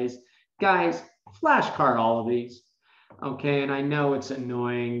supplies. Guys, flashcard all of these. Okay, and I know it's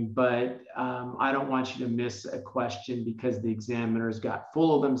annoying, but I don't want you to miss a question because the examiners got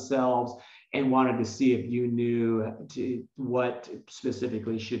full of themselves and wanted to see if you knew what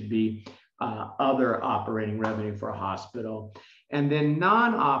specifically should be other operating revenue for a hospital. And then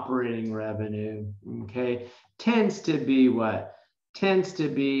non-operating revenue, okay, tends to be what? Tends to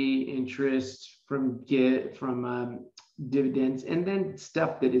be interest from dividends, and then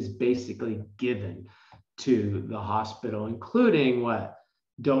stuff that is basically given to the hospital, including what?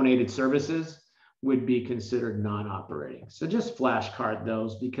 Donated services would be considered non-operating. So just flashcard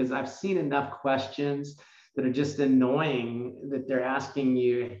those, because I've seen enough questions that are just annoying that they're asking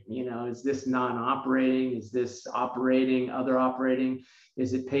you, you know, is this non-operating? Is this operating, other operating?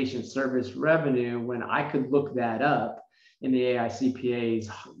 Is it patient service revenue? When I could look that up in the AICPA's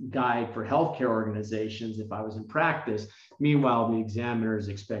guide for healthcare organizations if I was in practice. Meanwhile, the examiners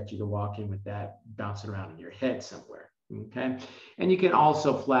expect you to walk in with that bouncing around in your head somewhere, okay? And you can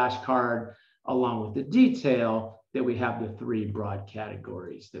also flashcard along with the detail that we have the 3 broad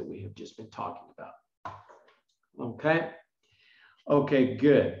categories that we have just been talking about. Okay. Okay,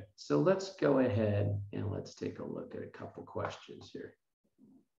 good. So let's go ahead and let's take a look at a couple questions here.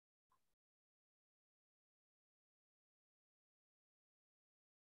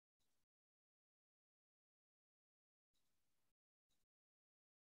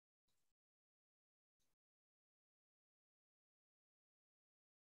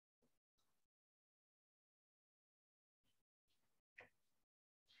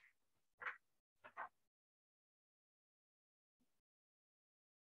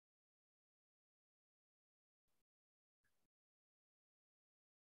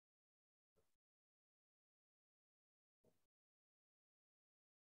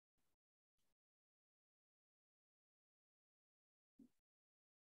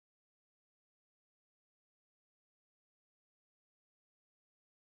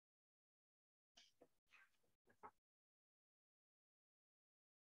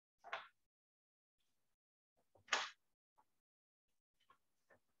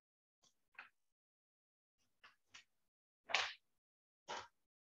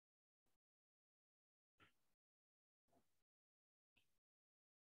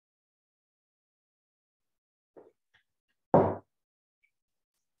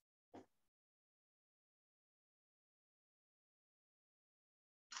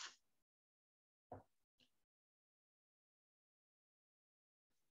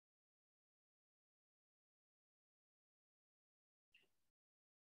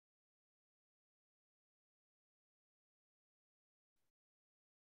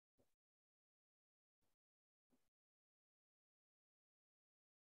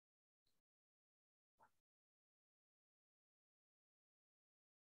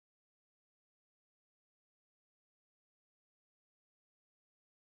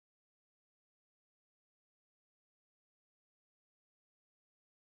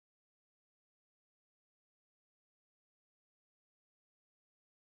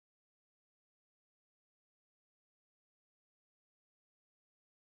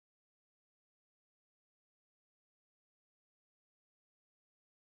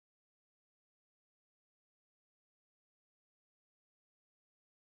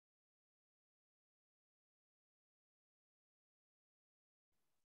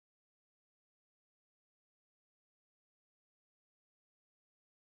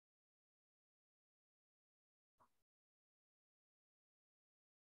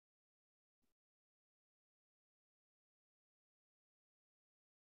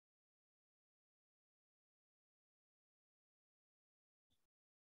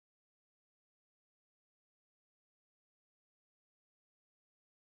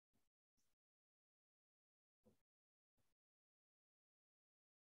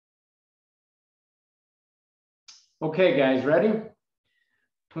 Okay, guys, ready?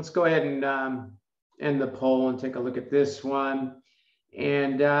 Let's go ahead and end the poll and take a look at this one.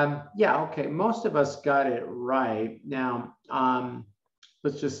 And yeah, okay, most of us got it right. Now,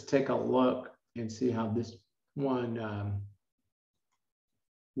 let's just take a look and see how this one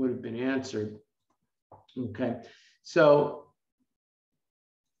would have been answered. Okay, so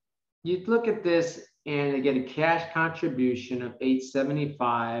you look at this and you get a cash contribution of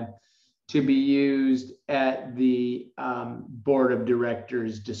 $875 to be used at the board of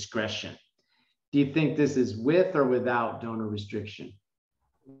directors' discretion. Do you think this is with or without donor restriction?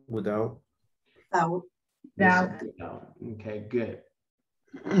 Without, So, This is without. Okay, good.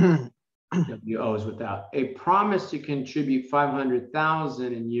 WO is without. A promise to contribute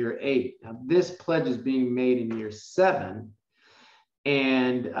 500,000 in year 8. Now this pledge is being made in year 7,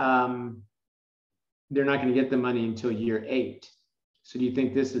 and they're not going to get the money until year 8. So do you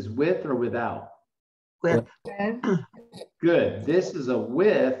think this is with or without? With. Good. This is a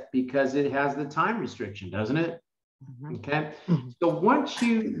with because it has the time restriction, doesn't it? Mhm. Okay. So once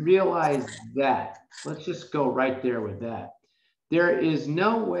you realize that, let's just go right there with that. There is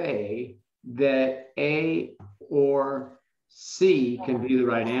no way that A or C can be the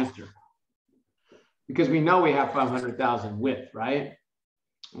right answer, because we know we have 500,000 with, right?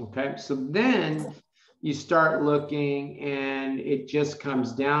 Okay. So then you start looking, and it just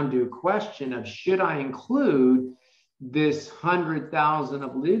comes down to a question of, should I include this 100,000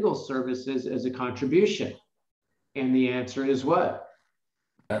 of legal services as a contribution? And the answer is what?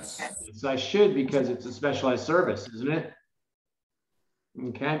 Yes. Yes, I should, because it's a specialized service, isn't it?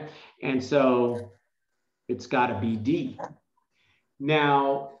 Okay. And so it's got to be D.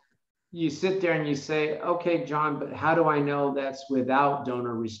 Now, you sit there and you say, okay, John, but how do I know that's without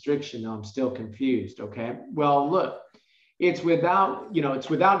donor restriction? No, I'm still confused. Okay. Well, look, it's without, it's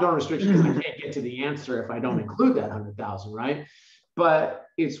without donor restriction because I can't get to the answer if I don't include that 100,000, right? But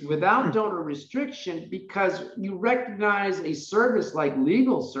it's without donor restriction because you recognize a service like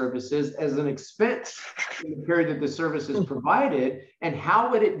legal services as an expense in the period that the service is provided. And how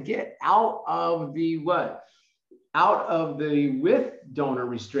would it get out of the what? Out of the with donor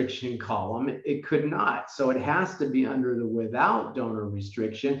restriction column? It could not. So it has to be under the without donor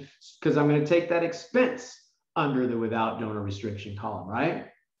restriction, because I'm going to take that expense under the without donor restriction column, right?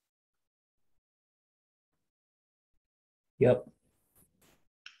 Yep.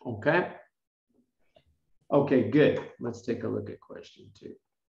 Okay. Okay, good. Let's take a look at question 2.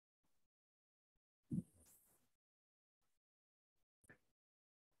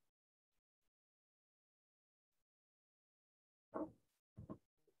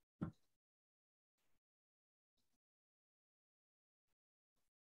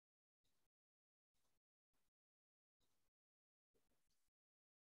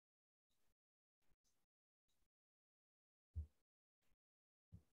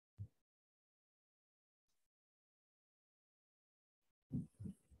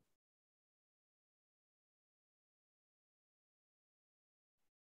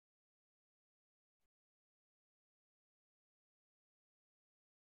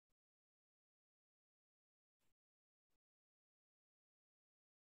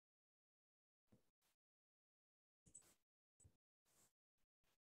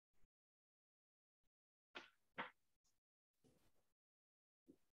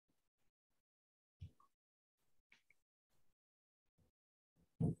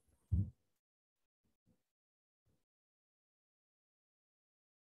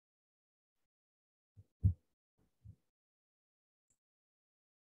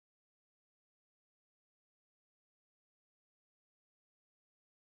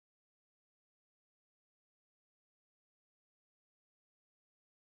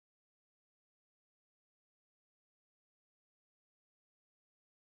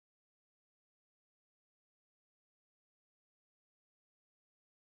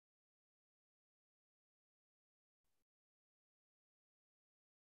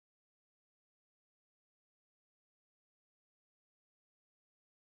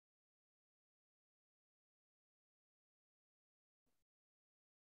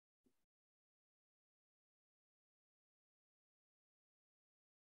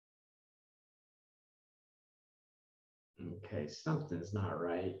 Okay, something's not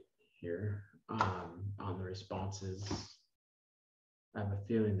right here on the responses. I have a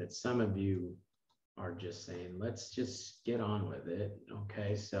feeling that some of you are just saying, let's just get on with it.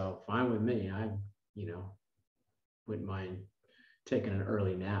 Okay, so fine with me. I, wouldn't mind taking an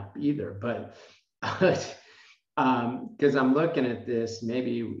early nap either, but because I'm looking at this,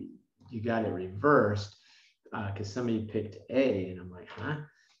 maybe you got it reversed because somebody picked A, and I'm like, huh?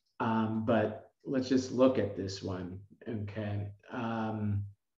 But let's just look at this one. Okay.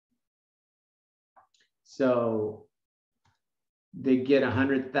 So they get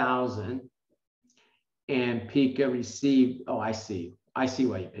 100,000 and Pika received, oh, I see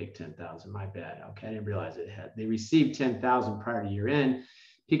why you picked 10,000. My bad. Okay. I didn't realize they received 10,000 prior to year end.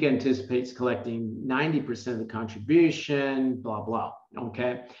 Pika anticipates collecting 90% of the contribution, blah, blah.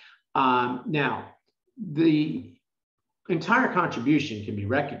 Okay. Now the entire contribution can be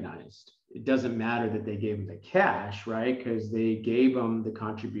recognized it doesn't matter that they gave them the cash, right? Because they gave them the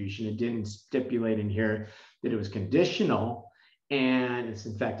contribution. It didn't stipulate in here that it was conditional. And it's,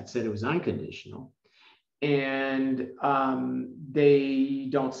 in fact, it said it was unconditional. And they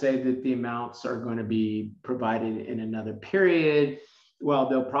don't say that the amounts are going to be provided in another period. Well,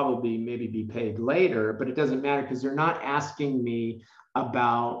 they'll probably maybe be paid later, but it doesn't matter because they're not asking me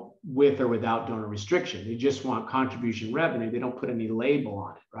about with or without donor restriction. They just want contribution revenue. They don't put any label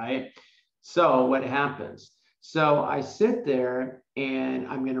on it, right? So what happens? So I sit there and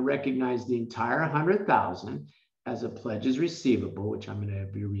I'm going to recognize the entire 100,000 as a pledges receivable, which I'm going to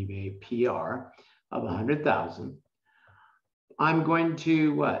abbreviate PR of 100,000. I'm going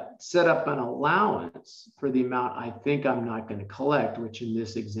to set up an allowance for the amount I think I'm not going to collect, which in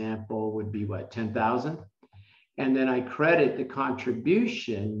this example would be 10,000. And then I credit the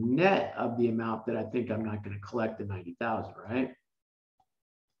contribution net of the amount that I think I'm not going to collect, the 90,000, right?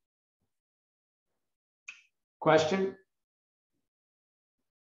 Question?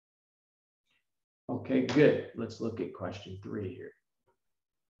 Okay, good. Let's look at question 3 here.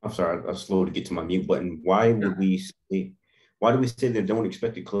 I'm sorry, I was slow to get to my mute button. Why would we say they don't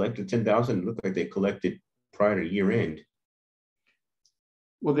expect to collect the 10,000? It looked like they collected prior to year end.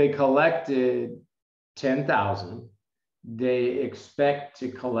 Well, they collected 10,000. They expect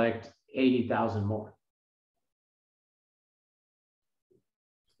to collect 80,000 more.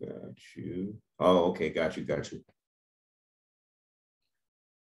 Got you. Oh, okay, got you.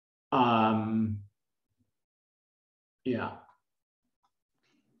 Yeah.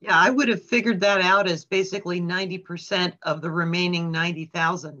 Yeah, I would have figured that out as basically 90% of the remaining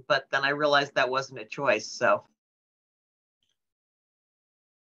 90,000, but then I realized that wasn't a choice, so.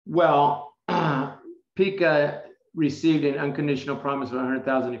 Well, PICA received an unconditional promise of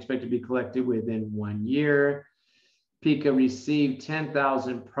 100,000 expected to be collected within 1 year. PICA received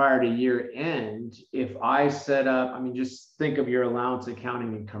 10,000 prior to year end. If I set up, I mean, just think of your allowance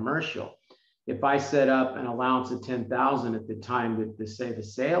accounting and commercial. If I set up an allowance of 10,000 at the time that the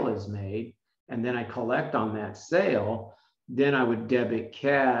sale is made, and then I collect on that sale, then I would debit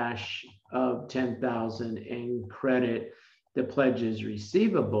cash of 10,000 and credit the pledges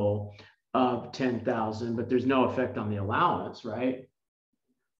receivable of 10,000, but there's no effect on the allowance, right?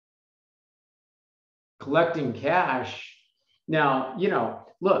 Collecting cash. Now,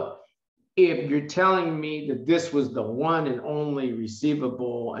 look, if you're telling me that this was the one and only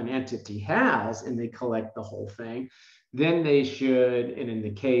receivable an entity has and they collect the whole thing, then they should, and in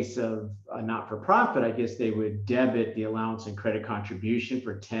the case of a not-for-profit, I guess they would debit the allowance and credit contribution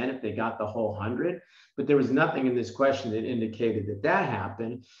for 10 if they got the whole 100. But there was nothing in this question that indicated that that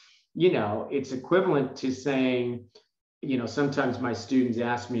happened. It's equivalent to saying, sometimes my students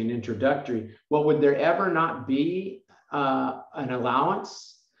ask me an introductory, well, would there ever not be an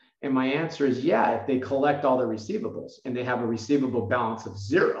allowance? And my answer is, yeah, if they collect all their receivables and they have a receivable balance of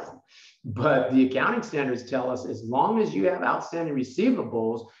 0. But the accounting standards tell us as long as you have outstanding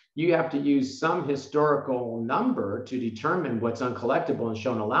receivables, you have to use some historical number to determine what's uncollectible and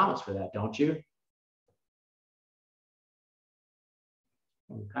show an allowance for that, don't you?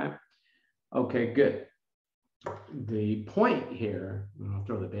 Okay, good. The point here, I'll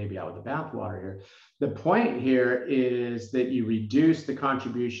throw the baby out with the bathwater here. The point here is that you reduce the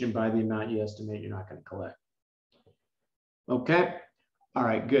contribution by the amount you estimate you're not going to collect. Okay. All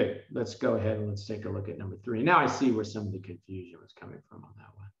right, good. Let's go ahead and let's take a look at number 3. Now I see where some of the confusion was coming from on that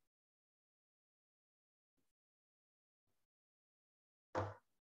one.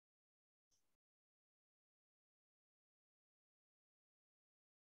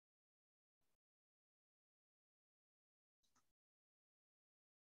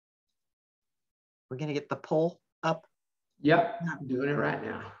 We're going to get the poll up. Yep, I'm doing it right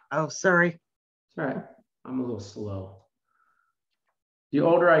now. Oh, sorry. It's all right. I'm a little slow. The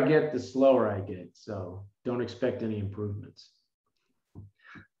older I get, the slower I get. So don't expect any improvements.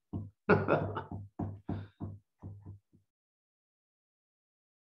 I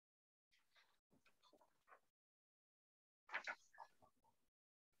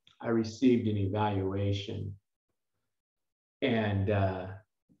received an evaluation and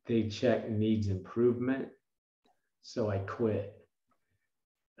they checked needs improvement. So I quit.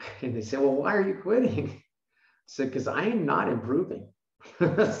 And they said, well, why are you quitting? I said, because I am not improving.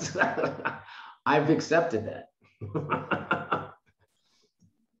 I've accepted that.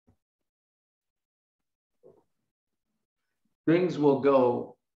 Things will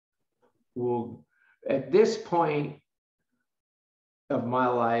at this point of my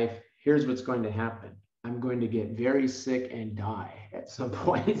life, here's what's going to happen. I'm going to get very sick and die at some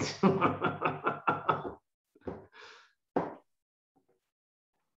point.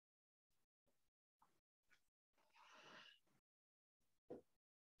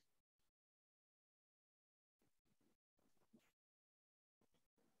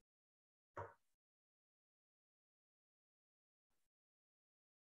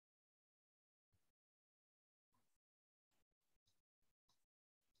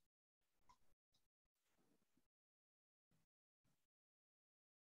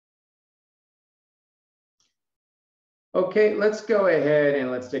 Okay, let's go ahead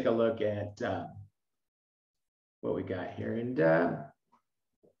and let's take a look at what we got here. And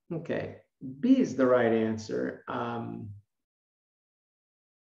okay, B is the right answer.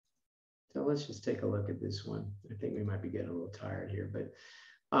 So let's just take a look at this one. I think we might be getting a little tired here, but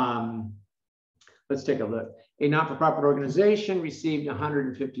let's take a look. A not-for-profit organization received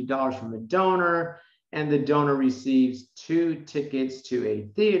 $150 from a donor, and the donor receives 2 tickets to a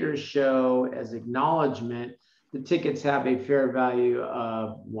theater show as acknowledgement. The tickets have a fair value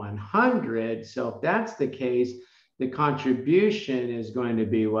of 100. So if that's the case, the contribution is going to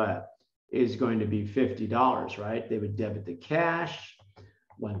be what? Is going to be $50, right? They would debit the cash,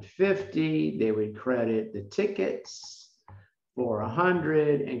 150. They would credit the tickets for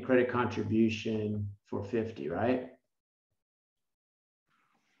 100 and credit contribution for 50, right?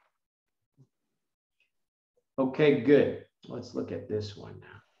 Okay, good. Let's look at this one now.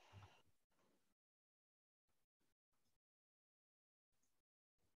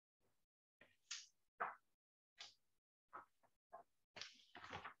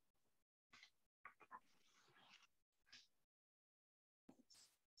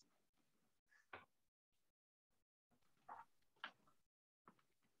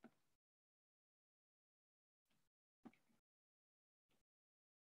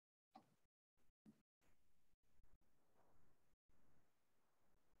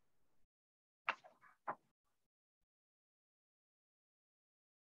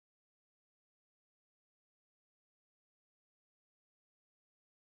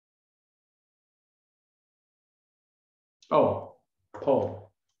 Oh,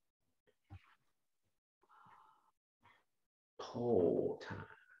 poll. Poll time.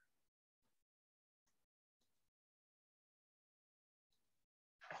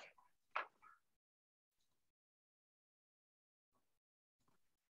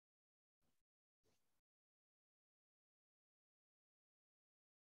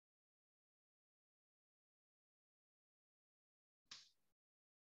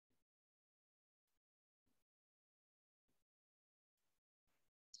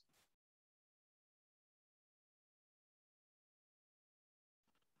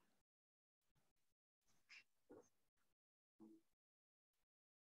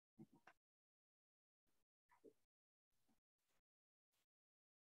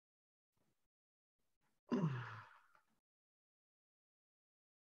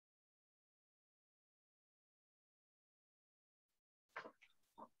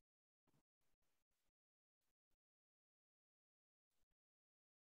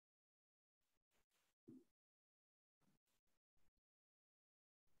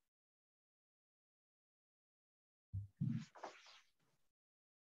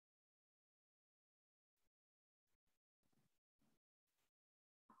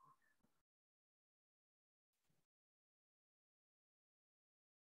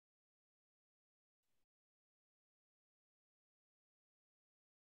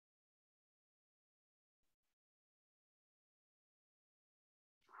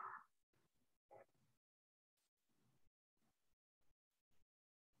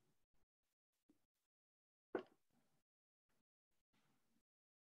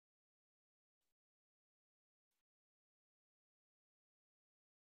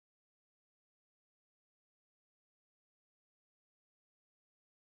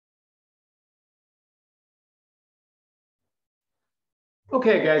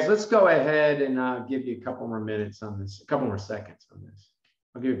 Okay, guys, let's go ahead and give you a couple more minutes on this, a couple more seconds on this.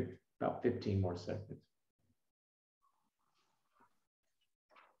 I'll give you about 15 more seconds.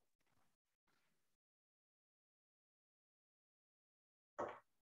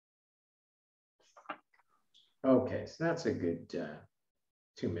 Okay, so that's a good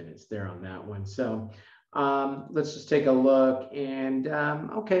 2 minutes there on that one. So let's just take a look and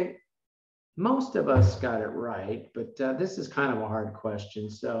okay, most of us got it right, but this is kind of a hard question.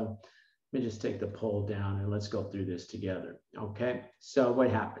 So let me just take the poll down and let's go through this together. Okay, so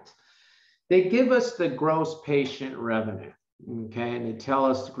what happens? They give us the gross patient revenue. Okay, and they tell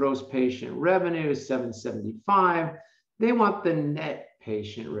us the gross patient revenue is 775. They want the net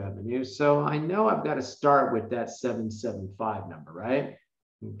patient revenue. So I know I've got to start with that 775 number, right?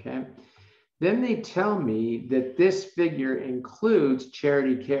 Okay. Then they tell me that this figure includes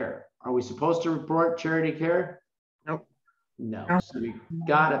charity care. Are we supposed to report charity care? Nope. No. So we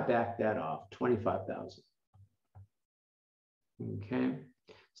got to back that off, 25,000. Okay.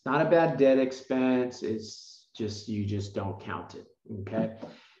 It's not a bad debt expense. It's just, you just don't count it. Okay.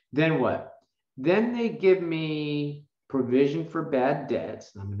 Then what? Then they give me provision for bad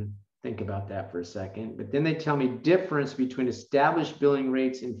debts. I'm going to Think about that for a second. But then they tell me difference between established billing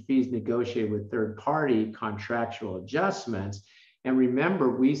rates and fees negotiated with third-party contractual adjustments. And remember,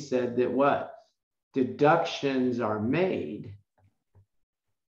 we said that what? Deductions are made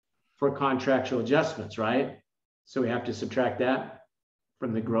for contractual adjustments, right? So we have to subtract that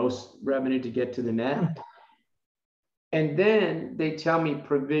from the gross revenue to get to the net. And then they tell me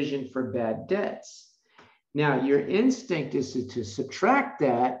provision for bad debts. Now, your instinct is to subtract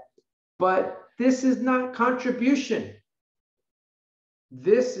that, but this is not contribution.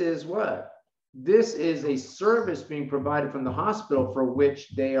 This is what? This is a service being provided from the hospital for which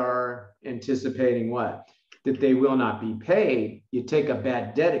they are anticipating what? That they will not be paid. You take a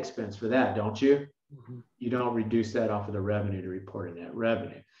bad debt expense for that, don't you? Mm-hmm. You don't reduce that off of the revenue to report a net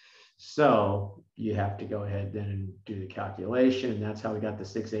revenue. So you have to go ahead then and do the calculation. And that's how we got the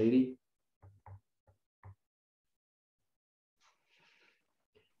 680.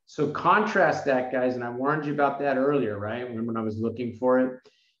 So contrast that, guys, and I warned you about that earlier, right? When I was looking for it,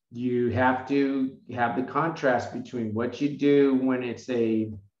 you have to have the contrast between what you do when it's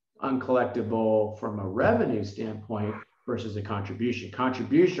a uncollectible from a revenue standpoint versus a contribution.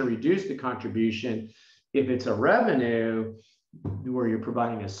 Contribution, reduce the contribution. If it's a revenue where you're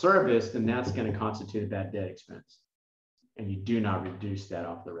providing a service, then that's going to constitute a bad debt expense. And you do not reduce that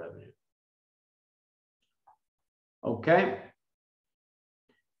off the revenue. Okay.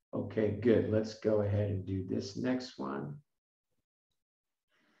 Okay, good. Let's go ahead and do this next one.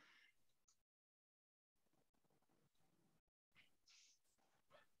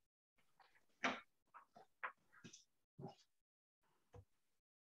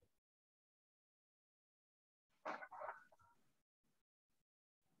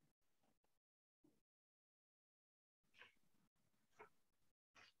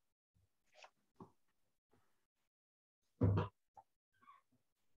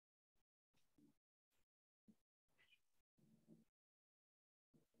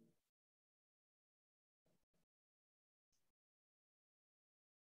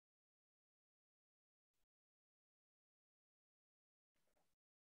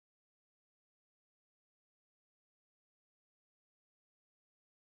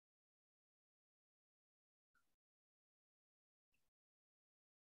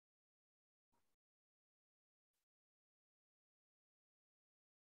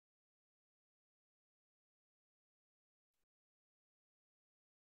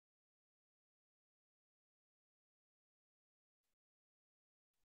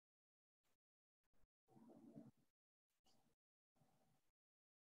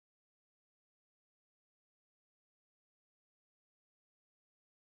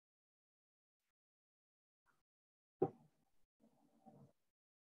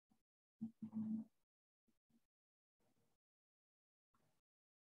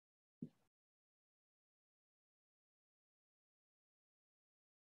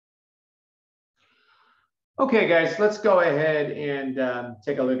 Okay, guys, let's go ahead and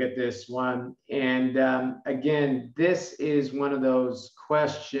take a look at this one. And again, this is one of those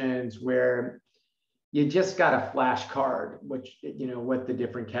questions where you just got a flashcard, which, you know, what the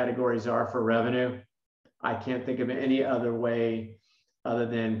different categories are for revenue. I can't think of any other way other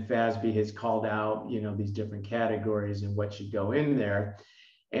than FASB has called out, you know, these different categories and what should go in there.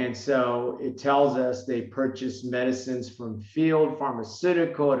 And so it tells us they purchased medicines from Field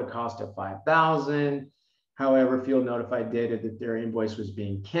Pharmaceutical at a cost of $5,000. However, Field notified data that their invoice was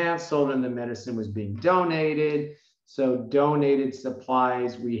being canceled and the medicine was being donated. So donated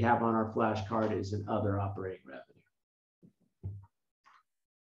supplies we have on our flashcard is an other operating revenue.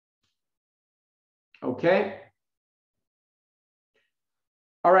 Okay.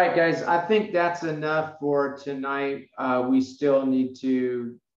 All right, guys, I think that's enough for tonight. We still need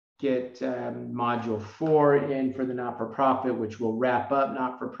to get module 4 in for the not-for-profit, which will wrap up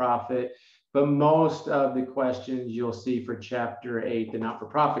not-for-profit. But most of the questions you'll see for chapter 8, the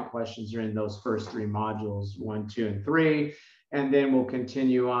not-for-profit questions, are in those first 3 modules, 1, 2, and 3. And then we'll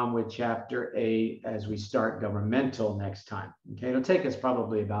continue on with chapter 8 as we start governmental next time. Okay, it'll take us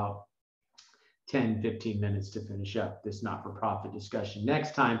probably about 10, 15 minutes to finish up this not-for-profit discussion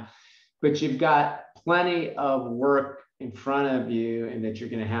next time. But you've got plenty of work in front of you and that you're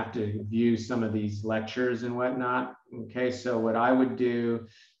going to have to view some of these lectures and whatnot. Okay, so what I would do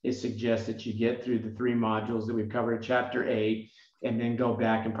is suggest that you get through the 3 modules that we've covered in chapter 8 and then go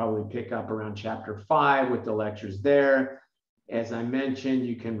back and probably pick up around chapter 5 with the lectures there. As I mentioned,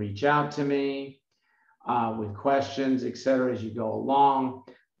 you can reach out to me with questions, etc., as you go along.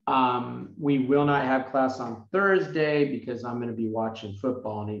 We will not have class on Thursday because I'm going to be watching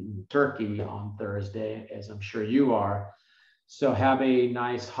football and eating turkey on Thursday, as I'm sure you are. So have a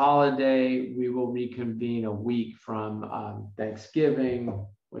nice holiday. We will reconvene a week from Thanksgiving.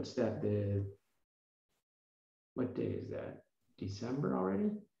 What's that? What day is that? December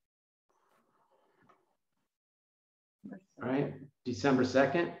already? All right, December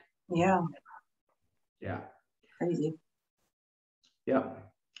 2nd. Yeah, Yeah. crazy. Yep.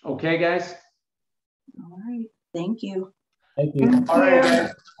 Okay, guys. All right, thank you. Thank you. All right,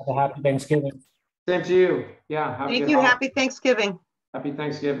 guys. Have a happy Thanksgiving. Same to you. Yeah. Have a Thank good you. holiday. Happy Thanksgiving. Happy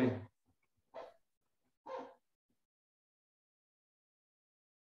Thanksgiving.